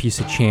Give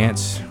Peace a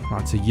Chance.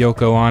 Lots of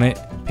Yoko on it.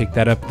 Picked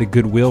that up at the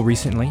Goodwill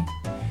recently,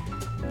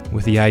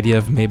 with the idea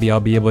of maybe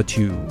I'll be able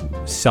to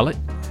sell it.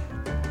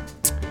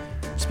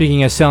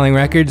 Speaking of selling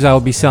records, I'll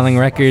be selling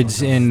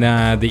records in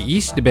the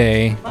East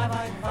Bay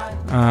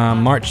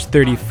March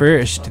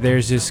 31st.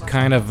 There's this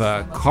kind of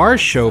a car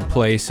show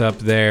place up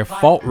there.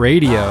 Fault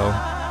Radio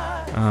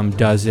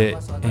does it,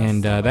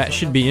 and that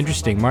should be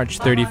interesting. March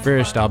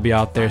 31st, I'll be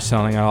out there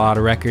selling a lot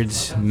of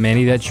records,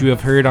 many that you have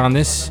heard on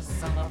this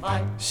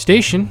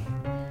station.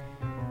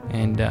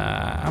 And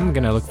I'm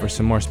going to look for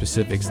some more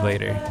specifics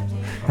later.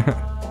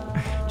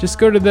 Just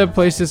go to the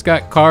place that's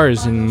got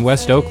cars in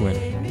West Oakland.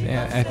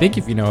 Yeah, I think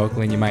if you know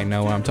Oakland, you might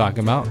know what I'm talking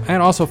about.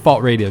 And also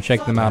Fault Radio.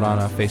 Check them out on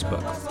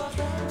Facebook.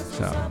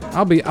 So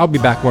I'll be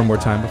back one more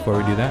time before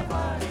we do that.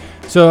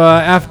 So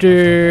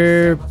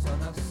after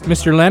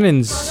Mr.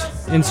 Lennon's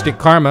Instant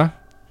Karma,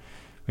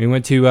 we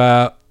went to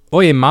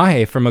Oye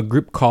Mahe from a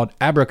group called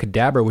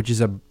Abracadabra, which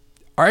is a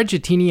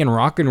Argentinian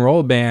rock and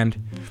roll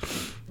band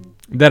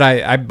that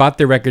I bought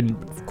their record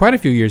quite a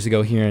few years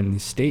ago here in the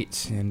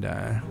States, and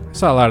I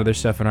saw a lot of their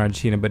stuff in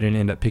Argentina, but didn't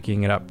end up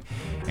picking it up.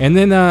 And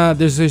then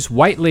there's this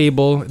white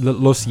label,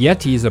 Los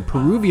Yetis, a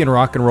Peruvian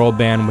rock and roll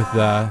band with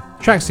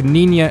tracks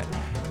Niña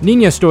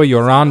Estoy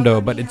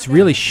Llorando, but it's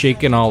really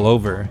shaken all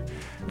over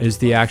is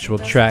the actual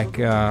track.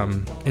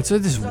 It's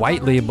this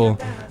white label.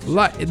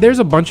 There's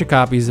a bunch of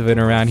copies of it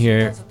around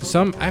here.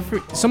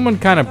 Someone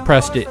kind of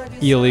pressed it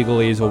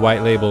illegally as a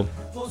white label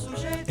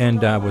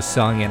and was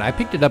selling it. I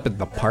picked it up at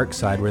the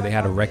Parkside where they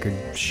had a record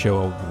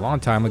show a long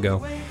time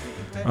ago.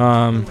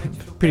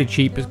 Pretty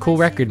cheap. It's a cool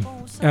record.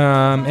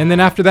 And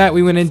then after that,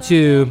 we went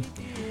into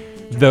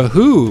The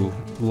Who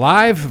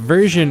live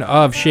version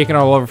of Shakin'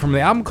 All Over from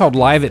the album called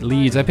Live at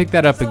Leeds. I picked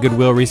that up at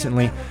Goodwill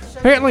recently.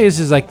 Apparently, this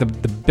is like the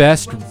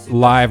best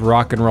live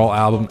rock and roll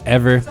album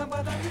ever.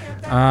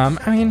 I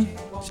mean,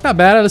 it's not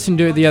bad. I listened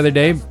to it the other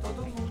day.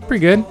 Pretty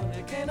good.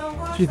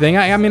 What do you think?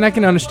 I mean, I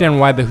can understand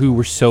why The Who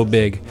were so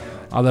big.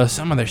 Although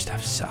some of their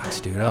stuff sucks,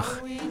 dude.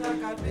 Ugh.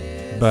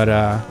 But,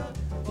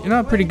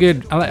 pretty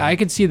good. I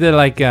could see that,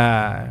 like,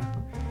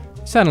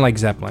 sounding like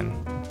Zeppelin,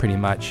 pretty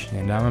much.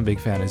 And I'm a big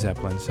fan of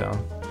Zeppelin, so.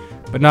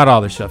 But not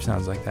all their stuff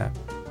sounds like that.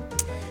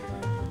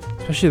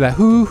 Especially that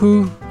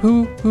who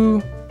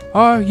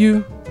are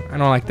you? I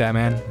don't like that,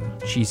 man.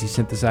 Cheesy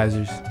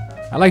synthesizers.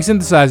 I like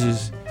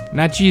synthesizers,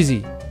 not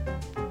cheesy.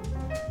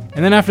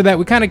 And then after that,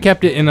 we kind of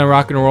kept it in the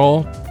rock and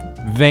roll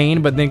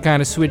vein, but then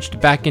kind of switched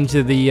back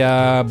into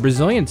the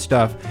Brazilian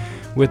stuff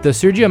with the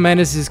Sergio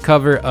Mendes'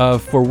 cover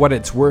of For What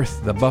It's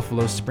Worth, the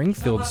Buffalo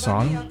Springfield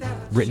song,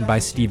 written by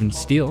Stephen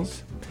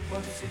Stills.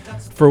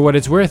 For What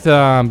It's Worth,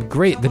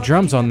 great, the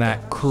drums on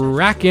that,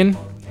 crackin'.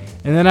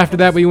 And then after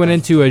that, we went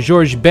into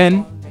Jorge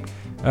Ben,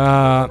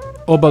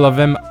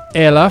 Obalavem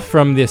Ela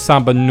from the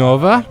Samba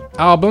Nova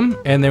album,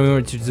 and then we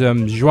went to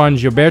João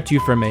Gilberto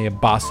from a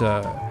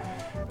bossa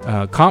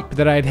comp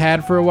that I'd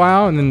had for a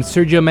while, and then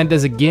Sergio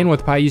Mendes again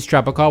with País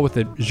Tropical with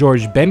the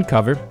Jorge Ben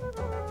cover.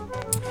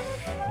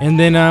 And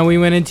then we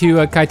went into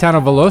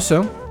Caetano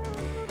Veloso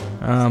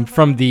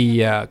from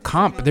the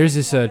comp. There's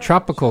this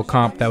tropical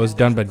comp that was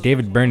done by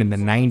David Byrne in the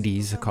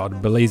 90s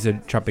called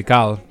Beleza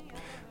Tropical.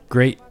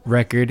 Great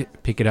record.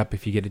 Pick it up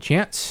if you get a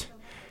chance.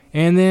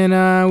 And then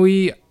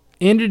we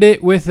ended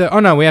it with...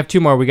 we have two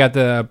more. We got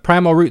the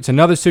Primal Roots,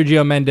 another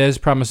Sergio Mendes,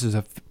 Promise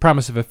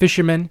of a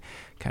Fisherman.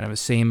 Kind of the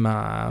same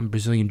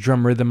Brazilian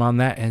drum rhythm on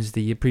that as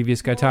the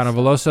previous Caetano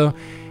Veloso.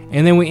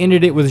 And then we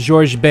ended it with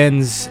Jorge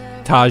Ben's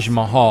Taj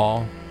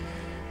Mahal.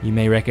 You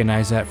may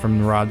recognize that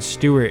from Rod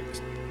Stewart.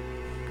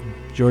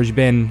 George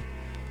Ben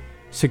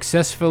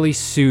successfully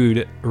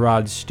sued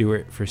Rod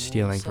Stewart for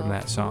stealing from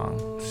that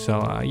song.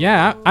 So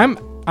yeah,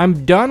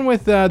 I'm done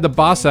with the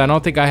bossa. I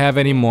don't think I have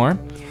any more.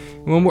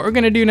 What we're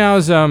gonna do now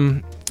is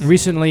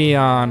recently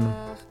on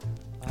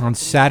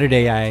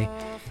Saturday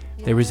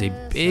there was a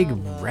big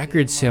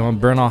record sale in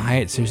Bernal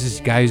Heights. There's this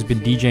guy who's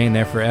been DJing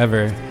there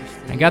forever.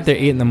 I got there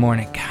 8 in the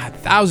morning. God,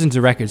 thousands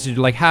of records.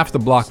 Like half the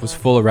block was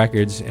full of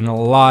records, and a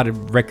lot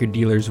of record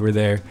dealers were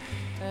there.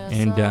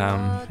 And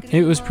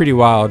it was pretty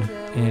wild.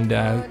 And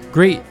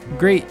great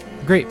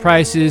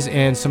prices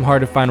and some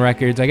hard to find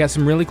records. I got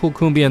some really cool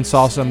cumbia and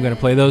salsa. I'm going to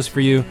play those for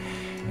you.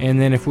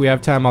 And then if we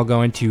have time, I'll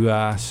go into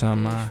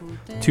some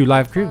 2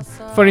 Live Crew.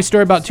 Funny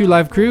story about 2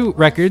 Live Crew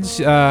records.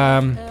 2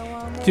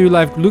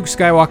 Live, Luke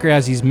Skywalker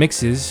has these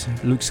mixes.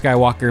 Luke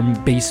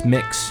Skywalker bass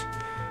mix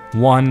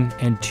 1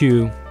 and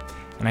 2.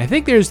 And I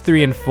think there's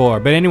 3 and 4.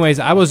 But anyways,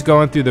 I was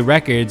going through the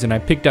records and I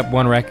picked up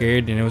one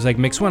record and it was like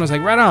mix 1. I was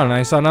like, right on. And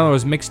I saw another one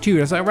was mix 2. And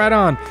I was like, right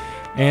on.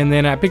 And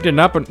then I picked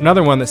up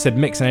another one that said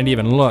mix and I didn't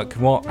even look.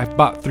 Well, I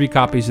bought 3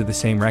 copies of the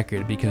same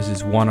record because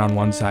it's 1 on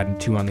one side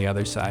and 2 on the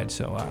other side.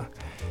 So,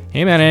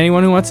 hey man,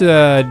 anyone who wants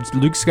a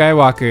Luke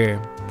Skywalker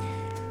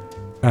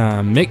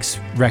mix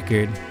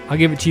record, I'll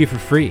give it to you for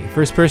free.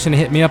 First person to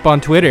hit me up on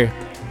Twitter,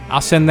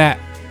 I'll send that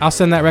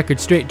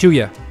record straight to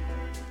you.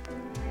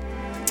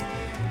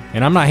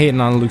 And I'm not hating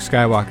on Luke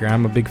Skywalker.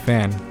 I'm a big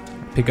fan.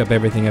 I pick up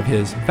everything of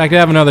his. In fact, I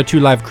have another 2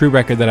 Live Crew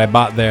record that I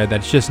bought there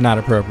that's just not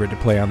appropriate to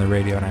play on the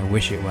radio, and I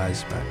wish it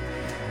was, but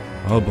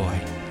oh boy.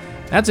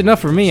 That's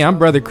enough for me. I'm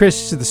Brother Chris.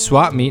 This is the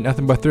Swap Meet.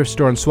 Nothing but thrift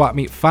store and swap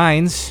meet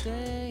finds.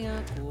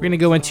 We're going to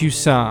go into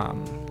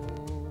some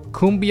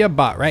Cumbia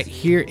Bot right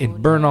here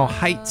in Bernal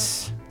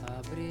Heights.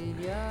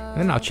 And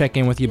then I'll check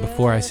in with you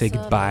before I say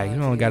goodbye.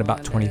 We've only got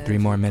about 23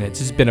 more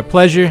minutes. It's been a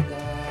pleasure.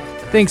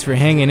 Thanks for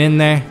hanging in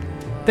there.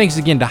 Thanks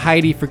again to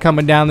Heidi for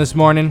coming down this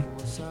morning.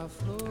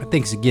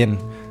 Thanks again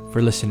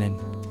for listening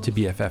to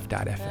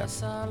BFF.FM.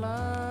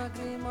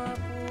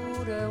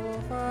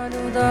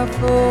 Da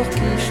flor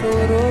que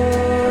chorou,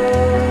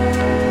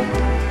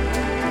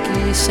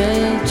 que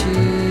sentiu.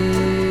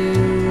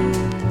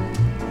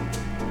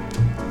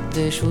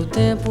 Deixa o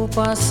tempo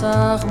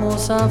passar,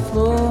 moça, a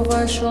flor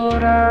vai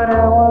chorar,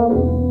 é o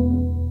amor.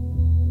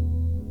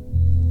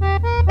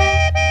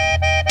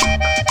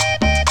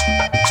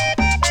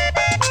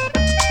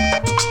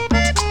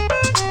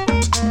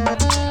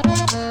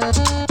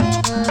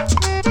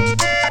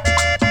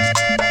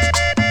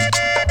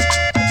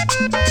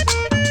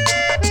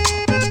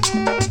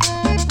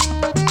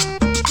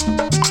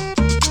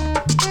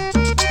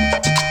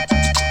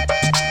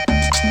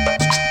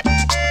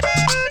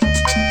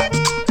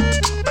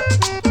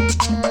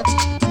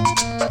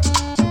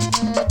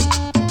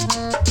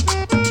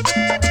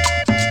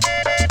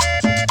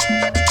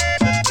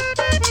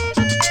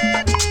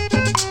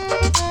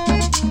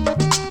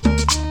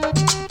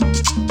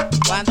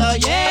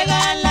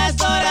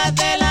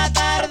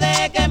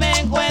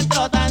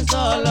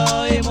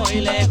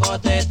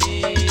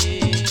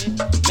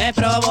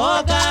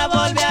 Provoca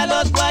volver a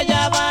los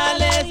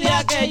guayabales y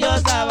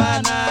aquellos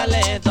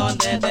sabanales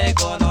donde te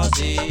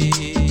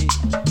conocí.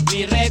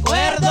 Mis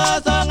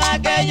recuerdos son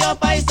aquellos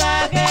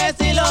paisajes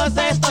y los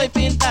estoy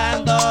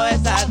pintando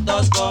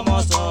exactos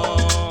como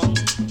son.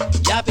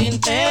 Ya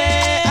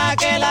pinté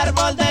aquel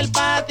árbol del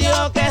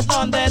patio que es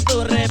donde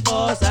tú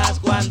reposas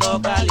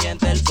cuando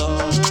calienta el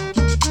sol.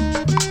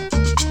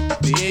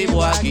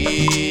 Vivo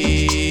aquí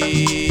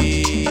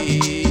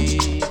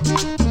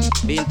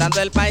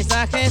pintando el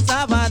paisaje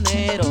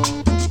sabanero,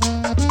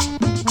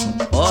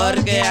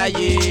 porque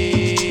allí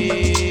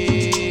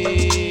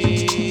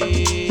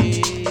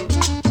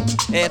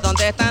es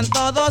donde están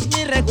todos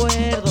mis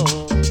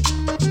recuerdos.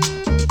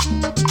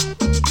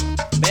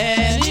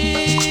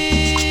 Vení,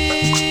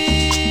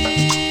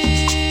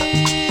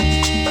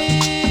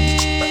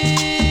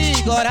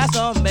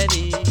 corazón,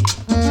 vení.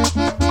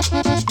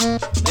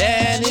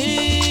 Vení.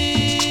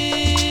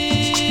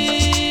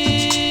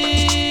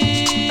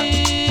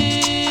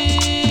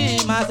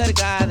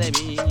 Cerca de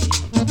mí.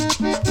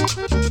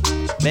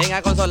 Ven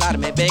a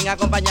consolarme, ven a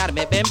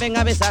acompañarme, ven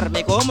a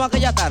besarme como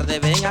aquella tarde.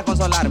 Ven a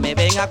consolarme,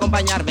 ven a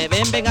acompañarme,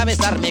 ven a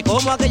besarme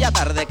como aquella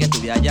tarde que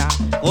estuve allá,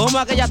 como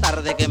aquella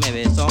tarde que me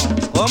besó,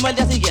 como el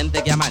día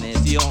siguiente que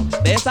amaneció.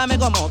 Bésame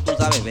como tú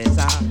sabes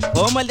besar,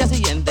 como el día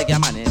siguiente que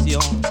amaneció.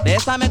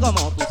 Bésame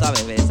como tú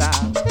sabes besar.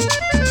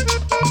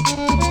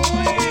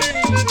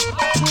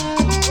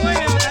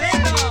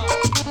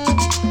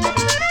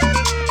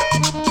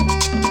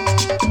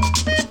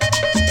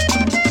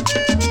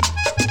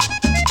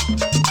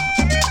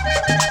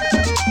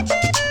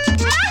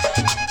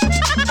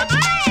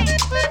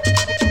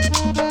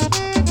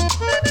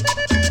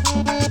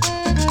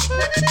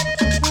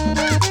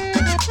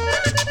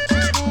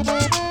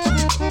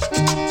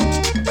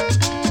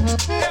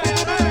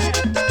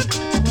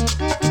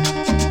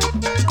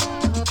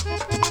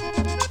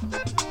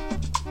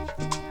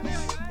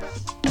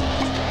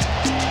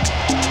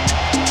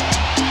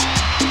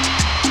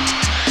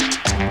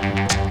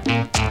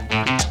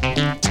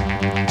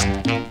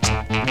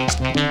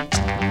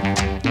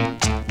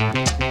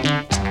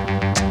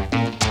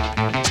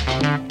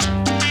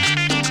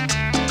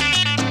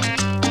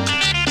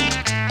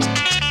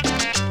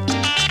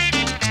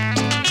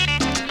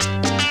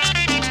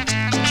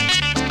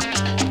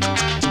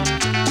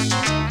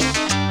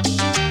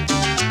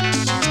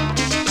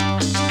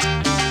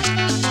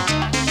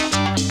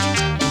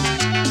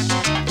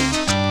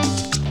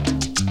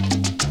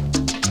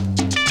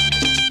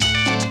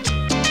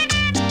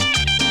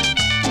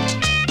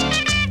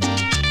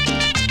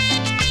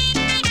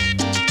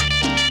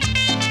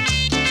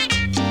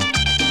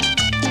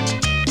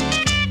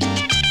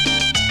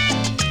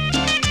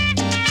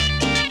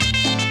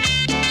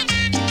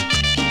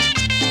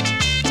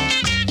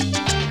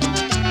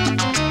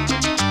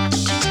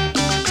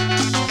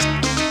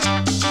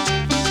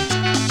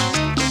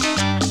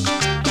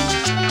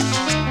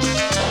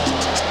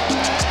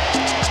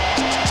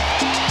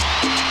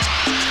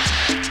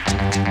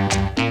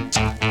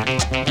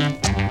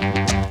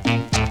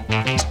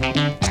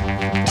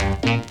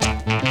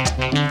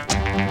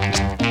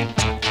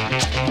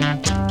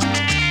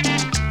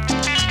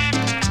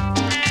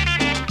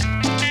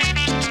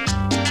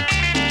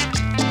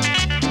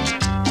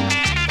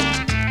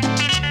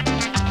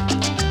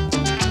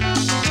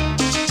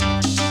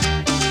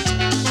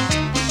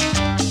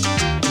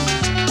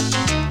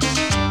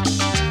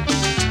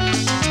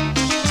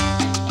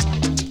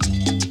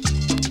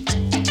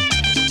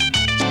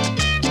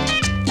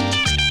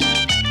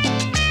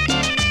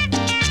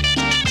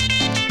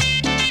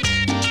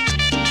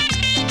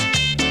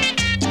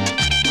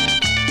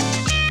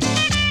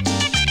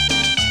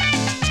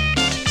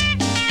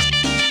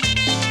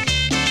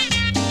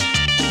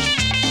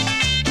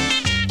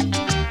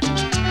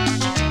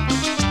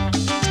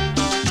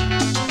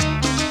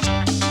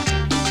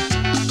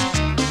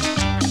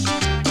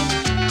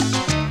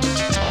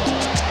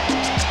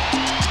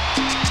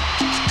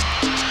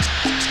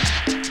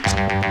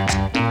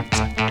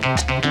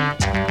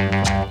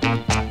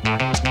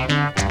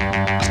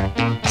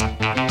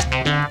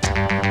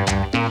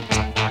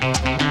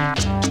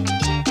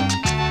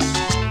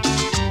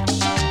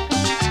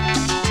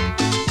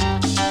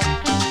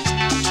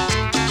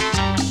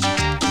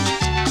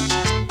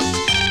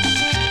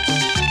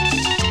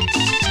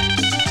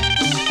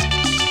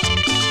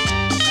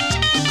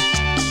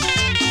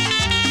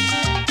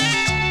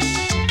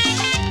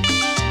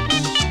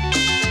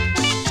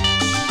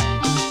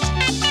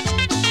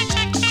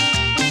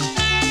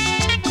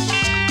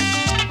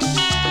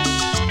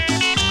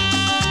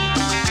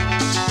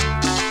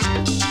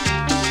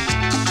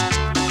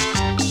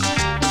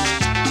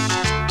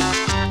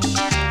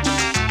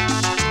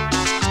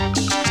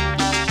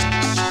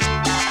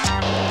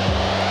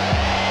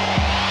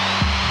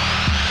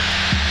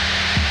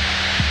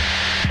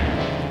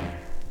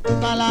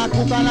 cúcala,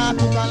 cúcala,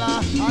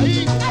 cúcala,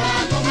 ahí,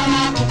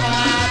 cúcala,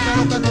 cúcala,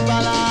 pero que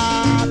cúcala,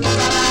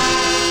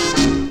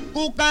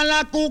 cúcala,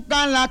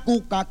 cúcala,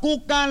 cúcala,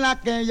 cúcala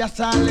que ella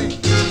sale.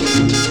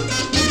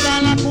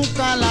 Cúcala,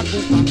 cúcala,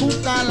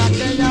 cúcala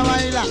que ella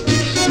baila.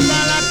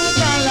 Cúcala,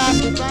 cúcala,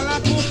 cúcala,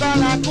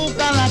 cúcala,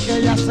 cúcala que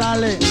ella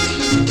sale.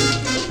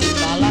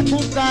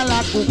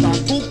 Cúcala,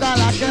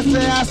 cúcala que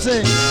se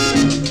hace.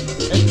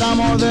 Esta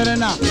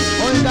moderna,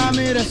 oiga,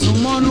 mire, es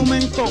un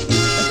monumento.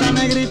 Esta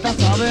negrita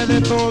sabe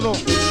de todo.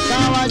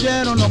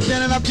 Caballero, no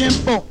pierda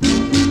tiempo.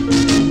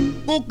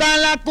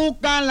 Cúcala,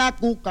 cúcala,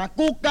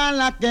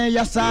 cúcala que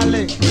ella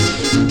sale.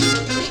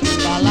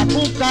 Cúcala,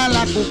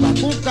 cúcala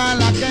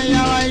que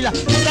ella baila.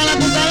 Cúcala,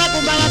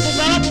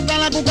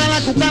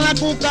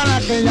 cúcala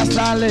que ella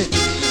sale.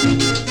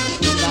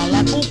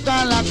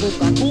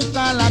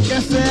 Cúcala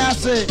que se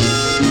hace.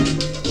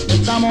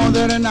 Esta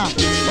moderna,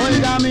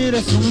 oiga, mire,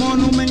 es un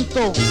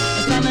monumento.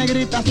 Esta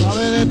negrita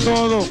sabe de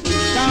todo.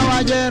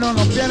 Caballero,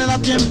 no pierda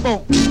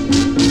tiempo.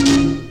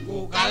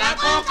 Cúcala,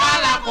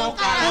 cúcala,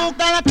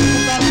 cúcala,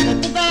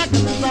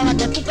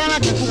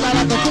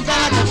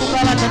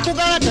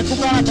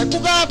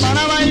 cúcala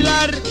para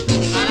bailar.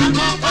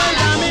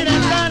 Oiga, mire,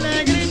 esta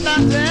negrita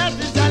se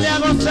hace y sale a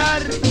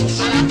gozar.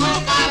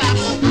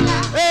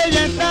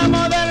 Ella está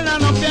moderna,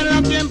 no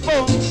pierda tiempo.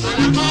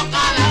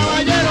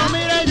 Caballero,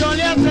 mire, yo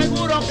le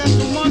aseguro que es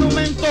un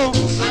monumento.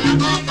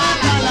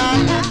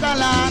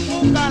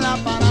 Cúcala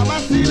para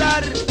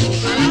vacilar.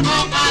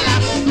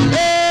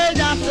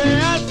 Ella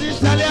se hace y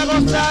sale a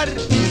gozar.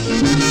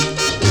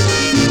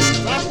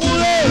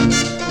 ¡Sacude!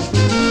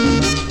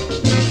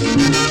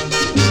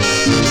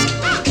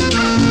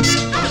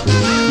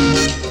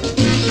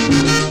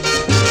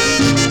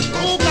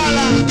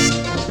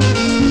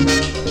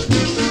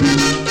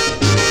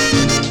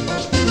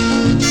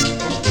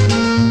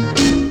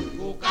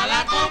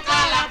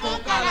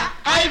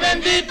 ¡Ay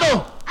bendito!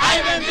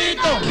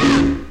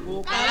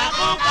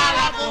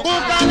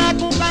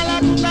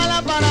 Cúcala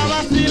para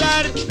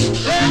vacilar.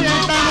 Ella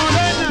está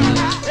morena,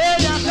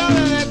 ella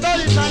sabe de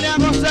todo y sale a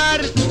gozar.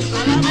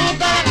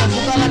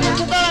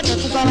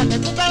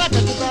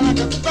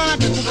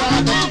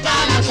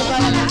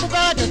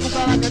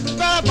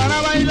 Cúcala para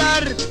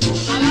bailar.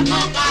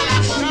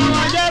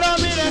 Caballero,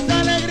 mire, esta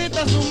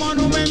negrita es un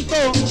monumento.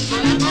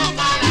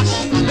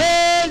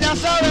 Ella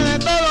sabe de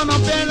todo, no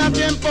pierda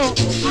tiempo.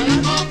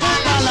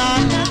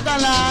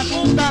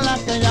 Cúcala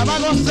que ella va a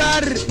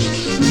gozar.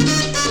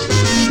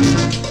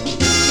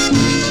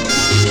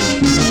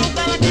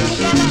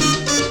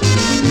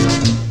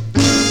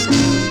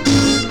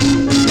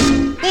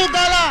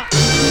 Cúcala.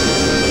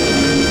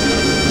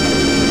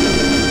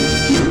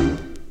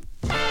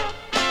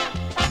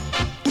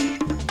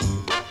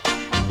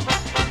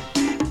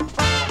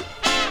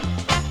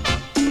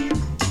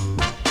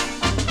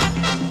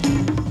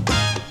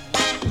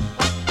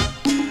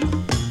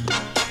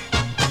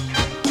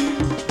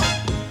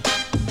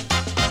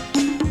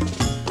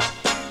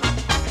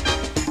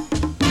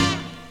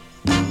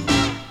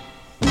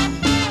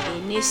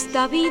 En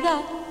esta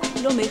vida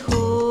lo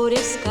mejor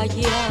es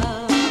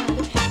callar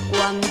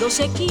cuando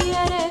se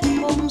quiere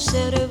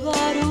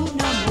conservar un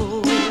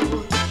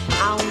amor,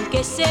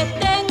 aunque se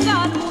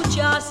tengan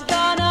muchas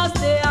ganas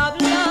de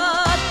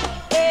hablar,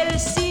 el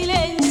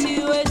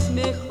silencio es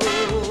mejor.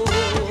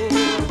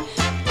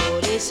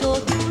 Por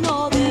eso tú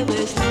no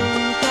debes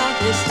nunca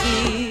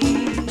decir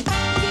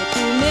que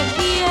tú me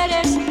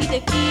quieres y te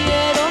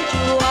quiero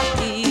yo a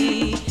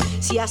ti,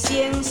 si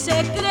así en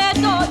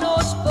secreto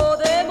nos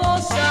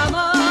podemos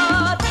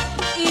amar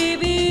y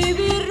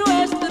vivir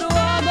nuestro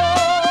amor.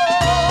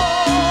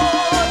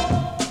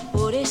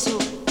 Por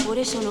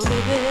eso no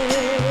debes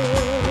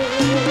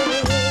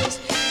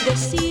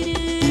decir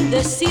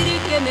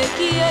que me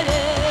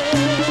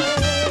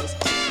quieres.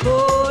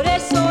 Por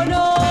eso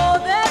no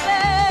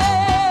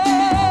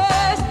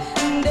debes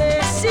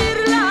decir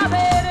la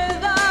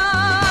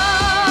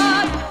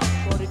verdad,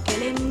 porque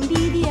la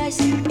envidia es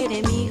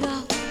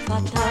enemiga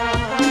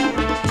fatal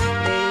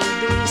del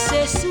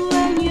dulce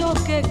sueño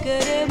que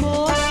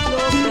queremos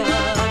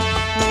lograr.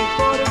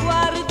 Mejor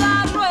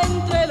guardarlo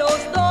entre los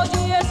dos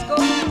y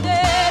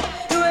esconder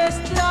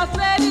nuestra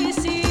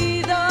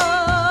felicidad.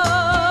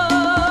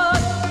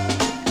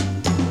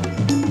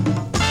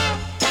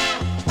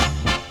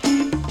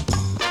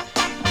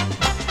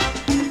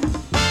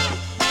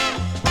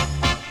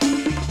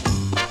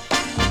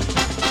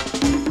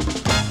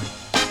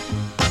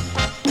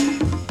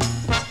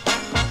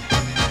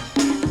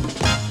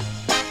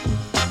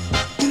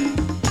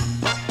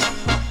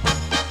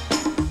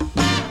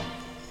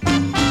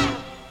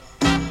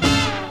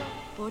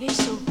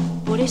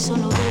 Por eso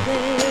no debes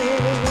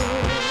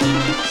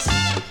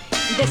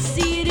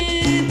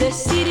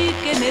decir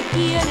que me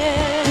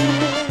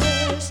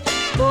quieres.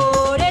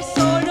 Por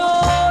eso no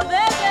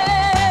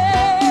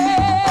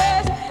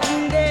debes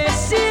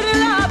decir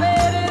la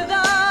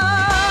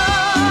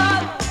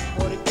verdad,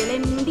 porque la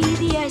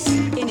envidia es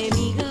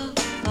enemiga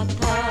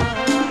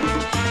fatal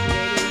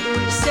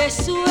del dulce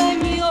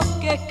sueño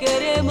que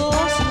queremos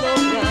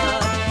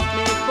lograr.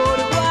 Mejor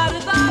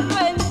guardarlo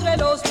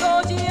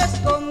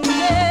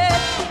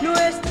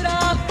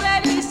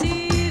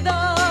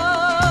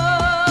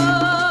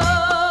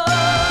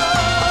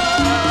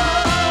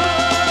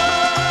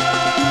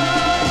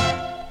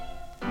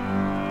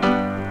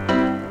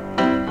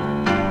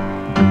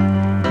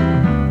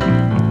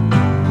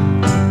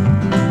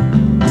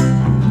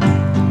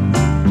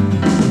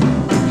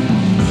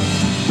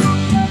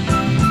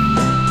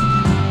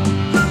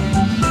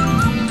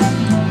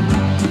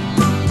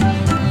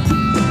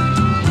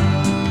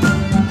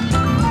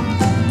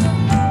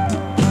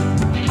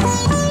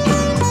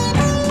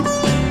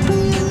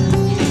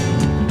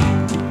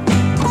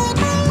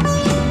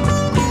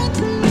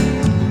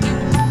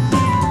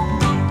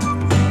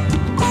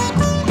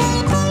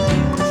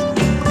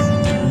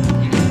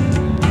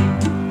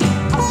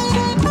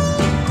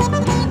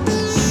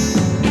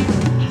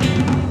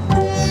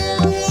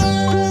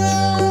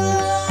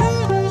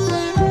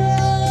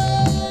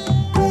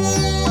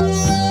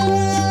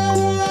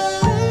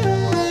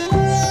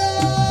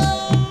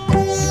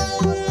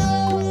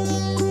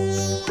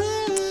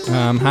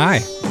Hi.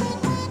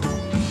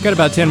 Got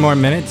about 10 more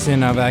minutes,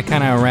 and I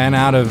kind of ran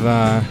out of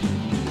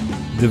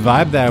the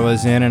vibe that I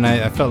was in, and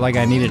I felt like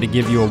I needed to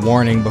give you a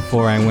warning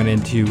before I went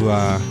into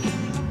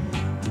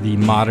the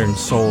modern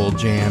soul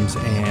jams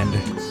and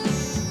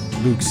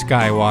Luke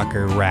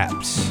Skywalker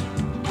raps.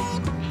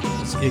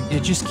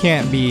 It just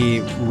can't be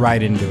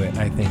right into it,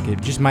 I think.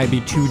 It just might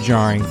be too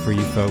jarring for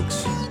you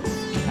folks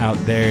out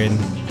there in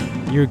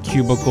your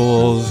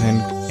cubicles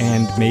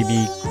and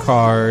maybe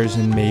cars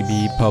and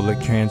maybe public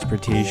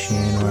transportation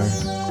or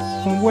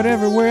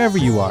whatever, wherever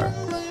you are.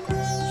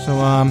 So,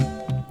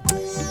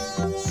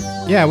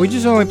 yeah, we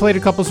just only played a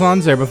couple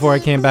songs there before I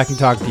came back and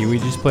talked to you. We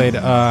just played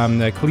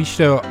the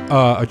Calixto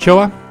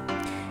Ochoa,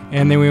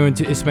 and then we went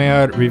to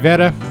Ismael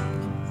Rivera,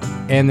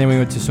 and then we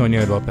went to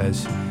Sonia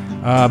Lopez.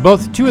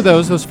 Two of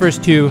those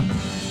first two,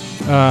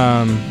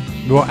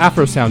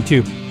 Afro Sound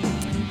too.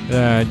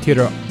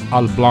 Tiro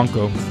al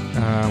Blanco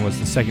was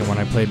the second one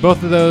I played.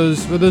 Both of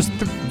those,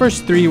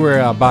 first three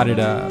were bought at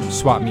a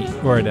swap meet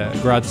or at a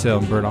garage sale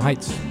in Bernal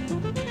Heights.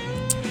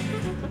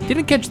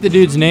 Didn't catch the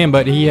dude's name,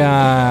 but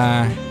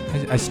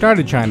I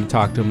started trying to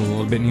talk to him a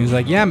little bit, and he was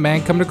like, "Yeah,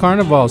 man, come to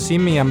Carnival, see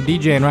me. I'm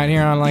DJing right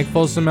here on like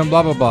Folsom and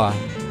blah blah blah."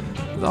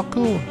 It was all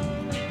cool,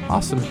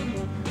 awesome.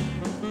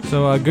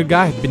 So good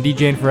guy, been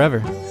DJing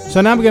forever. So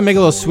now I'm gonna make a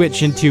little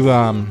switch into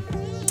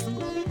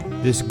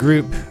this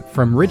group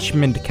from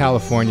Richmond,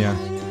 California.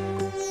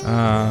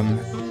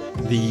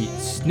 The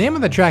name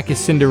of the track is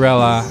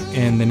Cinderella,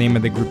 and the name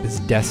of the group is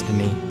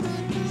Destiny.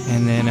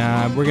 And then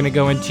we're gonna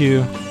go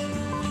into,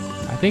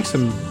 I think,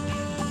 some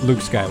Luke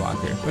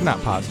Skywalker, but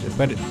not positive.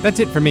 But that's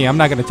it for me. I'm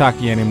not gonna talk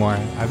to you anymore.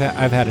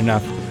 I've had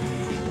enough.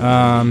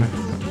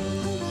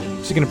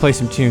 Just gonna play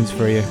some tunes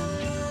for you.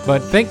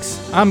 But thanks.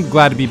 I'm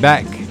glad to be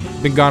back.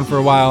 Been gone for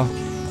a while.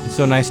 It's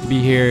so nice to be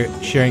here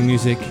sharing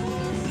music,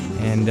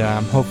 and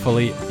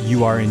hopefully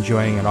you are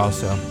enjoying it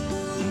also.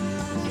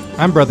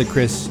 I'm Brother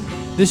Chris.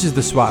 This is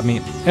the Swap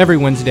Meet every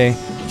Wednesday,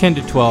 10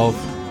 to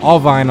 12, all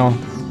vinyl,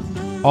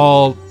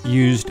 all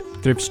used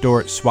thrift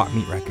store Swap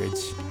Meet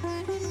records.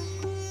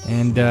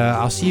 And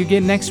I'll see you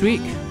again next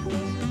week.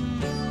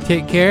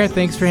 Take care.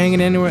 Thanks for hanging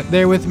in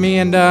there with me,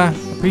 and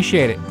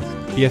appreciate it.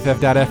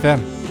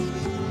 BFF.FM.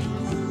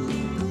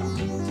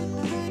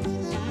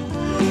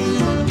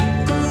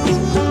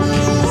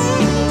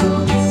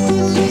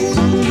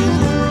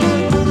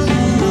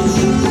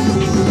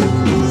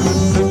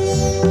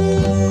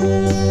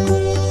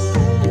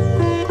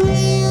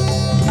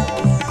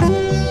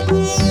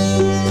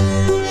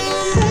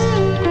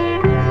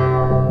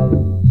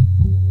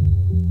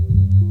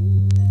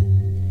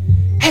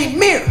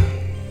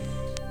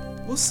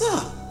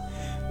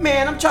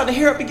 Trying to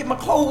hurry up and get my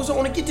clothes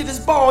on and get to this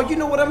ball, you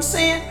know what I'm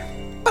saying?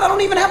 But I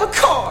don't even have a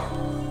car.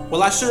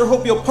 Well, I sure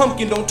hope your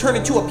pumpkin don't turn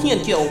into a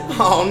pinto.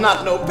 Oh,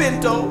 not no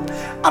pinto.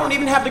 I don't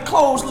even have the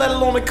clothes, let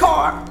alone a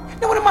car.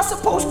 Now what am I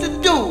supposed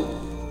to do?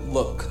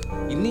 Look,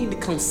 you need to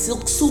come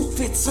silk suit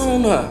fits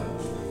on her.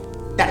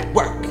 That'll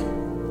work.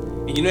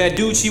 And you know that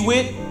dude she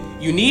with?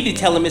 You need to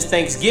tell him it's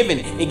Thanksgiving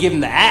and give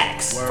him the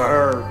axe.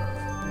 Word.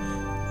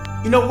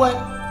 You know what?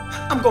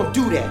 I'm gonna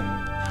do that.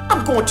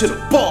 I'm going to the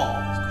ball.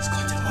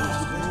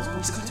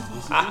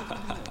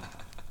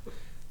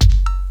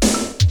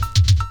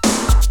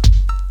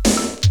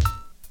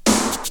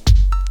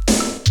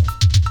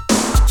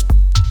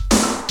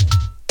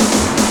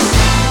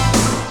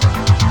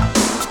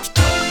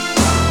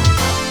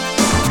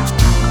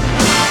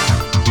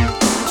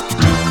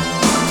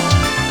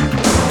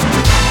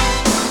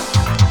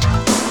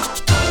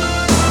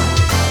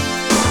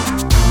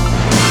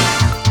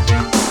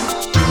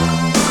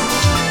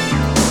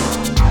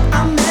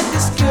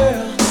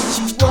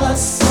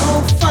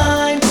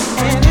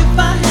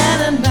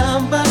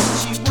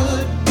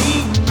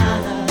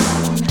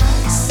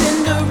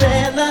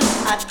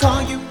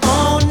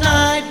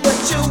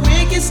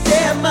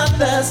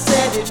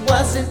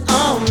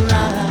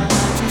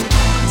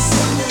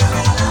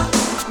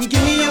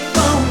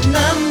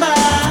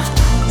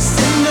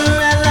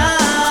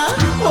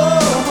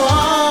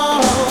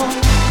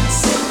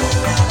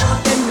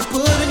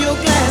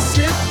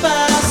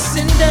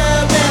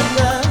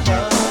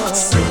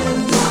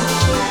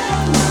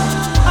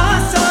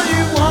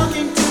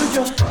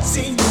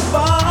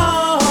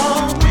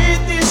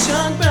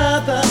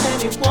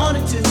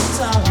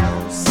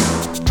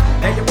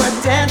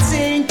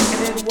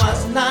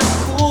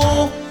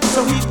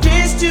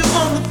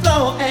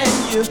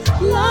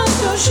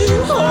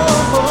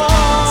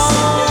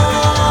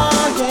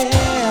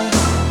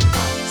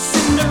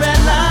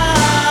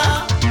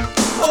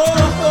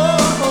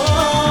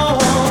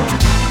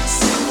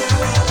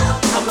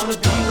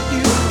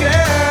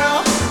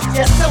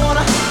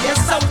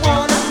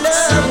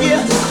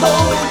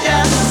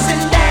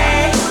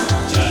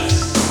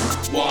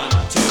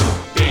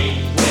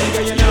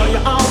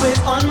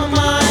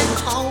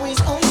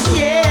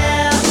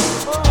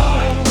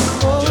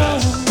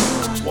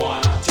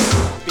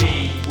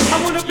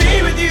 I wanna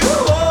be with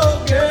you.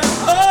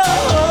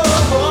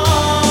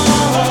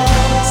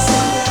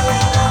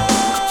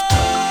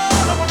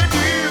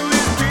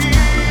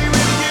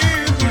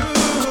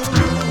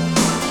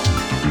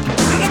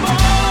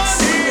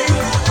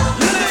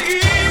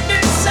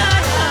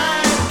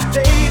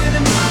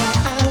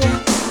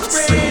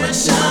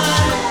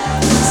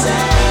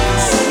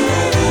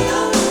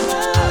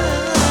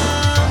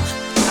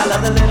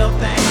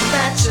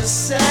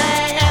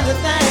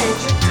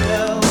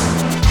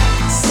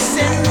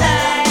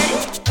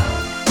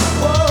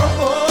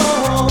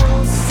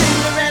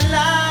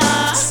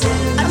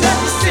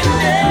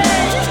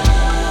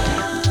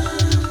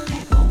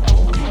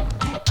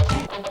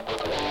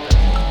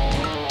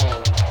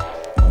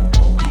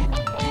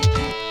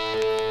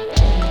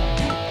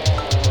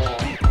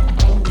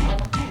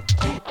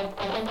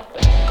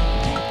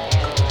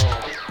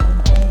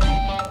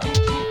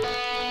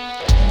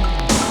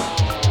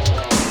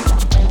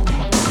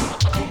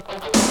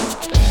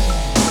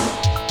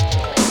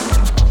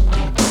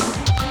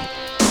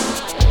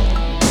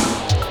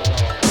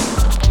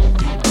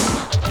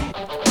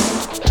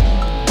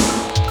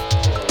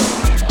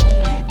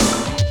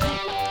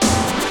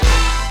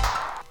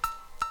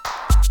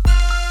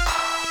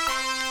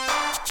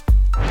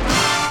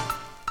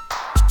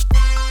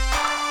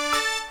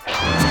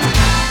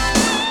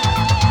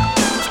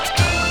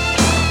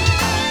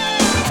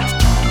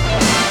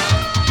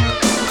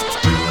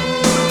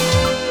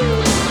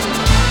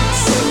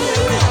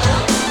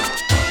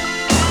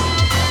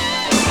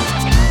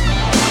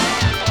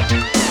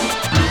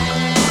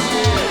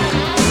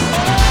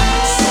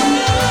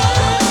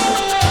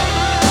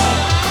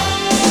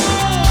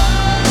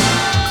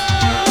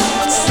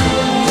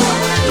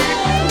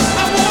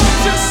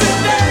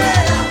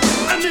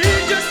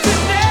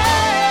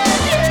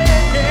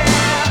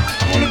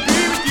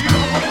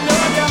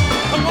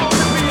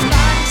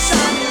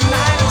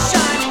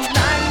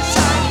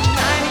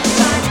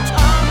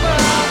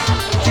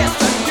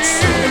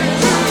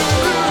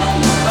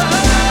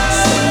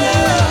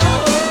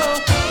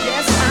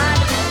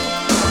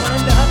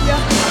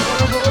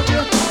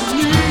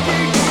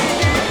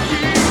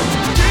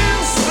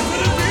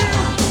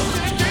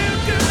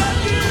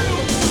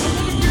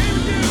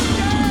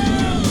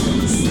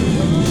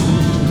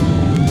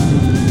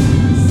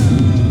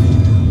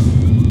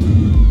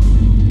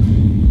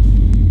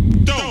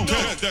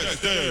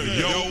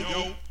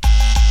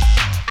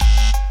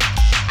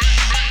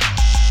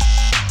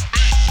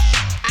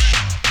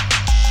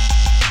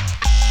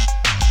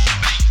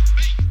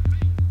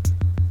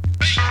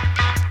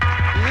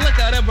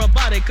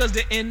 party cause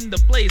they're in the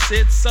place.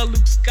 It's a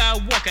Luke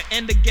Skywalker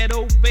and the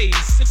ghetto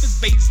bass. If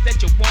it's bass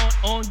that you want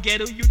on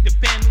ghetto, you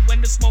depend.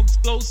 When the smoke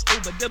blows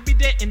over, they'll be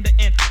there in the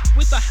end.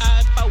 With a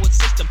high-powered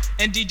system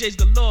and DJs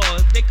galore,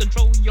 they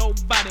control your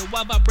body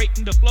while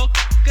vibrating the floor.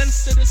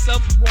 Consider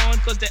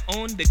self-warned cause they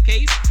own the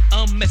case.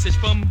 A message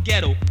from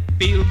ghetto,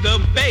 feel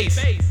the bass.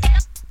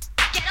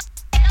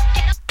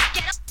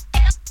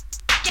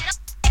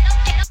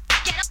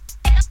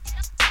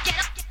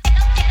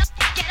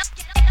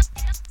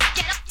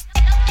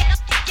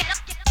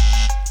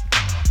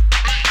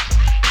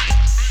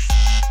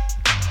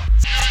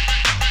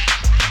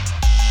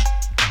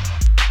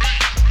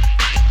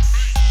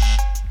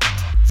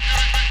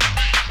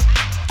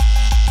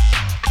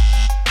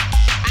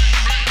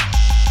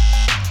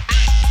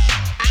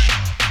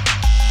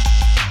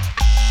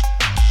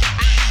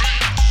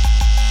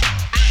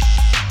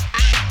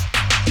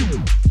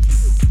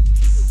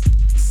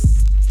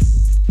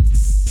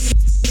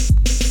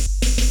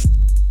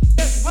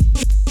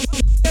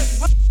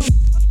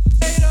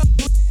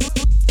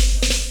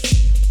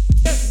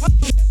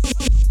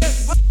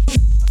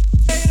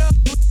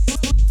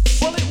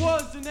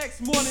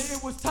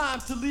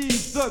 To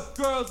leave, the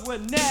girls were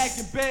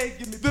nagging,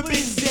 begging me. The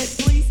bitch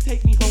said, please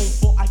take me home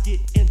before I get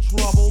in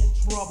trouble.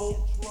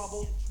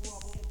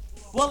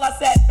 Well, I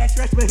sat back,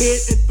 scratched my head,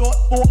 and thought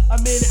for a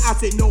minute. I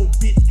said, no,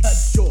 bitch, cut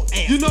your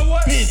ass. You know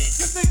what? You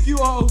think you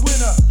are a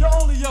winner, you're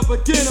only a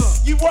beginner.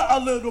 You were a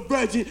little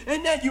virgin,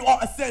 and now you are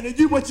a sinner.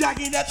 You were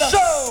jacking at the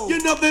show.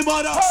 You're nothing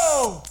but a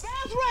hoe.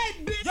 That's right,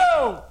 bitch.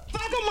 Yo,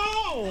 fuck 'em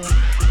all.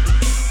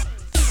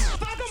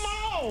 Fuck 'em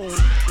all.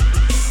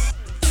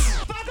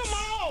 Fuck 'em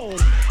all.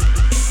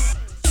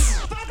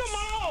 Fuck 'em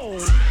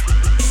all.